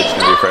that age,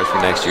 going to be a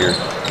freshman next year,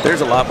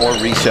 there's a lot more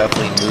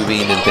reshuffling,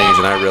 moving, and things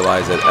than I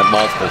realize at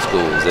multiple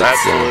schools. It's,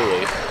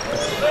 Absolutely.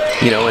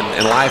 You know,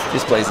 and life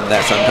just plays into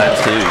that sometimes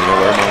too. You know,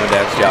 where mom and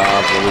dad's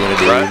jobs, what we're going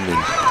to do, and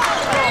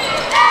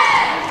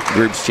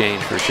groups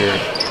change for sure.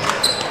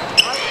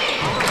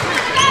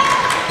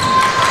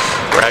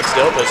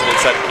 Ragsdale puts it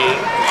inside the key.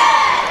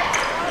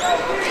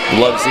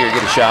 Love to see her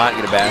get a shot,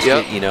 get a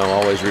basket. You know,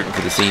 always rooting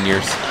for the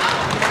seniors.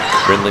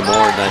 Brindley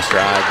Moore, nice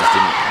drive, just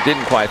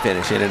didn't quite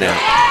finish, in and out.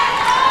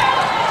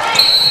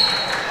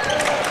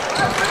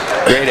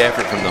 Great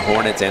effort from the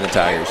Hornets and the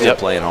Tigers. Still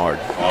playing hard.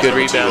 Good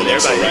rebound there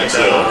by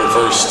Ragsdale.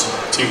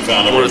 First team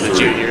foul number 3. One of the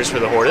juniors for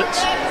the Hornets.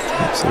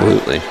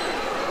 Absolutely.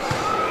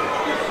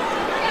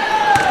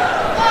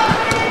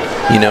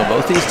 You know,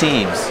 both these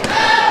teams,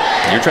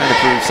 you're trying to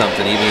prove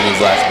something even in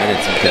these last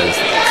minutes, because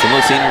some of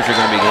those seniors are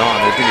going to be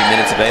gone. There's going to be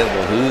minutes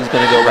available. Who's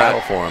going to go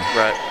battle for them?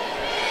 Right.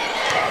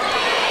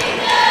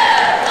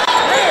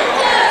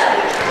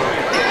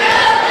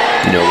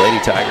 You know,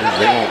 Lady Tigers,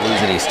 they won't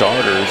lose any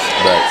starters,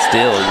 but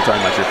still, you're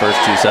talking about your first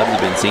 2 subs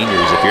have been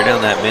seniors. If you're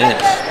down that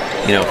bench,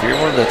 you know, if you're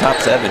one of the top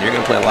 7, you're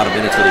going to play a lot of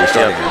minutes whether you're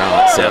starting or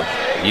not. So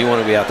you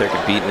want to be out there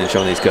competing and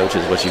showing these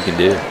coaches what you can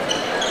do.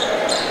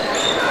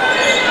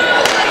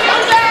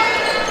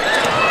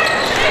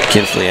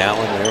 Kinsley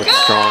Allen there with a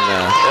strong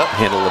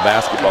handle of the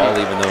basketball,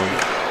 even though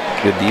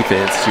good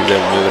defense, she was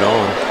able to move it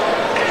on.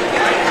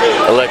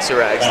 Alexa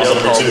Ragsdale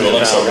called the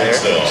foul there.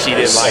 She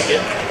didn't like it.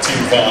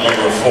 Team foul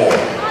number 4.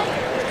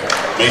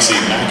 Macy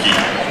Mackey.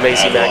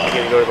 Macy Mackey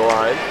going to go to the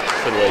line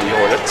for the Lady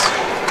Hornets.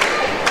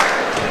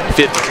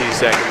 52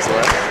 seconds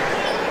left.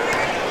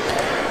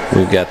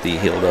 We've got the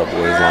Hilldale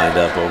boys lined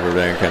up over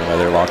there, kind of by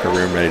their locker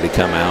room, ready to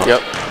come out.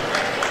 Yep.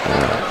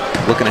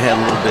 Looking ahead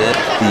a little bit,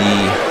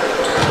 the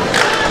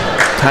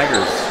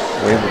Tigers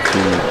were able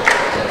to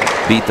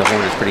beat the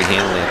Hornets pretty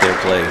handily at their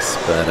place,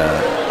 but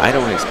I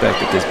don't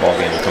expect that this ball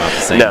game will come out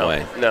the same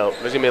way. No,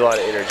 there's going to be a lot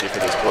of energy for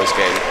this boys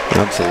game.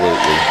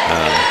 Absolutely.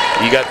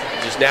 You got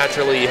just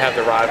naturally you have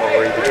the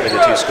rivalry between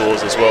the 2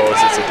 schools, as well as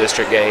it's a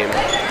district game.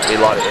 There'll be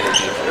a lot of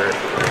energy for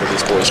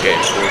this boys game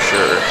for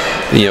sure.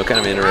 You know,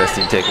 kind of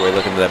interesting takeaway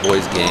looking at that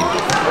boys game.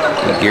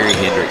 Gary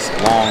Hendricks,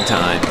 long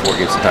time Fort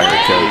Gibson Tiger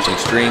coach,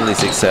 extremely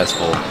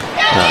successful.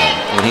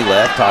 When he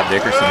left, Todd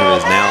Dickerson, who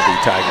is now the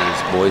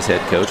Tigers boys head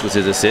coach, was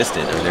his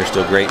assistant. I mean, they're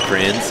still great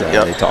friends.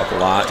 They talk a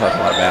lot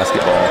of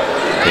basketball.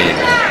 And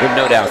we have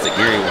no doubts that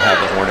Gary will have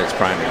the Hornets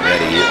primed and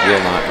ready. It will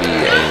not be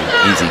an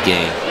easy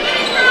game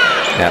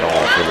at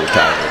all for the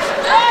Tigers.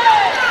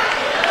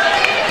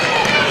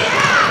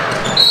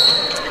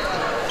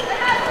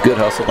 Good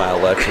hustle by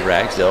Alexa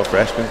Ragsdale,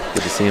 freshman.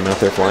 Good to see him out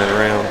there flying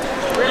around.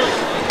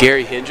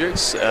 Gary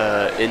Hendricks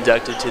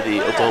inducted to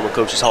the Oklahoma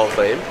Coaches Hall of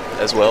Fame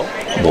as well,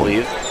 I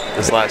believe,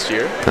 this last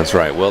year. That's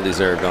right,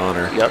 well-deserved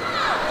honor. Yep.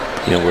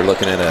 You know, we're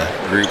looking at a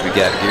group. We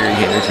got Gary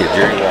Hendricks, we got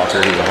Jerry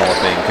Walker, who's a Hall of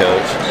Fame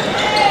coach.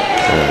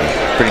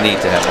 Pretty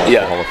neat to have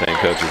multiple Hall of Fame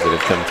coaches that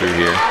have come through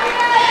here.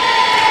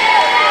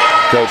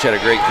 Coach had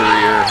a great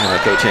career.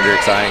 Coach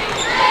Hendricks, I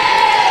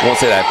won't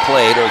say that I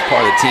played. I was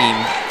part of the team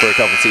for a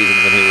couple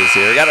seasons when he was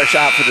here. Got our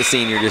shot for the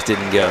senior, just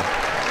didn't go.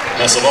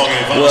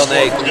 Well,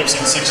 Nate,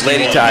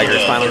 Lady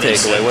Tigers, final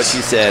takeaway. What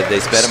you said, they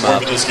sped them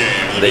up.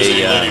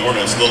 They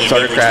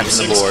started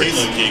crashing the boards,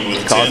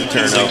 caused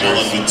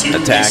turnovers,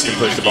 attacked and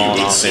pushed the ball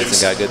on offense,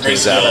 and got good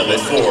things out of it.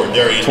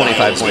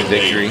 25-point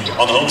victory.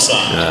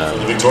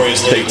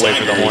 Takeaway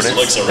for the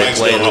Hornets. They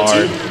played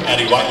hard.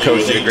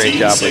 Coach did a great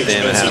job with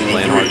them and had them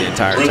playing hard the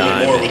entire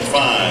time.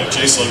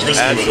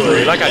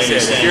 Absolutely. Like I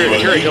said,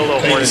 if you're a Hilldale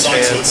Hornets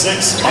fan,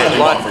 a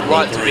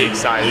lot to be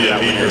excited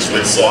about with this.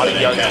 There's a lot of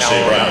young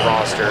talent on that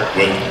roster.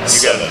 You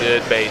got a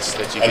good base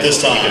that you can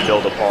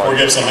build upon.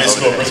 Fort Gibson High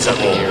School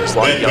principal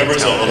Ben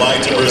Pemberton would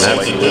like to present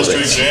the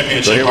district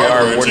championship. So here we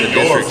are awarding the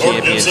district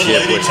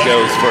championship, which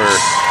goes for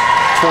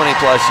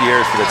 20-plus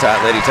years for the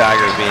Lady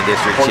Tigers being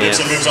district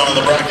champs.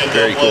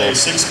 Very cool.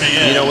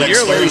 You know, when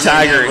you're a Lady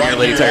Tiger and you're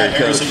a Lady Tiger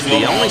coach,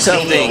 the only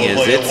tough thing is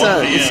it's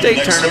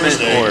state tournament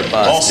or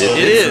bust.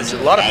 It is. A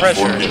lot of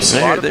pressure.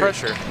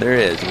 There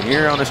is. When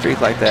you're on a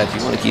streak like that,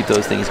 you want to keep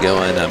those things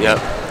going.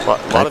 Yep. A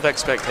lot of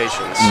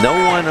expectations. No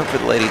one for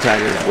the Lady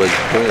Tigers was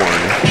born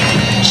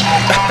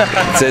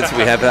since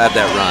we have had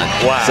that run.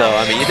 Wow. So,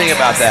 I mean, you think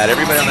about that.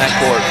 Everybody on that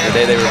court, the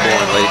day they were born,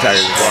 the Lady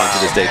Tigers were going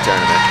to the state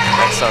tournament.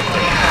 That's something.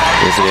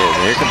 Yes, it is.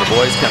 And here come the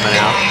boys coming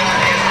out.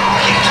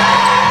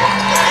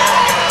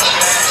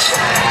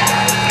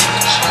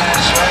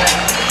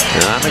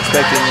 And I'm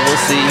expecting,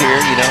 we'll see here,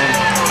 you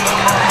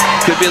know,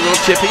 Could be a little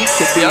chippy.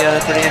 Could be a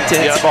pretty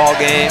intense ball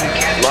game.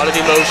 A lot of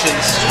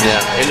emotions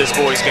in this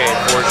boys' game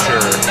for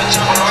sure.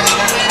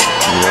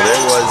 You know,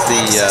 there was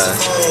the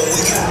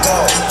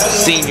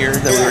senior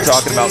that we were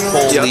talking about,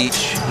 Cole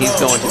Leach. He's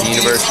going to the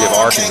University of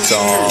Arkansas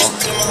on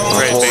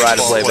full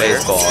ride to play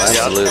baseball.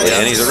 Absolutely.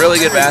 And he's a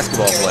really good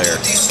basketball player.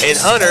 And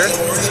Hunter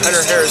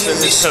Harrison,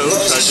 his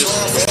coach, I just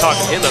was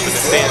talking him up in the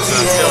stands,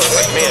 and I was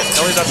like, man,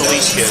 tell me about the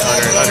Leach kid,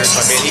 Hunter. And Hunter's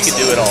like, man, he can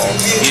do it all.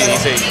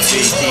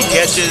 He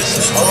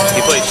catches,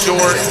 he plays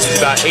short, he's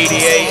about 88,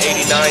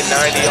 89,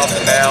 90 off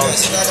the mound.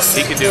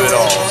 He can do it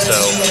all. So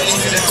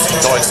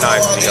it's always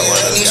nice when you get one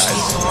of those guys.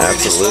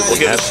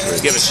 Absolutely.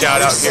 We'll give a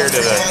shout out here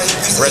to the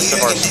rest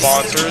of our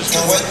sponsors: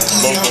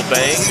 Local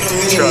Bank,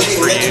 Trucks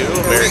for You,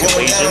 American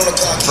Legion,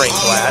 Frank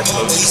Glad,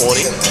 Post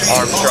 20,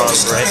 Armstrong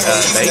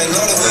Bank,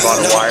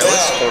 Bravado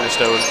Wireless,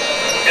 Cornerstone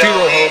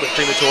Funeral Home and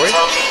Crematory,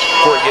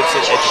 Fort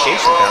Gibson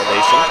Education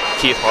Foundation,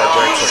 Keith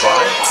Hardware and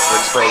Supply,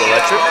 Rinsboro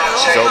Electric,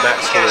 Zomax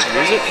School of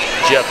Music,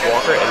 Jeff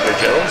Walker, Edgar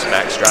Jones,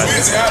 Max Driving,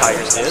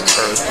 Tigers Den,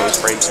 Burroughs Post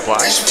Frame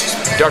Supply,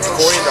 Dr.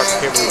 Corey and Dr.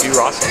 Kimberly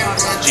DeRossi,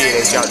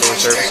 G&H Outdoor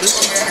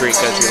Services, Green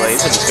Country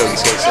Lanes and Muskogee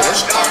Skate Center,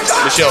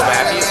 Michelle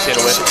Mackey at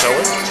Chenoweth and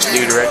Cohen,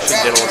 New Direction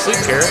Dental and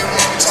Sleep Care,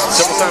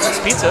 Simple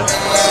Simon's Pizza,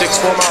 Sticks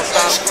 4 Mile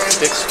Stop,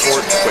 Sticks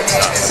Fort Quick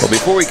Stop. Well,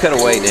 before we cut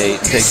away, Nate,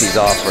 and take these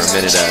off for a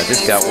minute,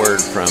 just got word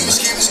from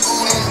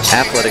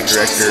Athletic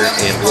Director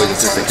and Boys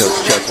Assistant Coach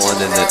Chuck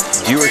London that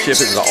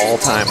viewership is an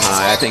all-time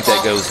high. I think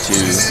that goes to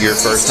your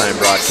first time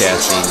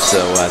broadcasting,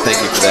 so thank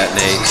you for that,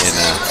 Nate. And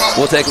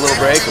we'll take a little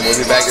break, and we'll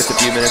be back just a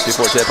few minutes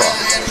before tip-off.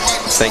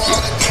 Thank you.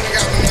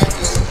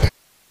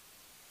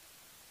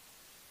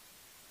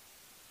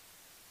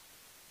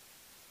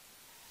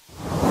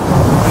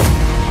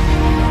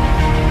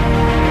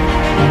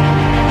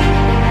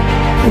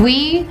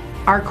 We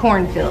are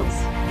cornfields.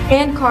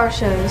 And car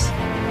shows.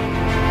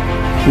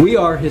 We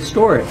are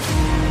historic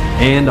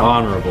and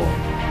honorable.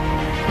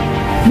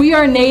 We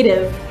are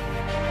native.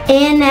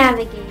 And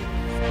navigate.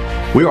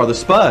 We are the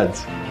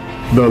Spuds.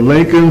 The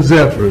Lincoln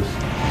Zephyrs.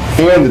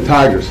 And the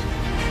Tigers.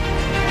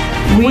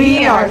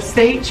 We are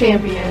state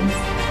champions.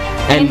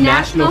 And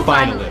national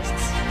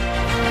finalists.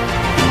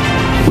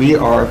 We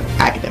are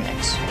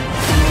academics.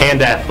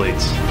 And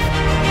athletes.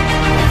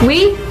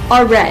 We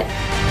are red.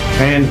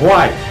 And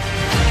white.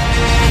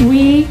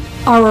 We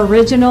are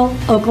original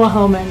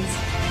Oklahomans.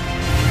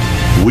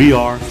 We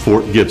are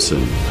Fort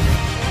Gibson.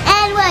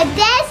 And we're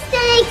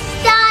destiny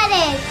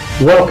started.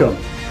 Welcome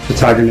to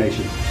Tiger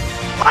Nation.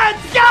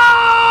 Let's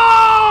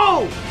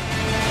go!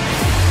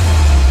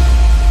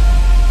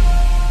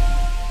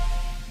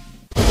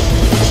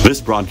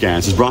 This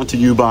broadcast is brought to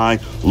you by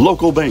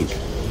Local Bank,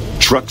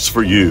 Trucks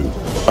for You,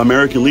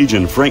 American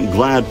Legion Frank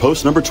Glad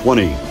Post number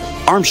 20,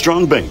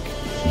 Armstrong Bank,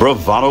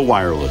 Bravado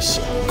Wireless,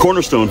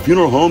 Cornerstone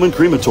Funeral Home and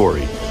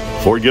Crematory,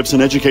 Fort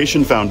Gibson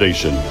Education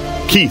Foundation,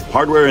 Keith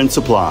Hardware and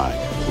Supply,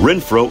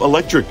 Renfro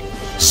Electric,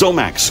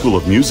 Zomax School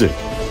of Music,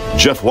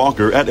 Jeff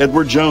Walker at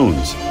Edward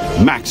Jones,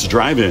 Max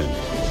Drive-In,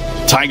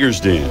 Tigers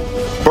Den,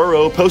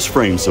 Burrow Post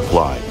Frame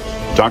Supply,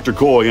 Dr.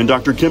 Coy and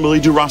Dr. Kimberly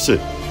DeRossit,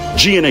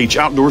 G&H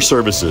Outdoor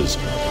Services,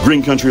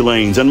 Green Country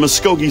Lanes and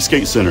Muskogee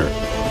Skate Center,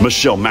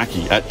 Michelle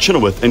Mackey at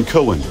Chenoweth and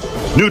Cohen,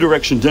 New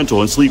Direction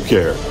Dental and Sleep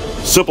Care,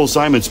 Simple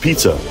Simon's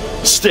Pizza,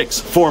 Sticks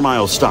 4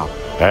 Mile Stop,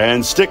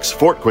 and Sticks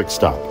Fort Quick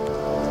Stop.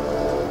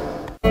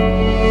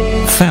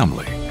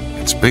 Family,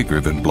 it's bigger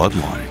than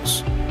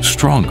bloodlines,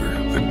 stronger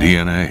than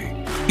DNA.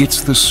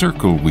 It's the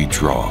circle we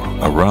draw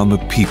around the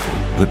people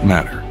that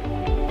matter,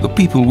 the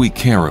people we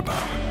care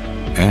about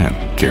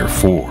and care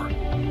for,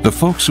 the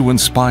folks who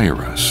inspire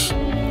us,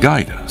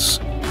 guide us,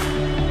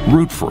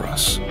 root for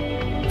us.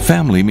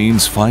 Family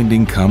means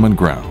finding common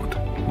ground,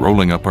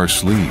 rolling up our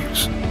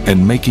sleeves,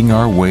 and making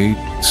our way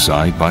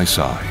side by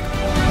side.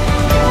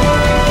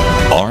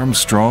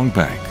 Armstrong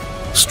Bank.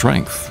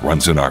 Strength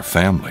runs in our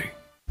family.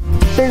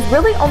 There's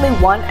really only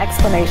one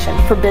explanation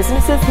for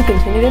businesses who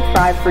continue to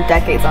thrive for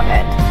decades on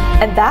end,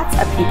 and that's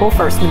a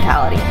people-first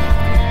mentality.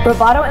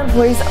 Bravado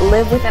employees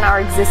live within our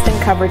existing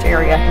coverage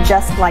area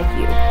just like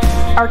you.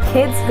 Our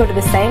kids go to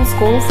the same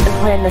schools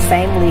and play in the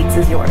same leagues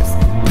as yours.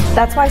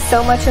 That's why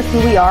so much of who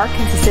we are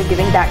consists of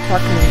giving back to our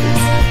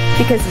communities,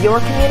 because your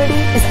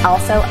community is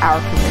also our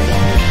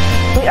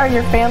community. We are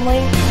your family,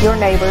 your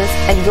neighbors,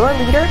 and your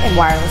leader in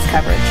wireless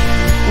coverage.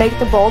 Make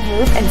the bold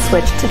move and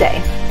switch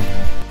today.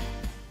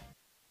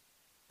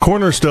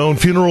 Cornerstone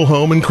Funeral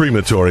Home and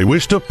Crematory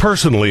wish to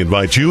personally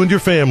invite you and your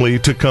family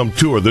to come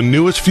tour the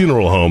newest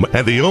funeral home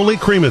and the only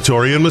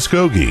crematory in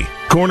Muskogee.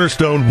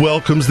 Cornerstone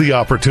welcomes the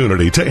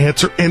opportunity to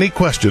answer any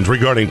questions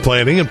regarding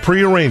planning and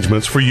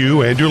pre-arrangements for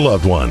you and your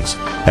loved ones.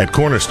 At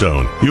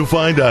Cornerstone, you'll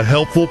find a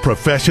helpful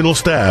professional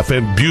staff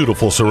and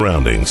beautiful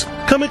surroundings.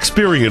 Come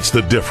experience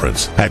the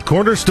difference at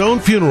Cornerstone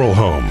Funeral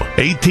Home,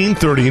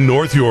 1830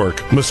 North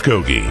York,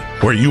 Muskogee,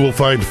 where you will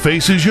find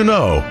faces you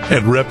know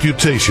and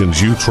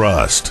reputations you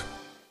trust.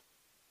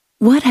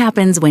 What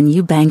happens when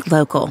you bank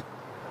local?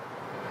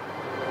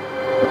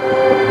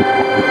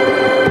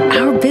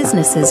 Our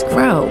businesses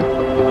grow.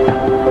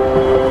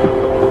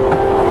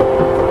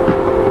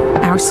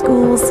 Our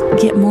schools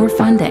get more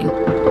funding.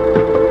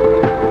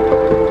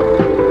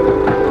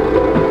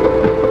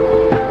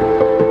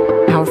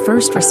 Our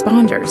first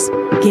responders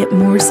get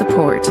more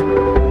support.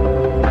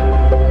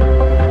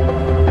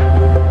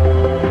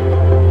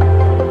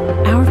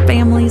 Our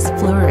families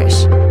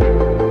flourish.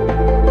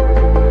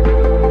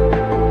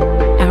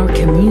 Our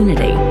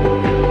community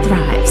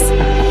thrives.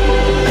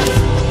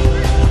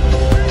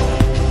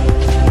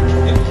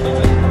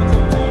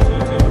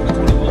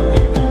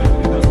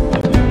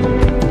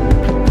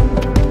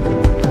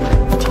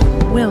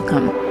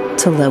 Welcome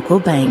to Local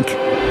Bank.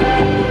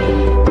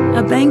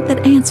 A bank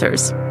that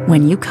answers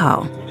when you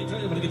call.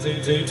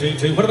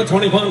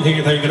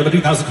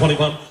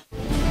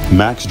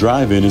 Max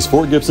Drive-In is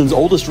Fort Gibson's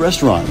oldest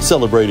restaurant,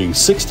 celebrating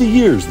 60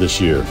 years this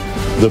year.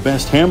 The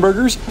best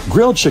hamburgers,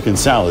 grilled chicken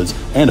salads,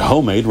 and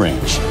homemade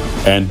ranch.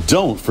 And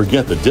don't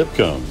forget the dip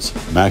cones.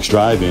 Max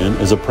Drive-In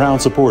is a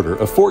proud supporter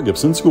of Fort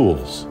Gibson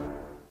schools.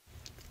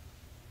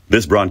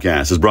 This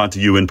broadcast is brought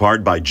to you in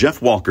part by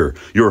Jeff Walker,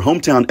 your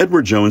hometown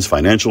Edward Jones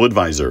financial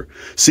advisor.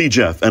 See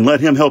Jeff and let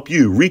him help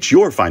you reach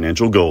your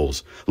financial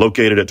goals.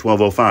 Located at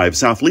 1205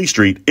 South Lee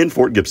Street in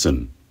Fort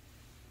Gibson.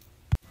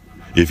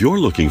 If you're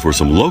looking for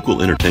some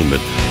local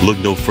entertainment, look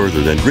no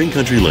further than Green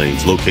Country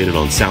Lanes, located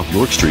on South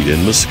York Street in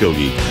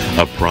Muskogee.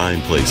 A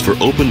prime place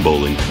for open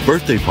bowling,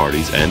 birthday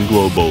parties, and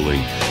glow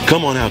bowling.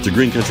 Come on out to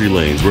Green Country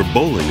Lanes, where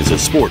bowling is a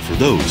sport for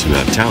those who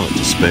have talent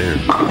to spare.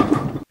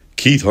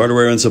 Keith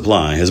Hardware and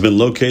Supply has been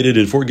located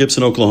in Fort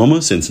Gibson,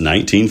 Oklahoma since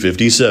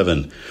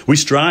 1957. We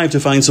strive to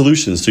find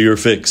solutions to your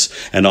fix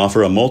and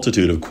offer a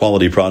multitude of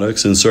quality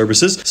products and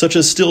services such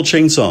as Stihl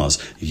chainsaws,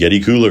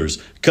 Yeti coolers,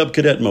 Cub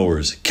Cadet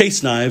mowers,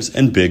 case knives,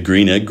 and Big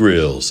Green Egg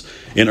grills.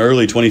 In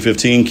early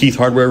 2015, Keith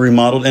Hardware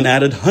remodeled and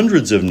added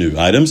hundreds of new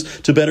items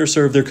to better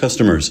serve their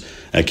customers.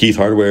 At Keith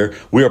Hardware,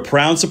 we are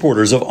proud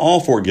supporters of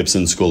all Fort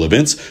Gibson school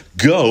events.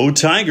 Go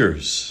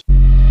Tigers!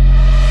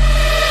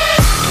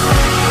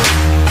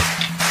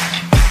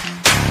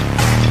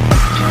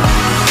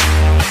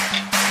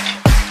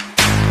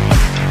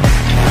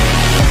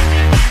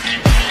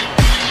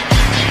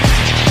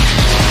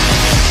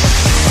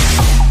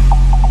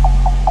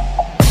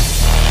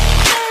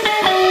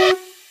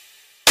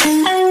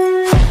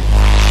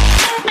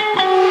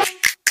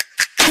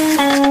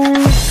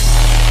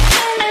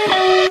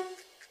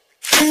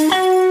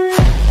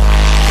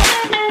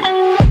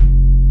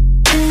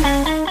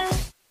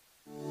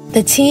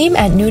 The team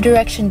at New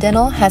Direction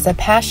Dental has a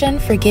passion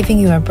for giving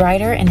you a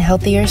brighter and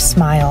healthier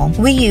smile.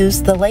 We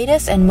use the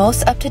latest and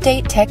most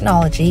up-to-date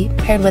technology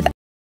paired with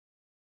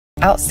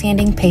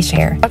outstanding patient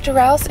care. Dr.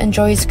 Rouse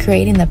enjoys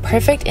creating the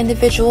perfect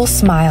individual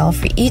smile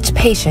for each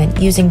patient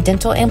using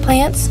dental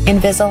implants,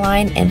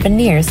 Invisalign, and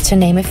veneers, to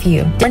name a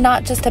few. We're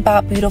not just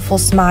about beautiful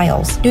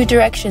smiles. New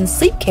Direction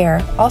Sleep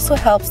Care also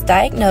helps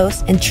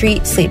diagnose and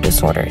treat sleep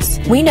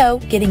disorders. We know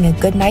getting a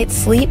good night's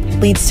sleep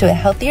leads to a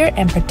healthier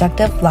and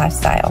productive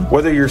lifestyle.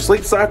 Whether your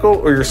sleep cycle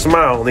or your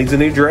smile needs a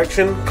new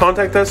direction,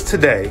 contact us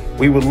today.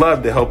 We would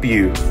love to help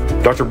you.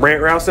 Dr.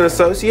 Brant Rouse and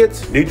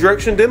Associates, New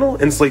Direction Dental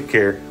and Sleep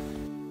Care.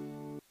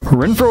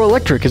 Renfro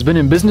Electric has been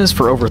in business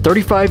for over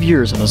 35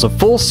 years and is a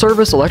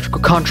full-service electrical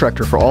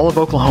contractor for all of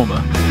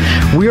Oklahoma.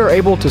 We are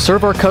able to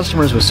serve our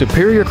customers with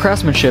superior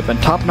craftsmanship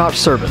and top-notch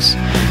service.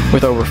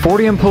 With over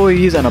 40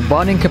 employees and a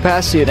bonding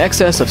capacity in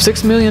excess of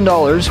 $6 million,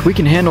 we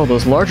can handle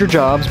those larger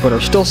jobs but are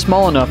still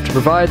small enough to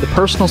provide the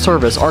personal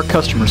service our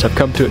customers have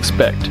come to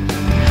expect.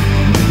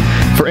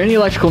 For any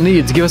electrical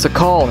needs, give us a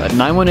call at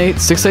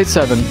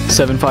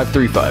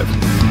 918-687-7535.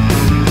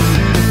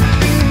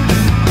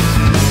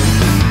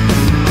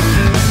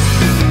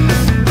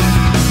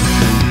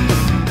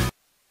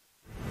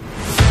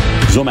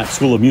 Zomac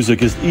School of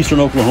Music is Eastern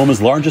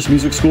Oklahoma's largest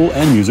music school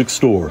and music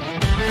store.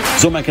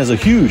 Zomac has a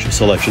huge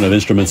selection of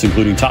instruments,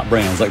 including top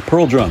brands like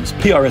Pearl drums,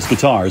 PRS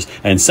guitars,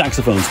 and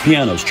saxophones,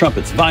 pianos,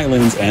 trumpets,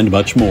 violins, and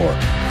much more.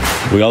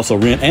 We also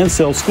rent and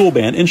sell school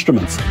band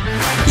instruments.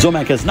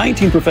 Zomac has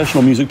 19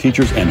 professional music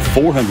teachers and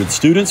 400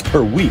 students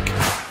per week.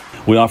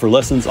 We offer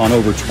lessons on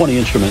over 20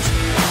 instruments.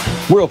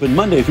 We're open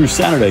Monday through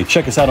Saturday.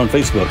 Check us out on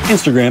Facebook,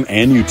 Instagram,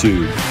 and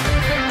YouTube.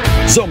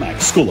 Zomac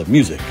School of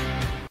Music.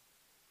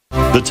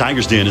 The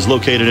Tiger's Den is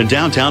located in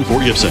downtown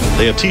Fort Gibson.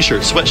 They have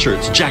t-shirts,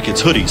 sweatshirts,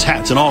 jackets, hoodies,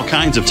 hats, and all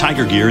kinds of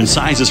Tiger gear in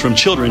sizes from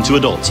children to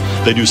adults.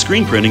 They do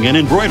screen printing and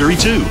embroidery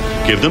too.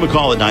 Give them a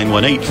call at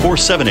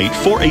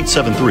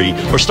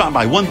 918-478-4873 or stop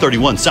by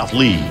 131 South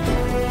Lee.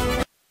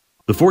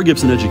 The Fort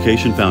Gibson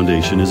Education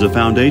Foundation is a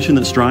foundation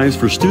that strives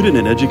for student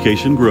and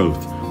education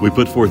growth. We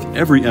put forth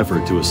every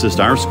effort to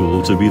assist our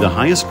school to be the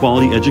highest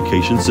quality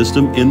education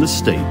system in the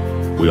state.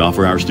 We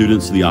offer our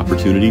students the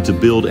opportunity to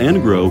build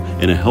and grow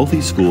in a healthy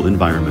school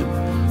environment.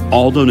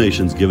 All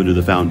donations given to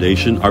the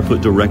foundation are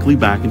put directly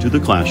back into the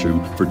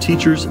classroom for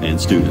teachers and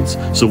students,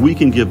 so we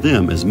can give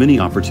them as many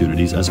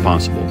opportunities as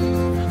possible.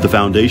 The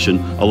foundation,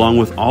 along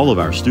with all of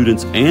our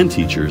students and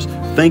teachers,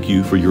 thank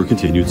you for your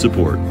continued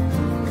support.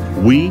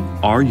 We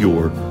are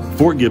your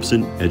Fort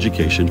Gibson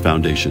Education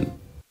Foundation.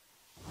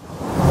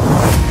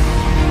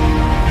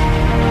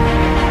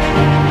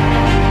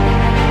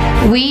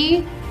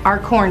 We are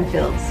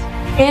cornfields.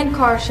 and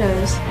car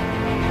shows.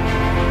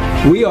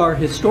 We are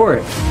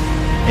historic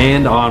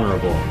and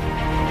honorable.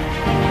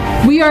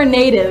 We are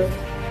native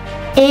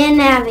and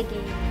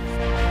navigating.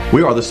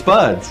 We are the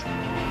Spuds,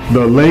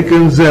 the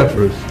Lincoln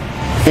Zephyrs,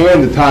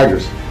 and the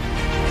Tigers.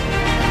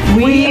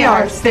 We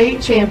are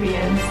state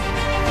champions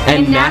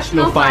and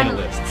national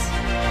finalists.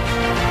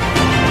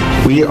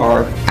 We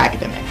are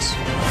academics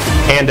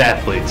and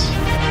athletes.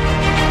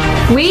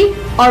 We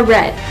are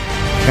red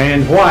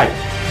And white.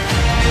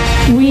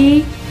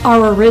 We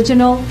are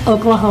original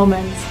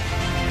Oklahomans.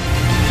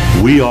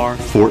 We are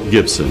Fort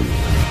Gibson.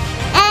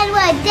 And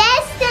we're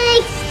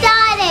destiny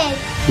started.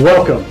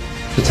 Welcome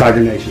to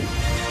Tiger Nation.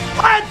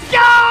 Let's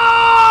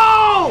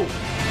go!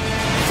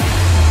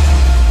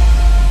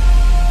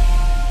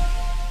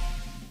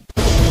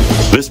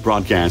 This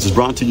broadcast is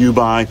brought to you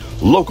by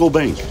Local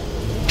Bank,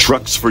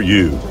 Trucks for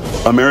You,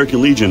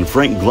 American Legion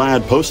Frank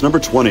Glad Post number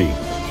 20,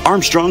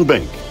 Armstrong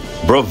Bank,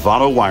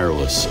 Bravado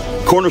Wireless,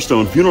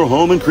 Cornerstone Funeral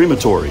Home and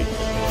Crematory,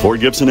 Fort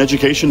Gibson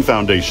Education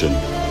Foundation,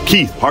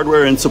 Keith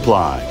Hardware and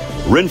Supply,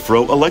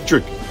 Renfro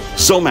Electric,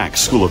 Somax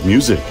School of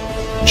Music,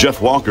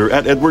 Jeff Walker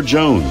at Edward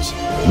Jones,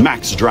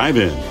 Max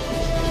Drive-In,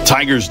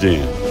 Tiger's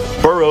Den,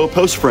 Burrow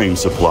Post Frame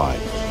Supply,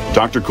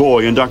 Dr.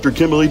 Coy and Dr.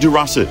 Kimberly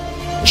Durasset,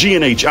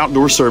 G&H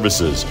Outdoor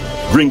Services,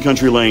 Green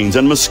Country Lanes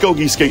and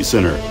Muskogee Skate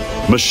Center,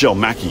 Michelle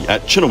Mackey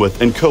at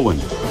Chenoweth and Cohen,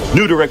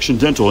 New Direction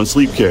Dental and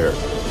Sleep Care,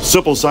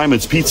 Simple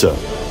Simon's Pizza,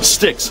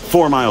 Sticks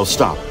 4 Mile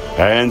Stop,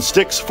 and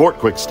Sticks Fort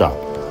Quick Stop.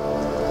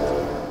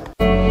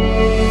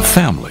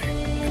 Family,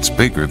 it's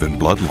bigger than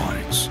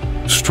bloodlines,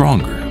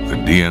 stronger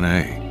than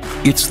DNA.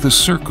 It's the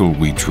circle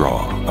we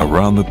draw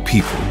around the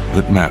people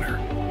that matter,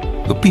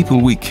 the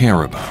people we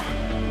care about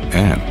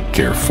and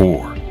care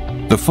for,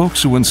 the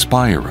folks who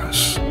inspire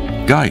us,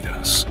 guide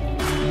us,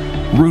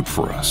 root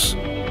for us.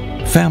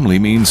 Family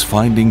means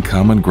finding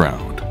common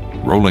ground,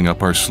 rolling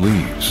up our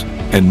sleeves,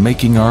 and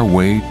making our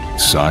way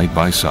side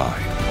by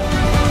side.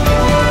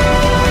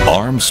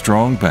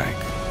 Armstrong Bank.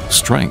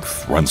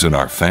 Strength runs in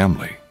our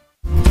family.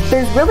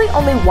 There's really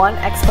only one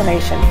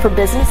explanation for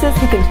businesses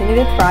who continue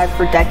to thrive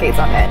for decades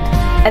on end,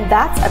 and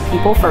that's a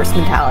people-first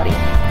mentality.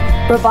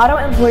 Bravado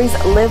employees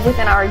live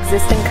within our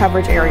existing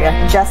coverage area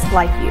just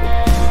like you.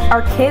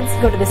 Our kids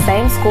go to the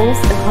same schools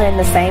and play in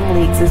the same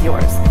leagues as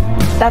yours.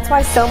 That's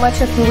why so much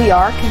of who we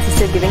are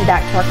consists of giving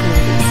back to our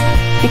communities,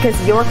 because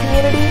your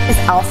community is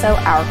also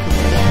our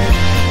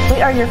community.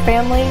 We are your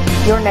family,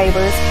 your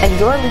neighbors, and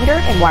your leader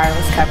in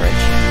wireless coverage.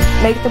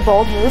 Make the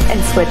bold move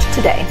and switch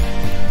today.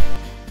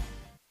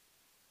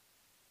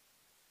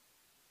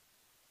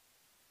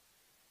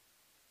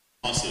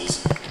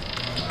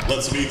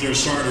 Let's meet their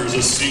starters.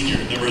 A senior,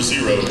 number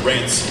 0,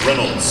 Rance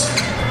Reynolds.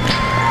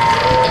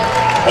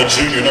 A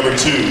junior, number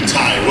 2,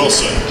 Ty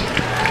Wilson.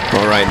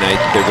 All right, Nate,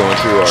 they're going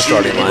through our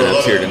starting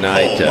lineups here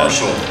tonight.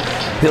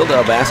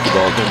 Hilldale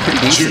basketball has been pretty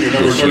decent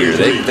this year.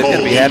 They're going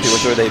to be happy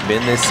with where they've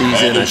been this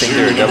season. I think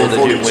they're a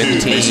double-digit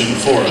win team.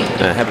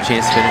 Have a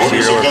chance to finish the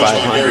year over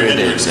 500.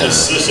 And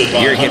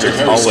Gary Hendricks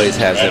always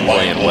has them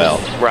playing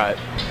well. Right.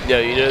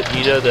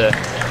 You know the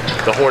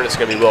Hornets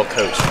going to be well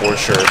coached for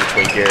sure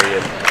between Gary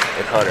and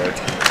Hunter,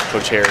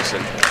 Coach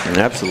Harrison.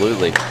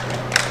 Absolutely.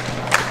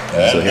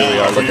 So here we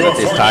are looking at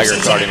this Tiger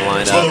starting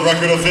lineup. With a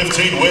record of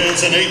 15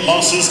 wins and 8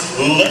 losses,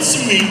 let's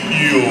meet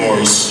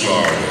your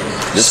starters.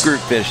 This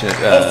group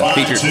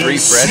features 3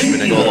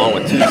 freshmen that go along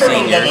with 2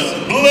 seniors.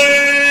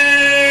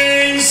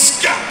 Blaine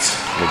Scott.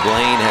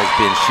 Blaine has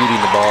been shooting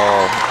the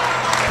ball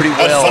pretty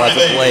well as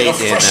of late,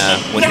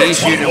 and when he's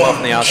shooting them off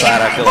on the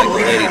outside, I feel like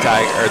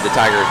the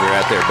Tigers are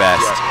at their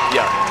best.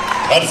 Yeah.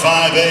 At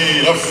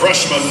 5'8", a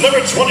freshman,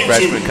 number 22,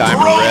 freshman Kai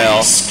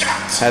Morrell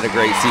had a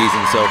great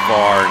season so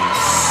far. And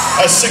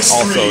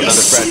also another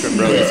freshman,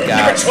 Brody Scott.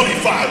 Number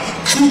 25,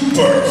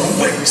 Cooper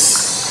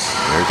Wicks.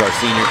 There's our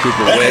senior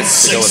Cooper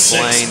Wicks to go with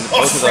Blaine.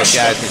 Both of those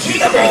guys can shoot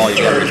the ball.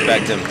 You gotta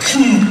respect them.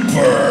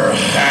 Cooper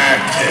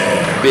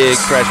Hackett. Big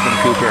freshman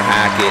Cooper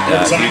Hackett.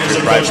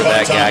 Future right for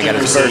that guy.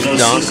 Got his first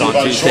dunk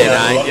on Tuesday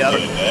night.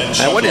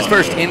 That wasn't his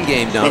first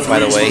in-game dunk, by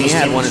the way. He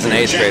had one as an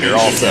 8th grader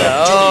also.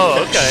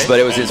 Oh, okay. But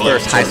it was his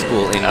first high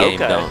school in-game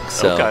dunk.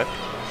 So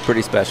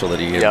pretty special that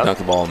he dunked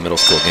the ball in a middle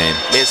school game.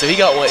 Man, so he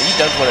dunked one in the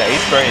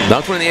 8th grade.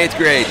 Dunked one in the 8th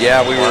grade.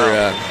 Yeah, we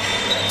were.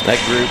 That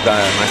group,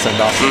 my son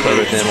Dawson played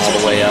with them all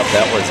the way up.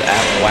 That was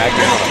Adam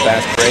Wagner on a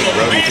fast break.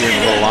 Brody threw him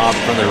a little lob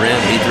from the rim.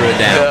 He threw it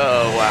down.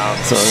 Oh, wow.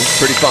 So it was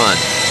pretty fun.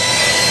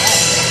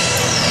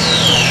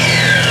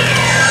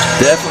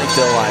 Definitely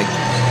feel like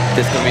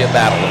this is going to be a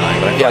battle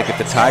tonight. But I feel like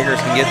if the Tigers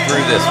can get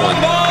through this one,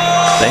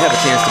 they have a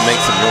chance to make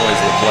some noise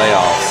in the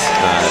playoffs.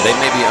 They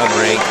may be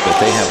unranked, but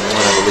they have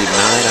won, I believe,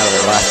 9 out of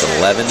their last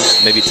 11,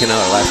 maybe 10 out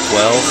of their last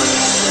 12.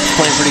 It's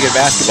playing pretty good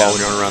basketball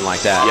when you're on a run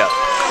like that. Yep.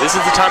 This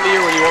is the time of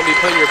year when you want to be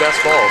playing your best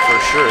ball, for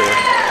sure.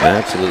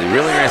 Absolutely.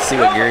 Really nice to see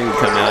what Gary would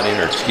come out in,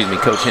 or excuse me,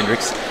 Coach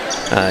Hendricks.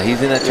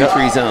 He's in that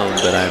 2-3 zone,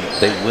 but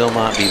they will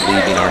not be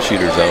leaving our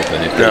shooters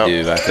open. If they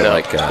do, I feel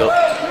like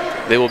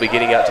they will be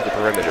getting out to the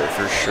perimeter,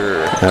 for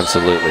sure.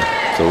 Absolutely.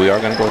 So we are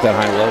going to go with that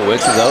high-low.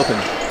 Wicks is open.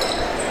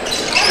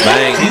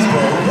 Bang.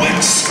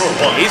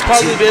 He's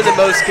probably been the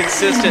most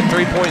consistent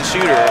three-point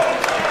shooter,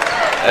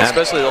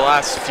 especially the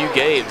last few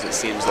games, it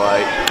seems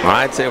like.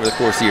 I'd say over the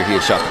course of the year, he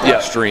has shot the ball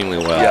extremely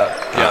well.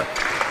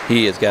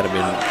 He has got to be.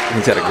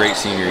 He's had a great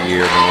senior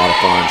year, been a lot of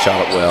fun,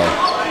 shot it well.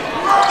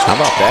 How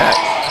about that?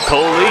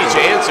 Cole Leach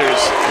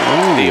answers.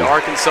 The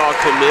Arkansas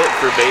commit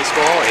for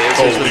baseball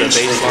answers with a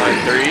baseline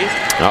three.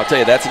 I'll tell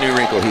you, that's a new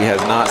wrinkle. He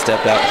has not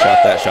stepped out and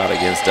shot that shot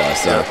against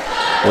us.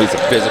 Well, he's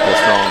a physical,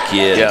 strong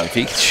kid. And if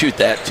he can shoot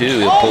that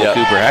too, he'll pull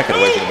Cooper Hackett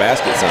away from the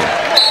basket some.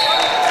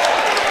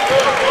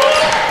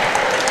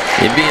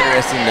 It'd be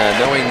interesting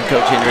knowing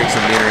Coach Hendricks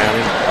and being around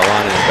him a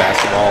lot in his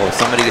basketball. If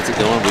somebody gets it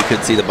going, we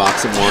could see the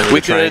box of one,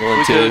 the triangle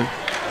and two.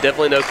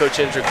 Definitely know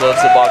Coach Hendricks loves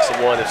the box of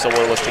one. If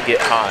someone wants to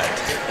get hot,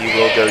 he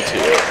will go to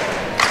it.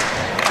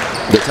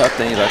 The tough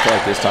thing is I feel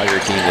like this Tiger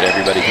team that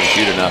everybody can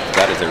shoot enough,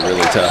 that is a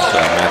really tough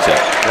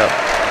matchup.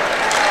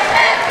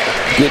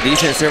 Good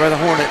defense there by the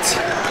Hornets.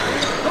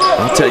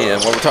 I'll tell you,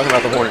 while we're talking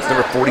about the Hornets,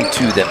 number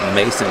 42, that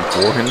Mason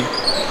Forhan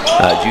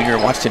Jr.,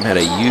 watched him had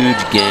a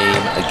huge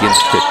game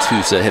against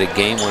Catoosa, hit a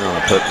game winner on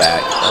a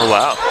putback. Oh,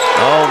 wow.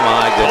 Oh,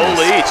 my goodness.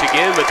 Cole Leach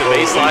again with the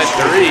baseline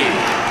three.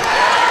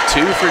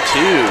 2 for 2.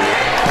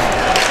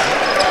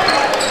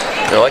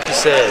 Now, like you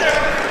said,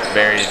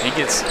 Barry, if he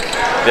gets,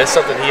 that's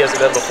something he hasn't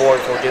done before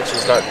and Fort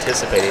Gibson's not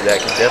anticipating. That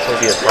can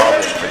definitely be a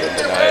problem for them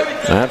tonight.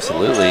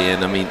 Absolutely,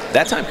 and I mean,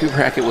 that time Cooper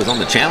Hackett was on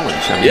the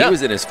challenge. I mean, he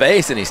was in his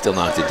face and he still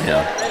knocked it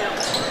down.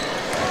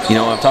 You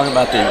know, I'm talking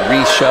about the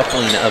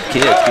reshuffling of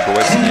kids. Cooper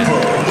Wicks again.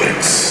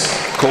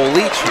 Cole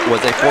Leach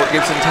was a Fort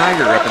Gibson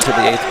Tiger up until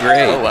the 8th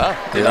grade. Oh, wow.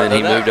 And then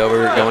he moved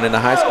over going into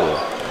high school.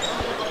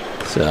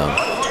 So.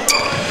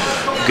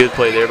 Good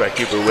play there by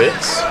Cooper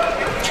Wicks.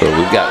 So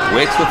we've got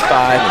Wicks with 5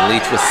 and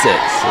Leach with 6.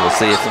 So we'll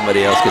see if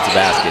somebody else gets a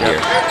basket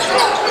here.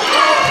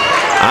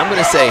 I'm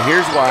going to say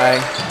here's why.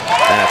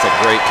 That's a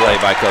great play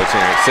by Coach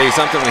Hendricks. See,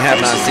 something we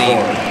have not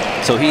seen.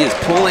 So he is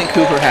pulling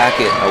Cooper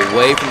Hackett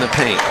away from the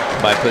paint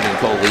by putting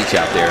Cole Leach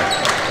out there.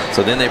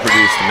 So then they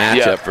produce the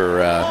matchup for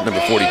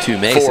number 42,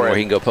 Mason, where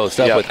he can go post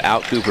up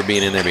without Cooper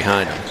being in there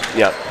behind him.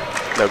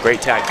 No,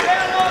 great tactic.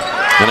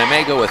 And I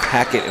may go with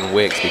Hackett and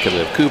Wicks because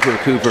of Cooper,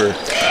 and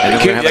then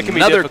we're going to have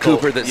another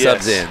Cooper that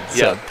subs in.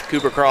 So.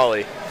 Cooper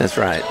Crawley. That's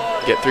right.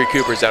 Get 3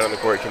 Coopers out on the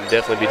court can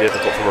definitely be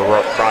difficult from a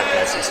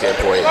broadcasting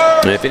standpoint.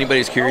 And if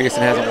anybody's curious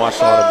and hasn't watched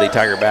a lot of the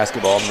Tiger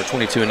basketball, number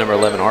 22 and number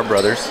 11 are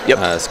brothers.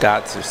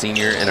 Scott's a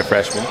senior and a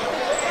freshman.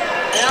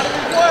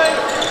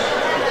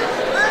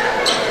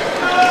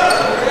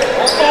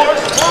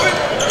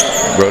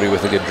 Brody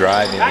with a good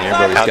drive in there.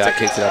 Brody Scott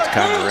kicks it out to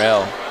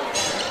Conrell.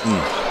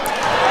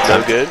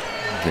 No good.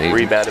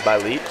 Rebounded by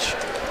Leach.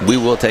 We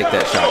will take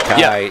that shot.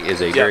 Kai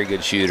is a very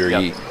good shooter.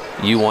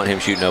 You want him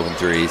shooting open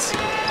threes.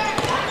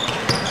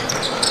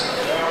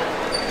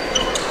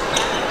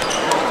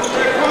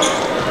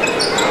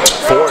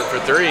 Forward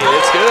for 3, and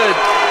it's good.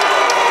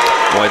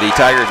 Boy, the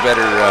Tigers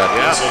better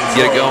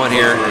get it going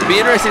here. It'd be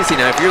interesting to see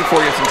now if you're the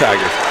Fort Gibson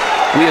Tigers.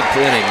 We have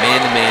been a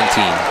man-to-man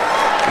team.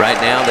 Right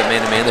now, that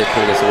man-to-man, they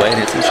pulled us away and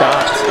hit some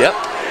shots. The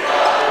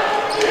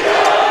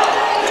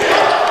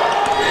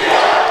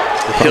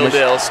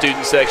Hilldale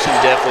student section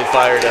definitely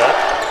fired up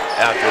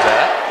after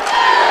that.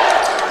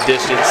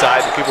 Dish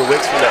inside to Cooper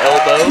Wicks from the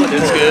elbow, and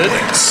it's good.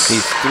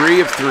 He's 3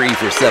 of 3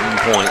 for 7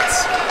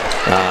 points.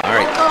 All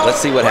right, let's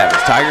see what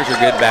happens. Tigers are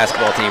a good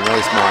basketball team,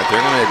 really smart.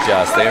 They're going to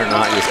adjust. They are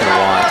not just going to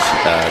watch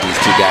these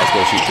 2 guys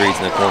go shoot threes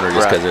in the corner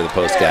just because they're the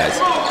post guys.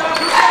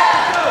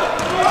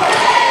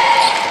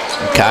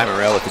 Kai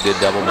Morrell with a good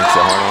double makes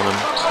it hard on him.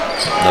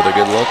 Another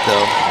good look,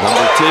 though.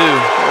 Number 2.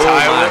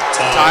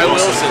 Ty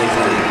Wilson.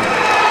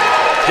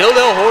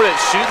 Hilldale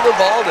Hornets shooting the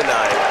ball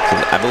tonight.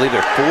 I believe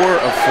they're 4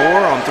 of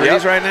 4 on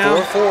threes right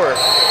now. 4 of 4.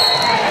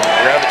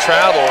 We're going to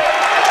travel.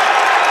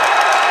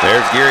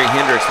 There's Gary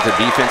Hendricks with a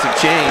defensive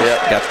change.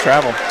 Got to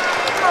travel.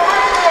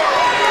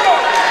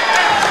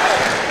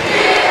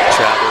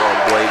 Travel on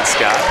Blaine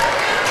Scott.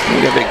 We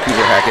got big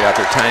Cooper Hackett out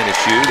there tying his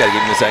shoe. Got to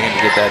give him a second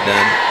to get that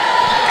done.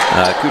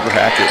 Cooper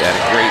Hackett had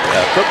a great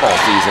football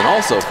season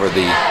also for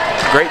the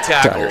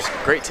Tigers.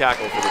 Great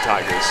tackle for the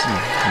Tigers.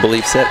 I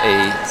believe set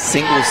a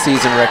single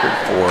season record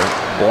for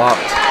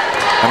blocked,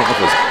 I don't know if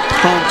it was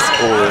punts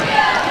or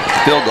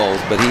field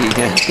goals, but he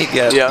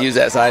used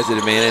that size to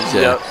advantage.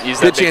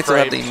 Good chance to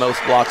have the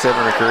most blocks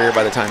ever in a career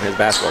by the time his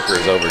basketball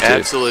career is over, too.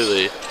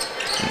 Absolutely.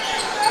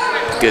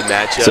 Good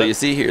matchup. So you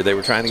see here, they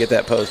were trying to get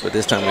that post, but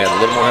this time we had a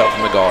little more help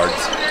from the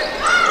guards.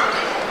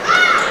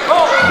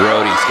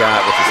 Brody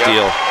Scott with the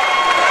steal.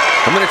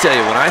 I'm going to tell you,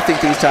 when I think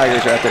these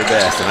Tigers are at their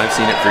best, and I've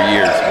seen it for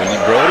years, when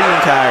Brody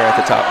and Kai are at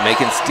the top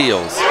making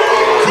steals,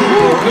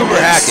 Cooper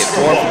Hackett,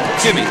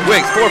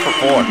 Wicks, 4 for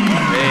 4.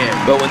 Man.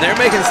 But when they're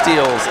making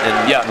steals and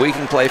we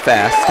can play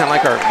fast, it's kind of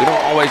like we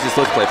don't always just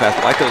look to play fast,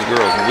 but like those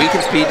girls, when we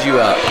can speed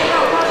you up,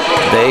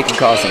 they can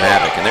cause some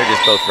havoc, and they're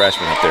just both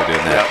freshmen up there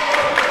doing that.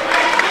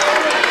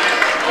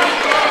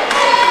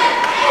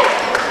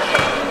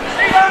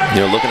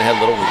 You know, looking ahead a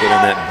little, we get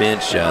on that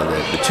bench,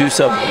 the 2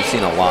 subs we've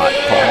seen a lot,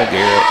 Paul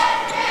Garrett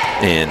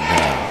and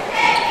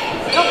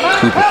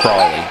Cooper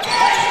Crawley.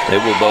 They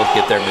will both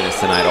get their minutes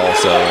tonight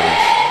also. And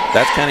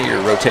that's kind of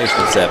your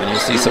rotational 7. You'll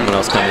see someone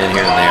else come in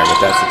here and there, but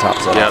that's the top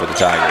 7 for the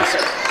Tigers.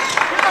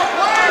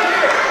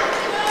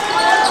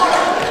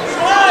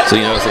 So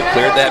you notice they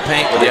cleared that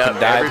paint where they can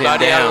dive him down.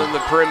 Everybody out on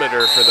the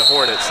perimeter for the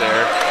Hornets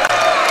there.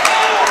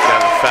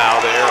 Got a foul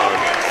there on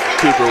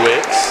Cooper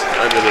Wicks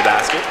under the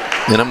basket.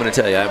 And I'm going to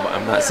tell you,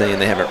 I'm not saying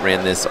they haven't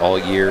ran this all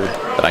year,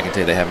 but I can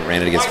tell you they haven't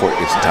ran it against Fort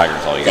Gibson Tigers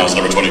all year.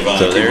 Number 25,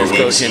 so there's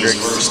Coach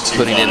Hendricks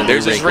putting in a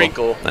new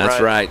wrinkle. That's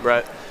right.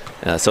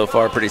 So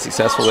far, pretty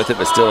successful with it,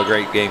 but still a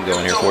great game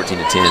going here, 14-10.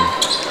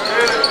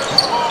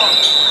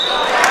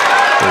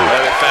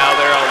 Another foul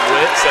there on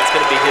Wicks. That's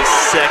going to be his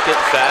second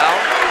foul.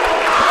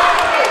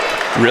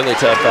 Really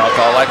tough foul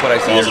call. I like what I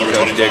see there from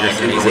Coach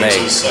Dickerson. He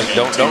said, hey,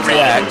 don't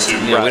react.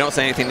 You know, we don't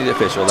say anything to the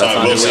official. That's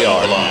not who we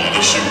are.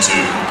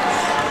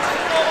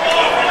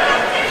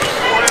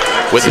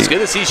 With as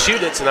good as he's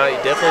shooting tonight,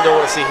 you definitely don't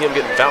want to see him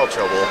get in foul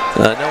trouble.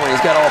 No, when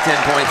he's got all 10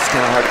 points, it's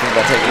kind of hard to think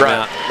about taking him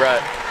out.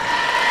 Right.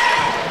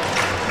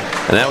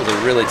 And that was a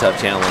really tough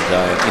challenge.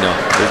 You know,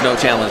 there's no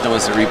challenge. No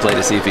one's to replay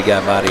to see if he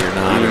got body or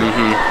not.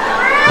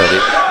 But he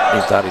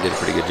thought he did a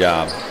pretty good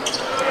job.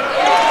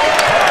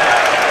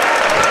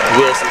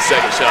 Wilson's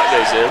second shot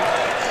goes in.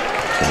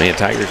 Man,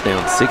 Tigers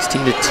down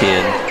 16-10.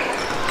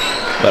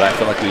 But I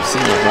feel like we've seen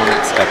the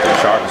Hornets at their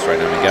sharpest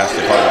right now. I mean, gosh, they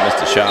probably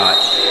missed a shot.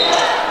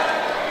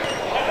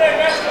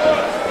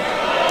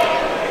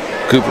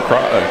 Cooper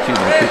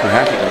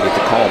Hackett going to get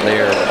the call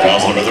there. I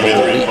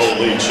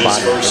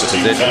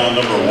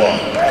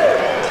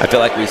feel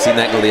like we've seen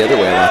that go the other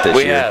way a lot this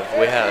year.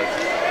 We have.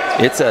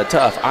 It's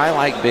tough. I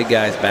like big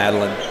guys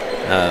battling.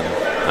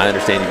 I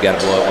understand you've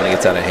got to blow it when it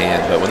gets out of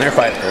hand, but when they're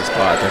fighting for a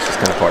spot, that's just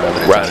kind of part of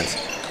it at times.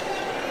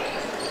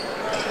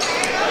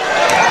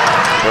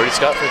 Brody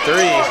Scott for 3.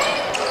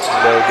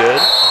 No good.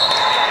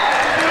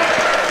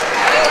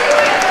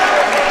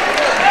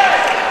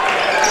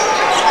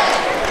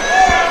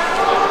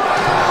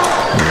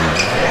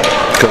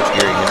 Coach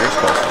Gary Hendricks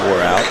calls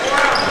 4 out,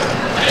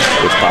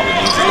 which probably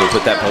means he's going to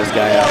put that post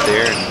guy out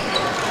there. And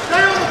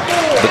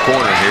the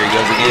corner, here he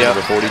goes again,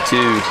 number 42,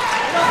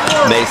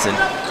 Mason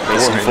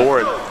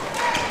Ford.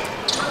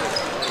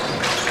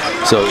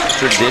 So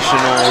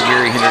traditional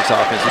Gary Hendricks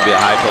offense would be a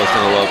high post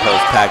and a low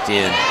post packed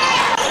in.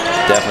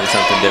 Definitely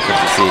something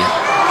different to see.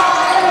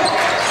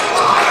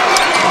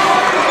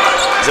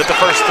 Is that the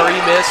first 3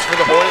 missed for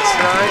the Hornets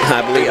tonight?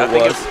 I believe it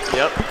was.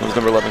 Yep. It was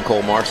number 11,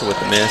 Cole Marshall,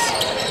 with the miss.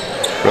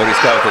 Brody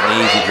Scott with an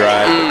easy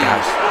drive.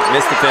 Gosh,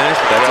 missed the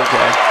finish, but that's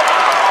okay.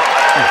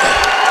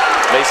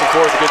 Mason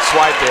Ford with a good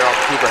swipe there off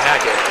Cooper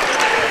Hackett.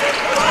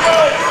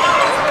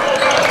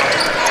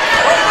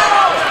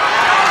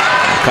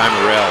 Kai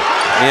Morrell.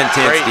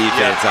 Intense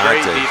defense. Great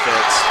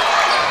defense.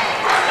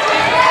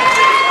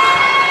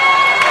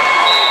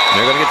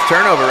 They're going to get the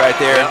turnover right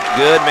there.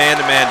 Good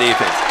man-to-man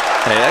defense.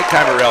 Hey, that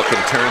Kai Morrell can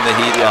turn the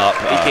heat up.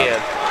 He can.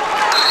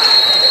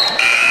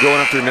 Going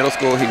up through middle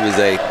school, he was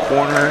a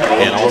corner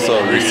and also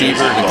a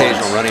receiver, an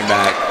occasional running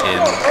back,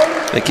 and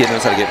the kid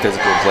knows how to get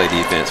physical and play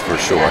defense for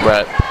sure.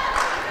 Right.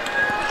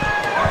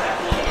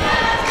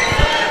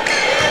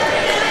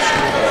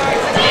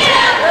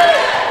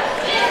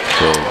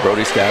 So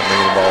Brody Scott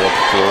bringing the ball up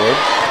the floor.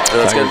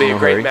 It's going to be a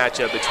great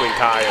matchup between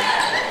Kai and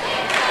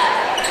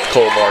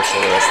Cole Marshall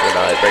the rest of the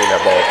night, bringing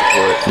that ball up the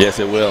court. Yes,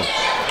 it will.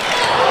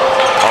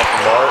 Off the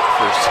mark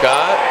for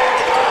Scott.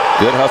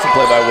 Good hustle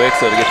play by Wicks,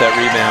 though, to get that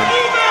rebound.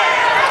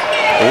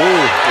 Ooh,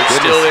 good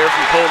steal there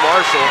from Cole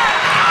Marshall.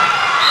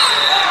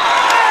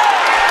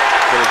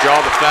 Going to draw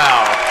the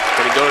foul.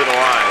 Going to go to the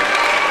line.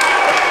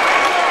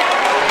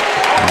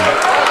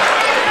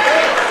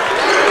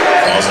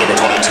 Number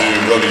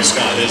 22, Brody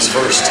Scott, his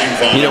first team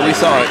foul. You know, we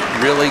saw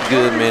really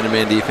good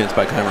man-to-man defense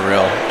by Kai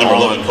Morrell. Number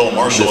 11, Cole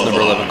Marshall. This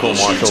number 11, Cole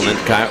Marshall. And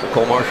then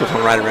Cole Marshall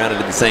went right around and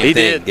did the same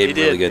thing. He did.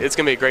 Really good. It's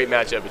going to be a great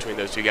matchup between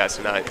those two guys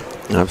tonight.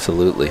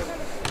 Absolutely.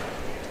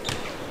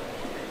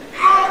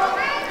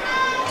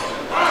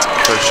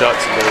 First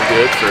shot's really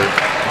good for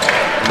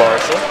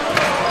Marshall.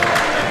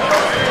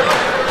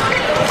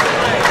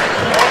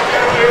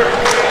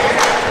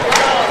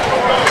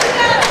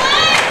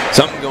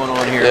 Something going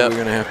on here. We're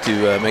going to have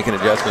to make an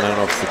adjustment. I don't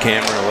know if it's the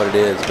camera or what it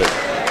is, but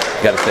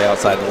got to stay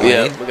outside the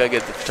lane. Yeah, we got to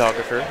get the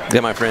photographer.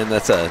 Yeah, my friend,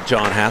 that's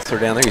John Hassler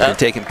down there. He's been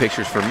taking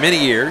pictures for many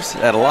years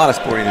at a lot of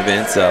sporting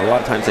events. A lot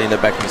of times they end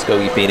up back in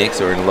Muskogee,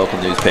 Phoenix, or in a local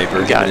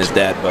newspaper. Him and his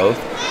dad both,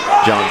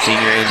 John Sr.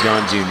 and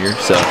John Jr.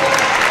 So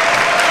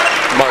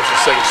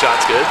Marshall's second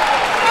shot's good.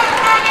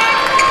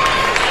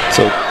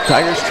 So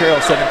Tigers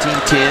trail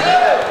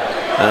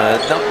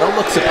 17-10. No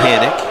looks of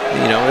panic.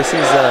 You know, this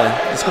is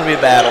going to be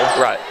a battle.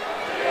 Right.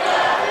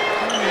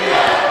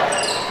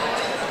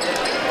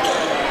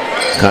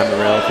 Kai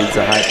Morrell feeds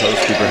a high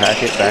post. Cooper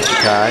Hackett back to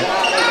Kai.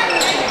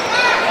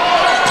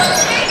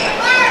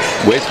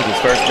 Wicks with his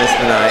first miss of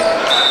the night.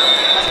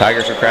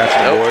 Tigers are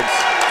crashing the boards.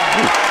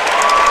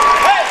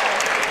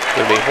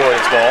 Going to be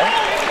Hornets ball.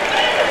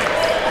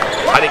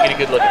 I didn't get a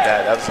good look at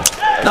that.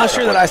 Not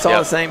sure that I saw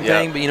the same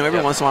thing, but you know,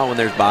 every once in a while when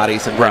there's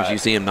bodies, sometimes you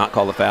see him not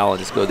call the foul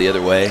and just go the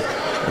other way.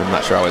 I'm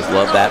not sure I always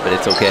love that, but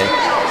it's okay.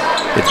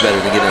 It's better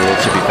than getting a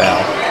little chippy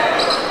foul.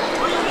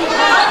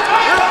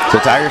 So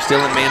Tigers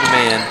still in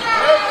man-to-man.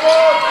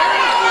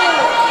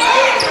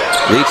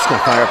 Leach's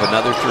going to fire up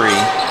another three.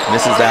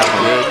 Misses that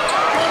one. Good.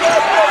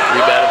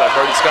 Rebounded by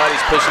Brody Scott.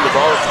 He's pushing the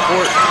ball up the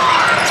court.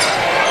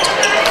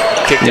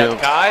 Kicked out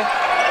to Kai.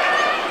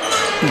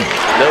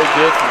 No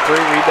good from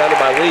three. Rebounded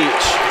by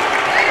Leach.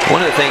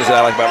 One of the things that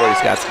I like about Brody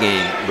Scott's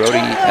game, Brody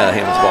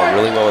handles the ball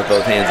really well with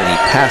both hands, and he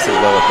passes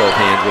well with both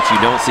hands, which you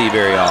don't see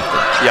very often.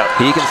 Yep.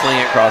 He can sling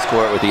it cross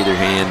court with either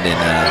hand,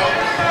 and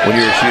when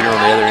you're a shooter on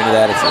the other end of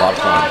that, it's a lot of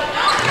fun.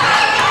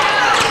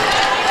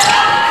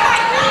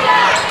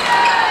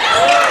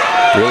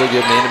 Really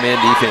good man-to-man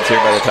defense here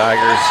by the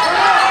Tigers.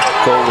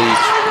 Cole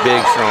Leach,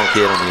 big, strong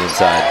kid on the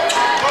inside.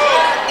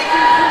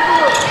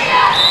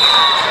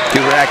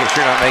 Cooper Hackett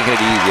sure not making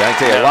it easy. I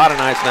can tell you, a lot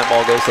of nights when that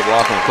ball goes to the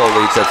block on Cole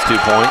Leach, that's 2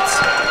 points.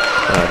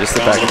 Just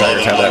the fact the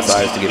Tigers have that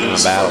size to give him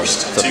a battle.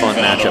 It's a fun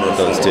matchup with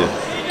those two.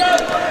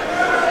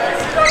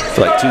 It's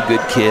like two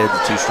good kids,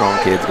 two strong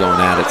kids going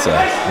at it, so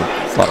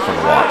it's a lot of fun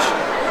to watch.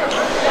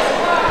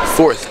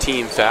 Fourth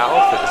team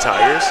foul for the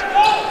Tigers.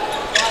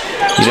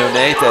 You know,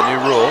 Nate, that new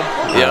rule,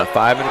 5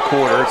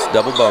 1/4, it's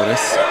double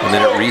bonus, and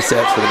then it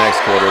resets for the next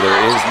quarter. There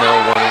is no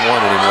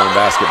 1-on-1 anymore in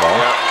basketball.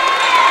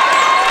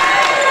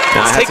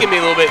 Now, it's taken me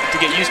a little bit to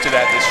get used to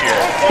that this year.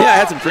 Yeah, I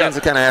had some friends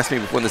that kind of asked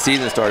me when the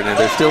season started, and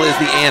there still is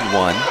the and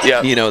one. Yeah.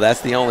 You know,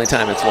 that's the only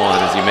time it's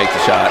one, is you make the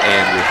shot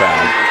and you're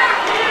fouled.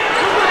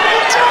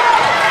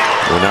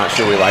 We're not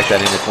sure we like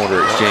that in the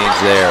corner exchange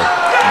there.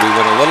 We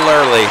went a little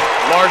early.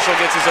 Marshall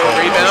gets his own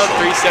rebound,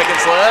 3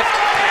 seconds left.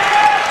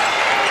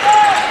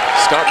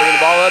 Scott bringing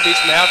the ball up, he's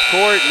from half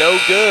court, no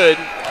good.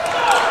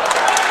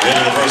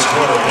 Into the first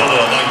quarter,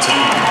 Hilldale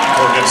 19,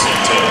 for Gibson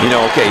 10. You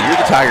know, okay,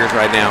 you're the Tigers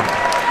right now.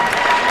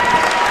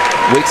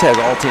 Wicks has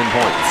all 10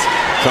 points.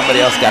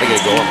 Somebody else got to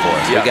get it going for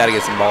us. We got to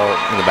get some ball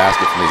in the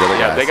basket from these other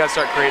guys. Yeah, they got to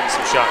start creating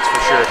some shots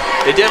for sure.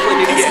 They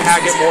definitely need to get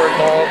Hackett more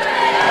involved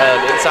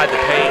inside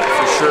the paint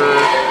for sure.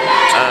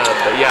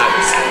 But yeah,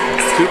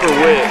 Cooper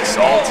Wicks,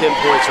 all 10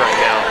 points right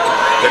now.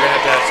 They're going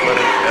to have some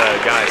other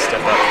guys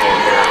step up for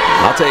them here.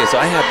 I'll tell you, so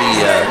I had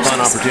the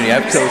fun opportunity.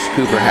 I've coached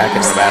Cooper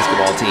Hackett on the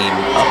basketball team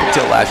up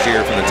until last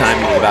year, from the time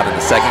he was about in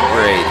the 2nd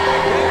grade.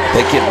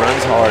 That kid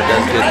runs hard,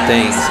 does good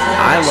things.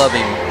 I love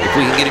him. If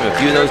we can get him a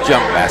few of those jump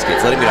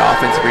baskets, let him get an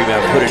offensive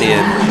rebound, put it in.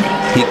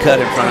 He'd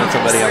cut in front of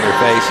somebody on their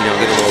face, you know,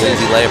 get a little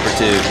easy layup or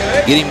two.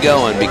 Get him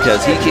going,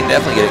 because he can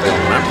definitely get it going.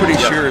 I'm pretty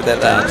sure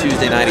that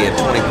Tuesday night he had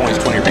 20 points,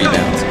 20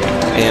 rebounds.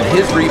 And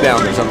his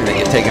rebounds are something that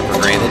get taken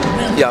for granted.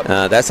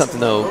 That's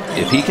something, though,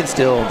 if he can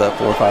still the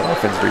 4 or 5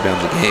 offensive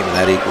rebounds a game, and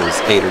that equals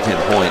 8 or 10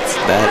 points,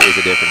 that is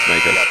a difference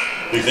maker.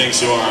 Big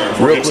thanks to our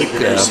real quick,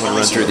 I'm going to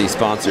run through these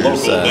sponsors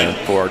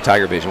for our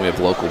TigerVision. We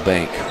have Local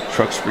Bank,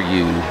 Trucks for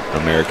You,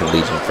 American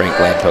Legion, Frank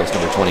Glad Post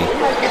number 20,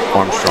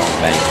 Armstrong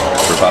Bank,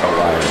 Bravado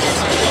Wires,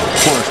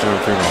 Cornerstone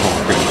Funeral Home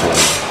Crematory,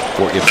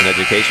 Fort Gibson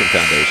Education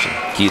Foundation,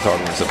 Keith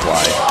Hardware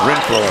Supply,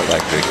 Renfro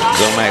Electric,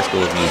 Zomax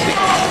School of Music,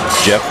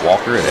 Jeff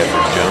Walker at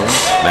Edward Jones,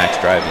 Max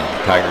Driving,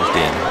 Tiger's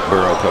Den,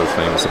 Burrow Post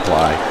Famous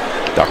Supply,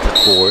 Dr.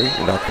 Corey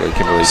and Dr.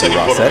 Kimberly D.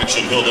 Rossett,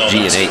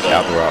 G&H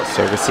Outdoor Out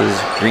Services,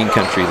 Green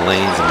Country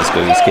Lanes and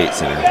Muskogee Skate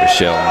Center,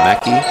 Michelle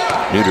Mackey,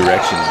 New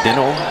Direction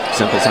Dental,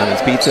 Simple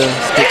Simon's Pizza,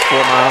 Sticks 4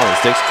 Mile, and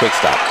Sticks Quick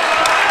Stop.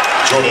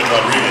 Jordan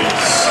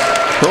Rodriguez.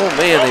 Oh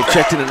man, they've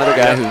checked in another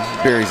guy who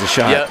buries a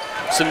shot. Yep,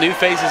 some new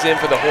faces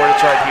in for the Hornets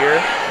right here.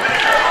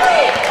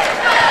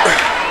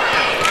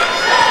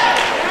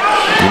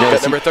 You know,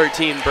 got number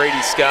 13, Brady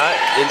Scott,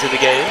 into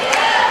the game.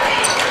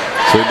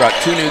 So we brought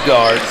 2 new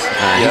guards.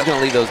 He's going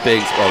to lead those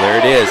bigs. Well, there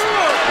it is.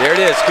 There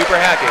it is. Cooper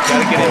Hackett. Got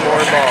to get him more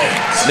involved.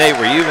 Nate,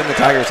 were you in the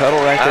Tigers huddle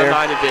right there? I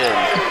might have been.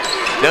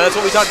 No, that's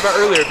what we talked about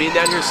earlier. Being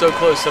down here so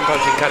close,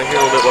 sometimes you can kind of hear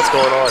a little bit what's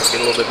going on, get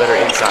a little bit better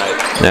insight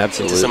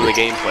into some of the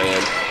game plan.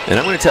 And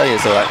I'm going to tell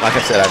you, so like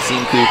I said, I've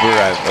seen Cooper.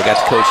 I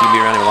got to coach him, be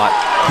around him a lot.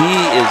 He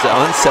is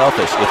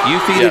unselfish. If you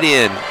feed it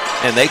in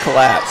and they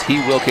collapse, he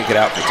will kick it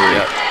out for 3.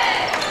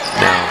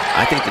 Now,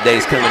 I think the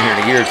day's coming here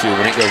in a year or 2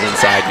 when it goes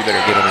inside, you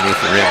better get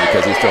underneath the rim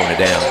because he's throwing it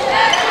down.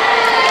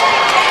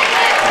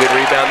 Good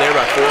rebound there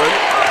by Ford.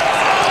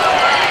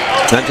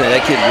 I'm telling you,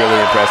 that kid really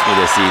impressed me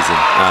this season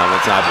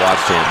once I've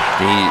watched him.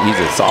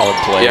 He's a solid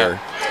player.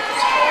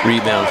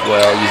 Rebounds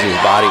well, uses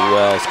his body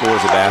well,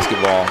 scores the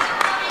basketball.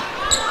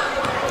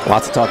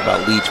 Lots of talk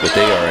about Leach, but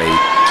they are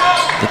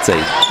it's a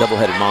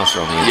double-headed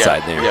monster on the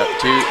inside there. Yeah,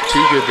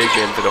 two good big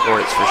men for the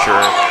Hornets for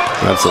sure.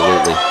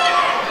 Absolutely.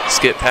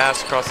 Skip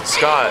pass across to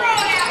Scott.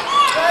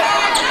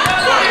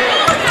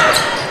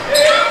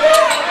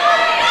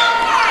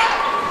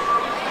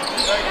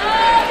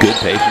 Good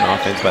patient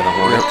offense by the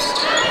Hornets.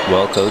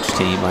 Well-coached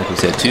team. Like we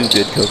said, 2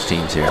 good coach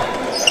teams here.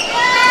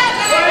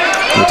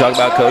 We talk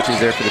about coaches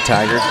there for the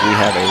Tigers. We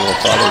have a little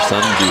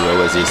father-son duo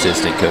as the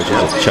assistant coaches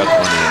with Chuck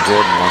London and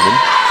Jordan London.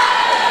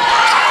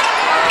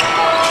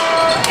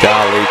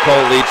 Golly,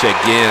 Cole Leach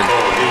again.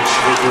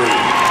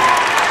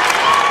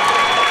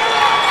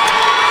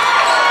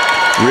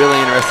 Really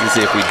interested to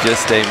see if we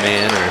just stay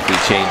man or if we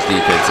change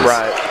defenses.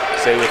 Right.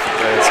 say with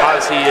as hot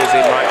as he is,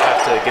 they might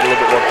have to get a little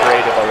bit more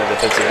creative on the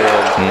defensive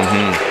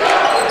end.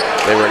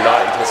 They were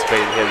not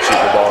anticipating him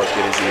shooting the ball as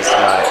good as he is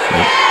tonight.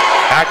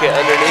 Hackett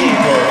underneath.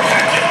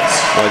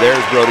 Well,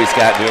 there's Brody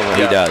Scott doing what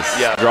he does.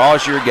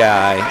 Draws your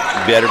guy,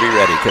 better be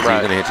ready because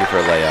he's going to hit you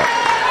for a layup.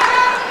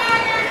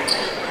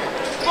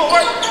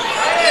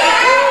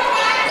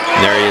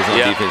 There he is on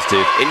defense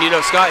too. And you know,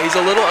 Scott, he's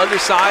a little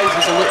undersized.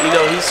 He's a little, you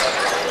know, he's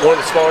one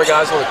of the smaller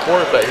guys on the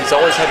court, but he's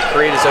always had to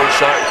create his own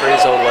shot and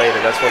create his own lane,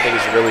 and that's one thing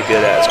he's really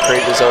good at, is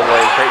creating his own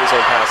lane, creating his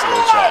own pass and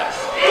own shot.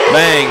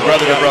 Bang,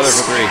 brother to brother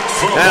for three.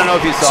 I don't know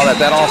if you saw that.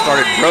 That all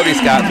started, Brody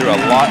Scott threw a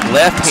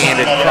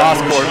left-handed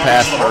cross-court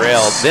pass to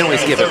Morrell. Then we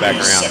skip it back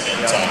around.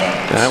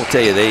 And I will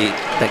tell you,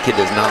 that kid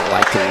does not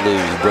like to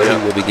lose. Brody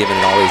will be giving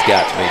it all he's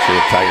got to make sure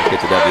the Tigers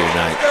get the W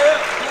tonight.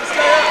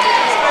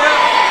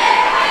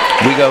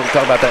 We go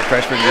talk about that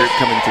freshman group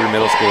coming through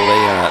middle school. They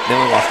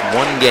only lost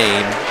one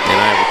game, and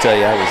I will tell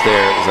you, I was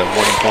there. It was a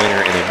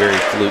one-pointer in a very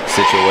fluke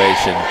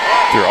situation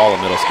through all of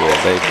middle school.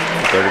 They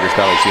Verdigris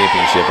Valley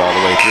Championship all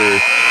the way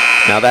through.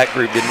 Now that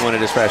group didn't win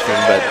it as freshmen,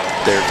 but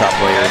their top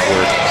players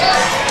were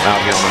out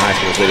here on the high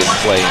schools. They didn't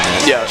play in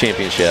that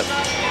championship.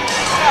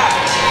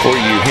 For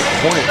you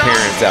Hornet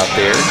parents out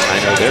there, I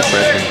know their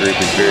freshman group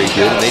is very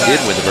good, and they did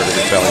win the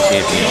Verdigris Valley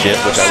Championship,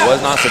 which I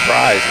was not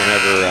surprised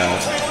whenever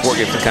Fort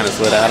Gibson kind of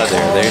slid out of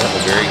there. They have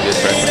a very good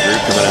freshman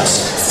group coming out.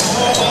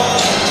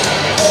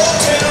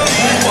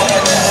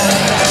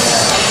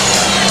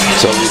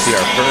 So we see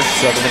our first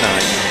sub of the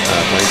night.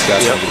 Blaine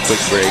Scott's going to get a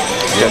quick break.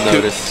 You'll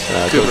notice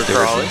Cooper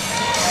Crawley.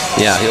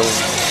 Yeah, he'll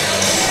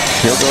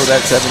go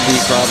that 7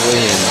 deep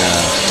probably, and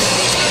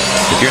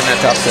if you're in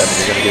that top 7,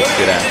 you're going to get some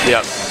good action.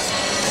 Yep.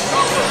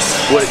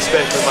 Would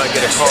expect we might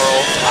get a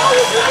Carl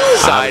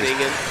siding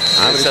in.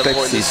 I would expect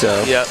to see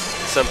so. Yep,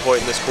 some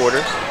point in this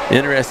quarter.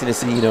 Interesting to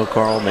see, you know,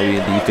 Carl maybe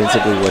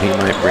defensively what he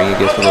might bring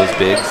against one of those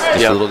bigs.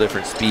 Just a little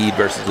different speed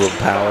versus a little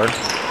power.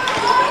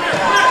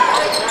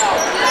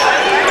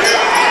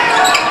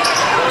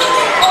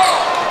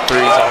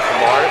 Three's off the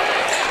mark.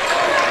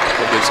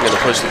 Gibson going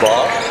to push the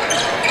ball.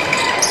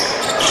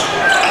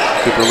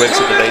 Cooper Wicks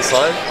at the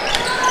baseline.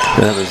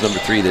 That was number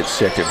 3 that's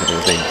checked in for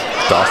those things.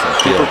 Dawson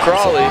Field. Cooper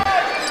Crawley.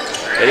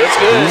 And it's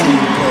good.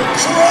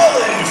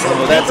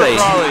 Oh, that's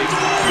Crawley.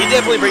 He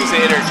definitely brings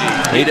the energy.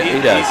 He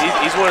does.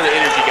 He's one of the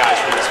energy guys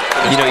for this.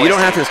 You know, you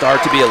don't have to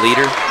start to be a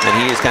leader, and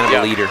he is kind of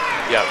a leader.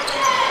 Yep.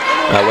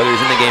 Whether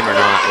he's in the game or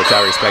not, which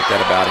I respect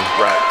that about him.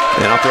 Right.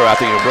 And I'll throw out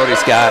there, you know, Brody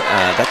Scott,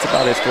 that's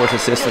about his 4th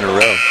assist in a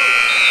row.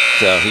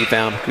 So he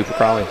found Cooper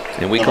Crawley,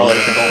 and we call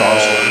it Carl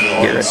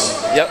Garrett.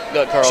 Yep,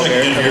 got Carl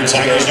Garrett.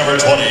 Tigers number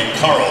 20,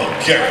 Carl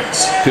Garrett.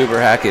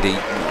 Cooper Hackett,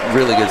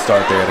 really good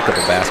start there. Had a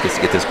couple baskets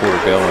to get this quarter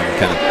going and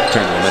kind of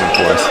turn the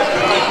momentum for us.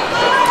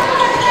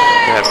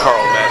 We have Carl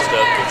matched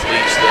up with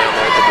Leach down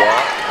there at the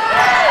block.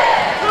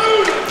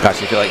 Gosh,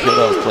 I feel like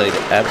Hilldale's played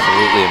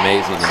absolutely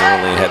amazing, and they're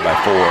only ahead by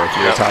 4. If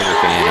you're a Tiger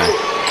fan,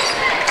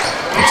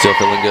 I'm still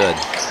feeling good.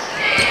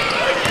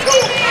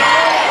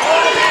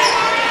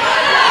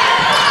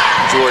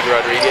 Jordan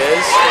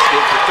Rodriguez is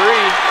good for 3.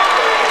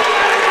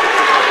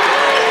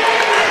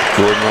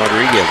 Jordan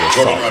Rodriguez, a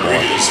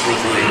sophomore.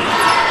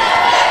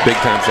 Big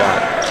time shot.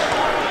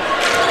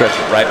 Stretch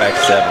it right back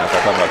to 7. If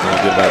I'm talking about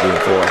something good about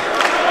doing 4.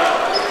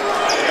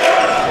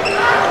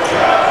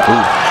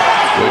 Ooh,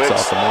 Wicks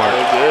off the mark.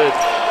 Good.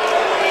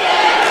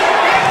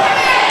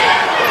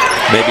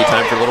 Maybe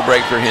time for a little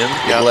break for him.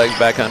 Get the legs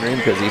back under him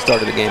because he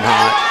started the game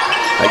hot.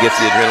 That gets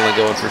the adrenaline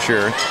going for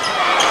sure.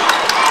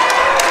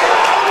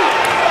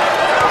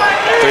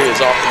 3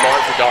 is off the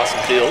mark for Dawson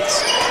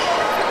Fields.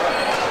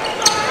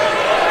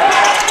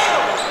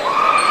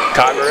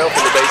 Kai Morrell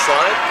from the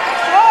baseline.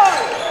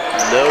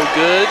 No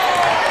good.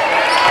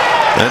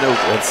 I know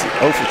it's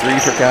 0 for 3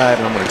 for Kai,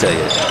 but I'm going to tell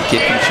you, the kid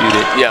can shoot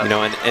it. Yeah. You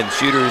know, and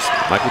shooters,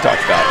 like we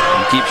talked about,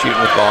 you keep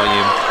shooting with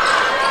volume.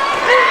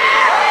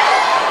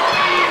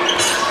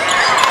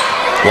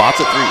 Lots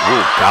of 3.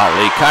 Ooh,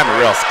 golly, Kai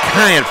Morrell's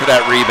kind for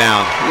that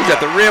rebound. He was at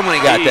the rim when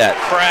he got that.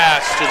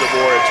 Crashed to the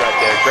boards right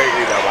there. Great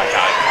rebound by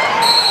Kai.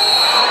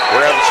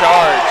 We're on the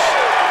charge.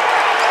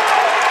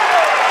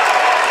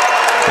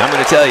 I'm going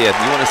to tell you, if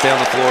you want to stay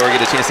on the floor,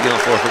 get a chance to get on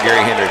the floor for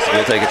Gary Hendricks,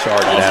 you'll take a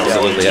charge. It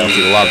absolutely helps.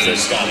 He loves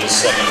it.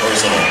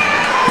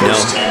 You know,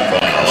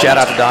 shout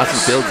out to Dawson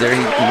Fields there.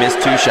 He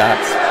missed 2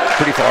 shots,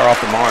 pretty far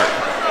off the mark,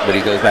 but he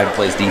goes back and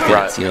plays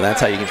defense. You know,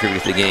 that's how you contribute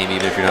to the game,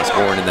 even if you're not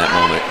scoring in that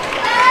moment.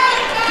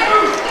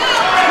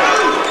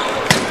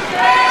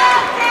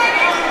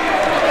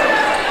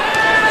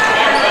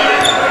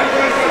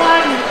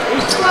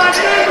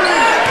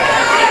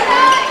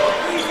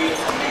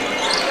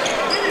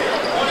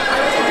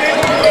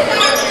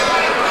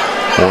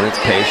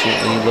 Hornets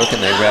patiently looking.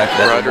 They racked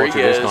that more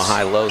traditional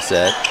high-low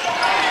set.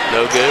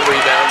 No good.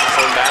 Rebounds his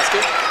own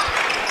basket.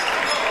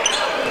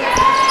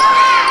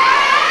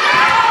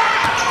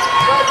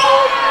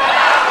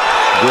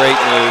 Great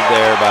move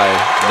there by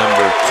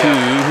number 2.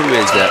 Who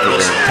is that for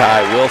them?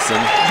 Ty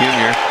Wilson,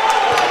 Jr.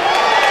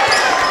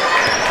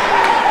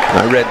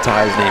 I read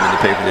Ty's name in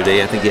the paper today.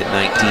 I think he had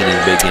 19 in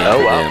a big game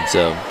for them.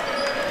 So,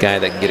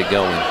 guy that can get it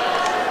going.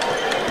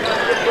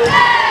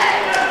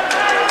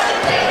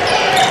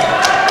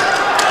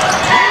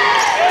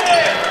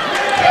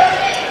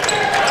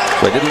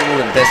 So I did a little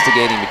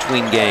investigating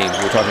between games.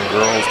 We're talking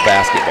girls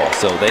basketball.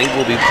 So they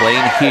will be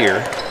playing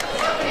here,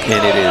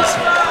 and it is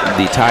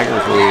the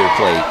Tigers will either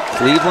play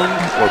Cleveland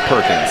or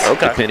Perkins,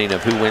 depending of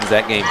who wins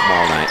that game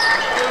tomorrow night.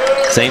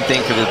 Same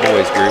thing for the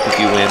boys group.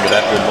 If you win, but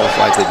that will most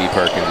likely be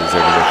Perkins as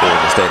they're going to go forward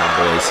to state on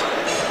boys.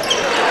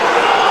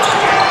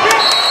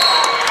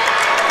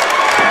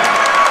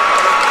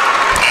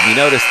 You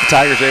notice the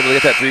Tigers are able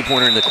to get that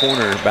three-pointer in the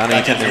corner about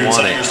any time they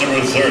want it.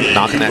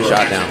 Knocking that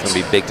shot down is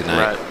going to be big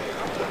tonight. Right.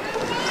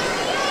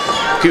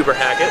 Cooper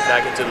Hackett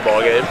back into the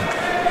ballgame.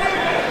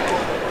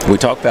 We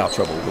talked foul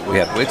trouble, but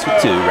we have Wicks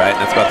with 2, right? And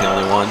that's about the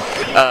only one.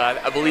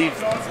 I believe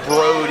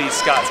Brody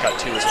Scott's got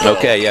 2 as well.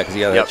 Okay, yeah, because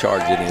he got that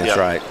charge, didn't he? That's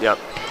right. Yep.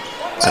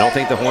 I don't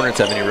think the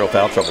Hornets have any real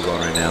foul trouble going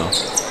right now.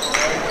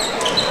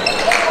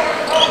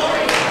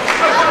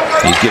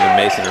 He's giving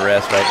Mason a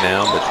rest right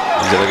now, but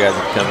these other guys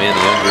have come in.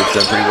 The young group's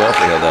done pretty well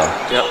for Hilldale.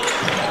 Yep.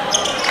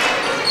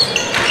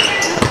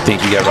 I think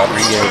you got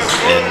Rodriguez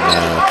and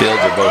Fields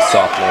are both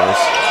sophomores.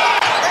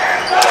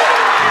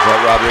 Is that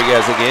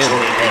Rodriguez again?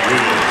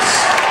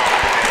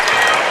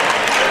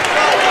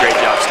 Great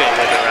job staying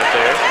with it right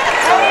there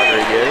for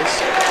Rodriguez.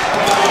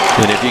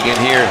 And if you can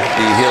hear,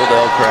 the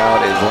Hilldale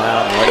crowd is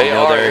loud and letting you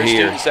know they're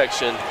here. The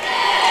student section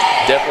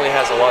definitely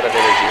has a lot of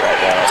energy right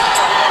now.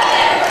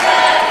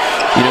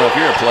 You know, if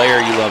you're a player,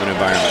 you love an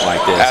environment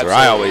like this, or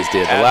I always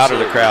did. The louder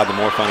the crowd, the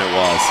more fun it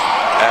was.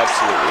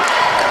 Absolutely.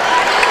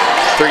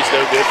 Three's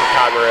no good for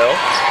Kymerell.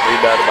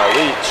 Rebounded by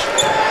Leach.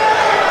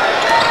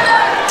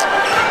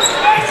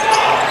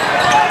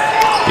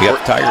 You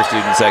got the Tiger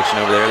student section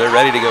over there. They're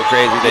ready to go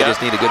crazy. They just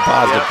need a good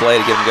positive play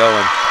to get them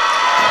going.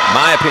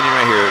 My opinion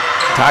right here,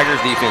 Tigers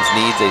defense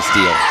needs a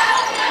steal.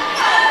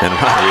 And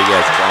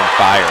Rodriguez is on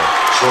fire.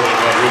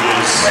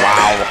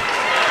 Wow.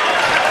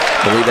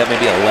 I believe that may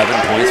be 11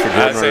 points for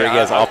Jordan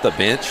Rodriguez off the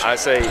bench.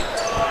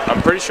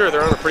 I'm pretty sure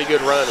they're on a pretty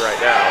good run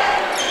right now.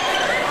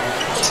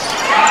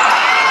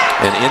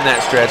 And in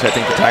that stretch, I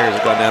think the Tigers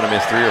have gone down to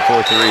miss 3 or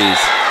 4 threes.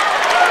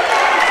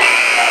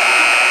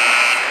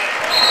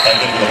 And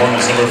then the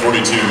Hornets, number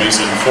 42,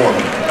 Mason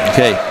Foreman.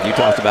 Okay, you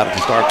talked about it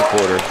to start the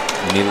quarter.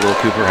 You need a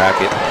little Cooper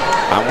Hackett.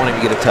 I want him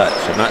to get a touch.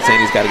 I'm not saying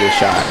he's got to get a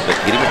shot, but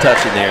get him a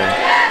touch in there.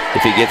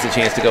 If he gets a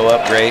chance to go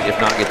up, great. If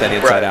not, get that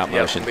inside-out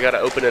motion. We got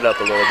to open it up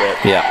a little bit.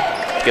 Yeah.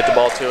 Get the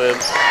ball to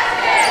him.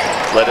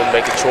 Let him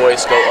make a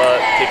choice. Go up.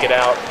 Kick it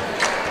out.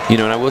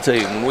 You know, and I will tell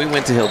you, when we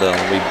went to Hilldale,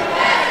 we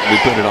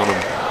put it on them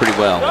pretty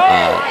well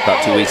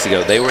about 2 weeks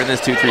ago. They were in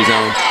this 2-3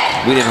 zone.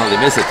 We didn't hardly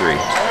miss a 3.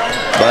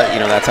 But, you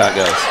know, that's how it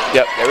goes.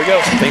 Yep, there we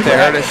go. Think they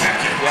heard us?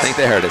 Think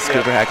they heard us.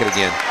 Cooper Hackett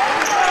again.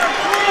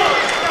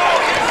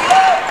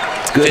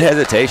 Good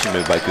hesitation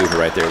move by Cooper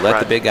right there. Let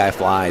the big guy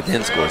fly,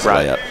 then scores the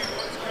layup.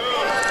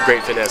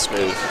 Great finesse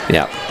move.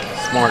 Yeah.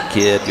 Smart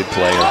kid, good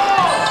player.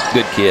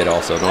 Good kid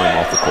also, knowing him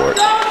off the court.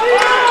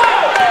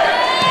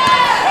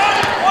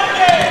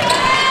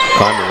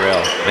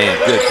 Carmarell, man,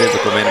 good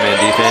physical man-to-man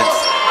defense.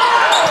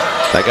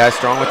 That guy's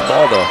strong with the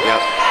ball, though.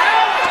 Yep.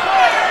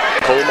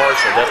 Cole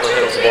Marshall definitely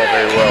handles the ball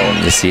very well.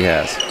 Yes, he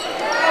has.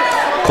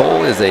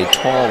 Cole is a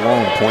tall,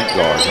 long point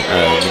guard.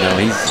 You know,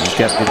 he's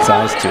got good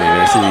size to him.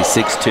 He's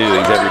 6'2".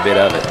 He's every bit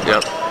of it.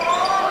 Yep.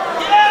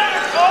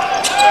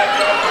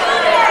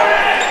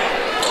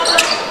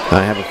 I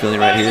have a feeling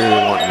right here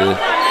they're wanting to.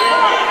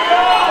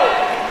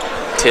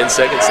 10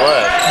 seconds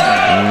left.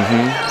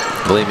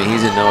 Believe me,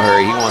 he's in no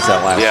hurry. He wants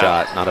that last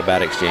shot, not a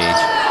bad exchange.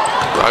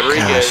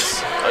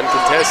 Rodriguez,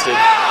 uncontested.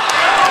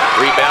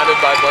 Rebounded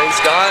by Blaine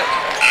Scott.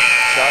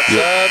 Shots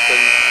up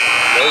and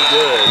no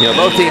good. You know,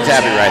 both teams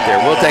happy right there.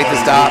 We'll take the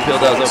stop.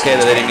 Hilldale's okay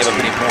that they didn't give up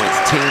any points.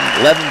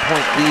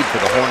 11-point lead for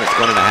the Hornets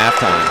going into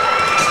halftime.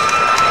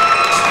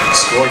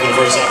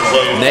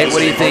 Nate,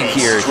 what do you think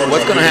here?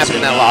 What's going to happen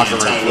in that locker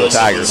room for the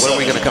Tigers? What are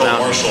we going to come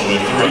out?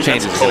 What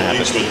changes are going to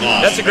happen?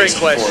 That's a great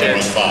question.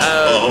 You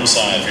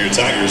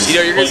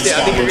know, you're going to see.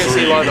 I think you're going to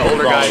see a lot of the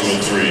older guys,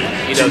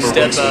 you know,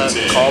 step up,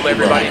 calm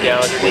everybody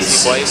down. You're going to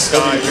see Blaine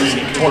Scott, you're going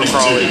to see Cooper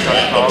Crawley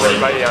trying to calm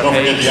everybody down.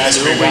 Hey, do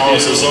what we do.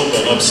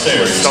 Let's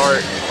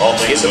start.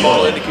 Get the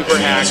ball into Cooper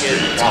Hackett.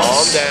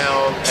 Calm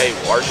down. Hey,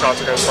 our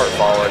shots are going to start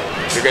falling.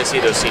 You're going to see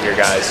those senior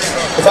guys,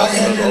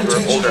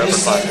 older upper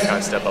class, kind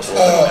of step up a little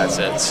bit in that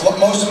sense.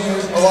 Most of you,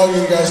 a lot of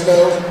you guys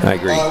know. I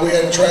agree. We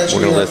had a tragedy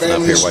We're going to in our listen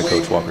up family here this while week.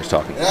 Coach Walker's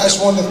talking. And I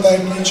just wanted to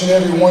thank each and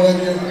every one of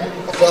you.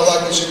 I felt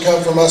like it should come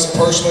from us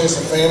personally as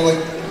a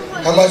family.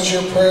 How much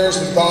your prayers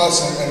and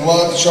thoughts and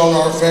love have shown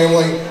our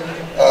family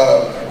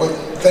with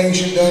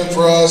things you've done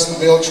for us, the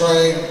meal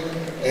train,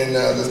 and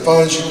the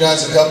funds you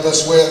guys have helped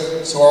us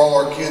with, so all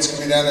our kids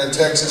can be down there in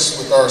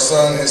Texas with our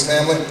son and his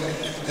family.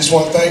 Just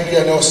want to thank you.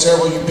 I know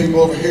several of you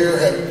people over here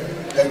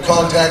have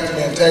contacted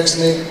me and texted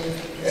me,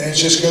 and it's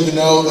just good to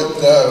know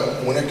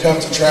that when it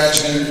comes to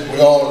tragedy,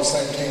 we all are the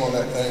same team on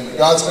that thing. But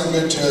God's been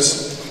good to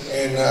us,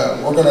 and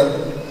we're going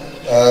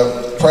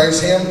to praise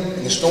Him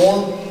in the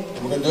storm,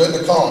 and we're going to do it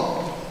in the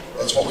calm.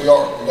 That's what we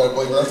are. We've got to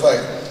believe in our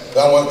faith.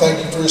 But I want to thank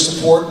you for your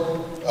support.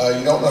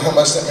 You don't know how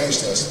much that means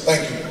to us.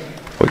 Thank you.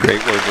 Well, Great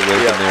words of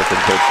wisdom there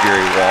from Coach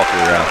Jerry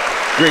Walker.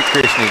 Great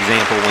Christian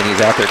example when he's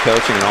out there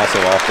coaching and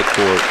also off the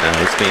court.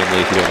 His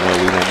family, if you don't know,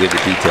 we won't give the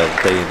details,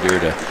 but they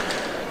endured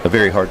a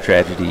very hard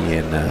tragedy,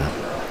 and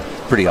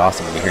pretty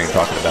awesome when you hear him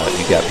talking about it.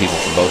 You got people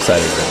from both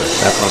sides of the river.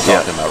 That's what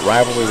I'm talking about.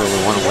 Rivalry where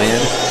we want to win,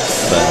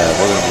 but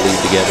we're going to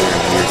believe together,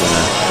 and we're going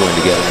to join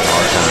together in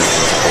hard times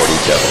and support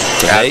each other.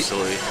 So,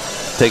 Absolutely.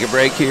 Nate, take a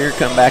break here,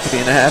 come back at the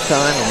end of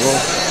halftime, and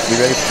we'll be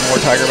ready for more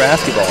Tiger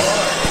basketball.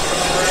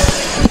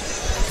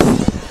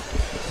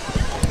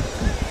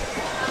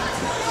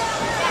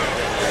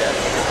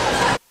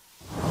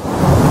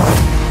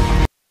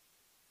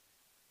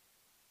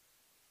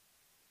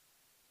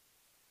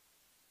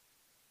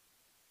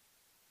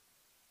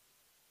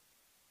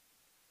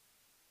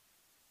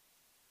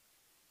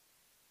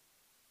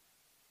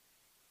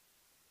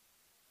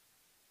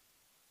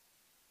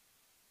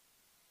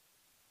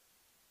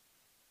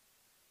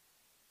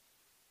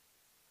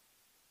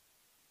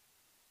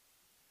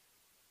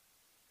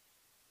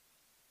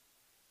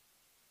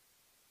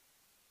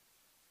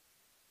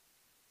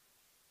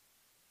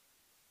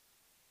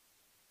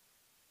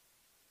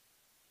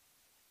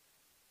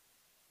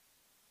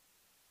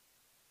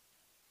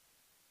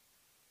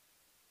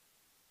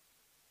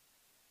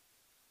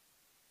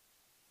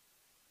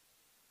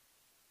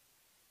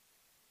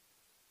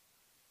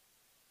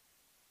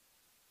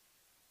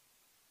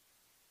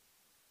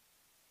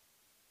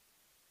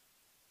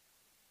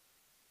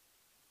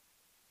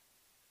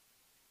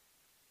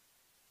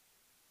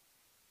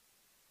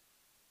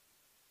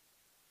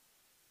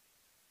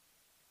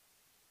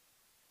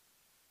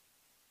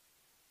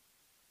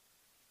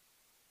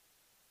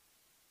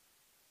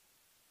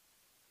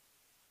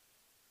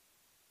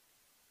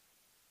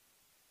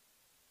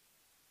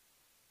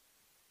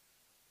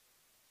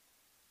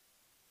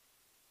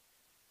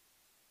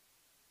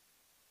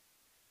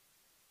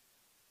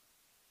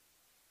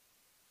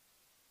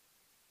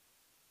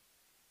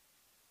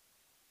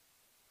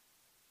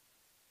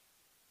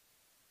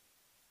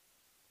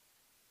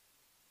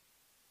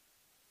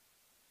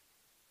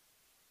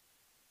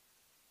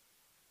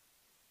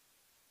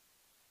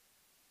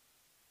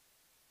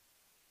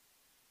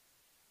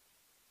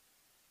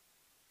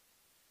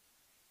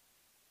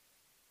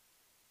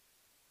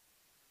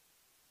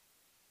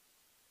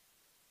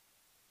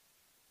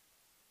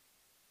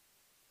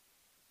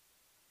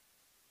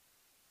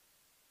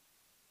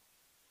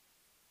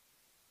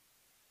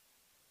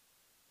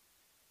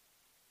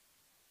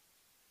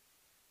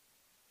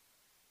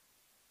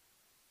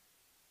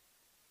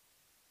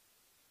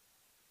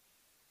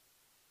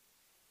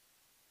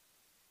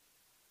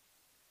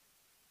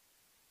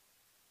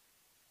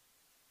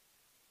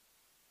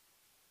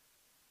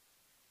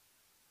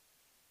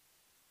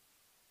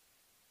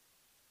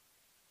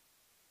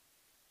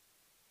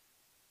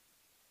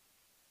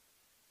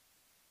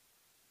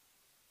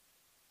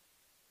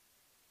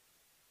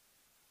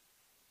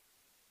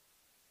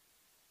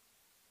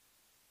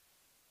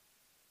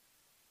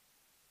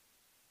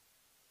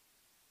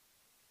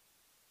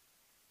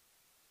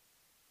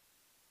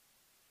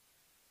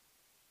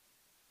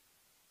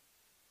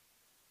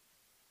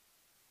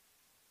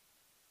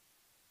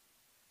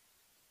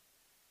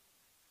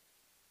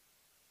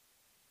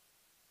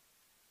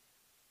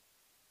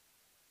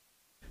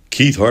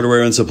 Keith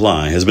Hardware and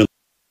Supply has been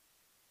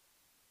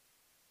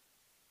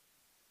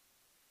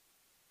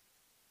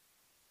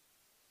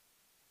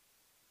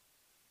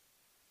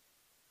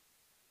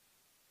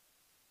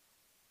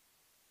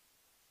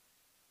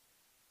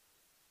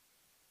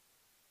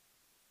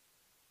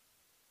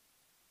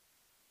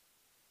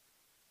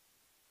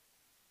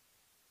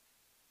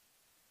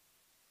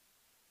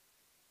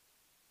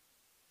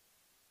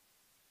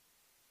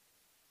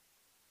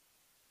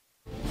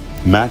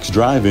Max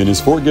Drive-In is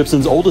Fort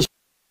Gibson's oldest.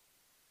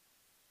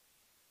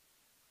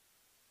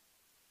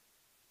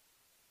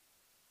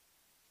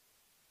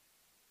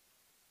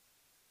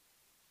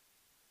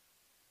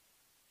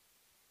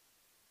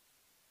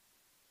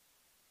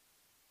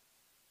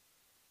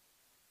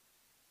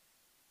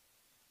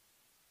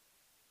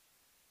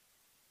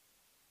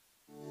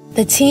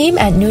 The team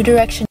at New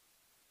Direction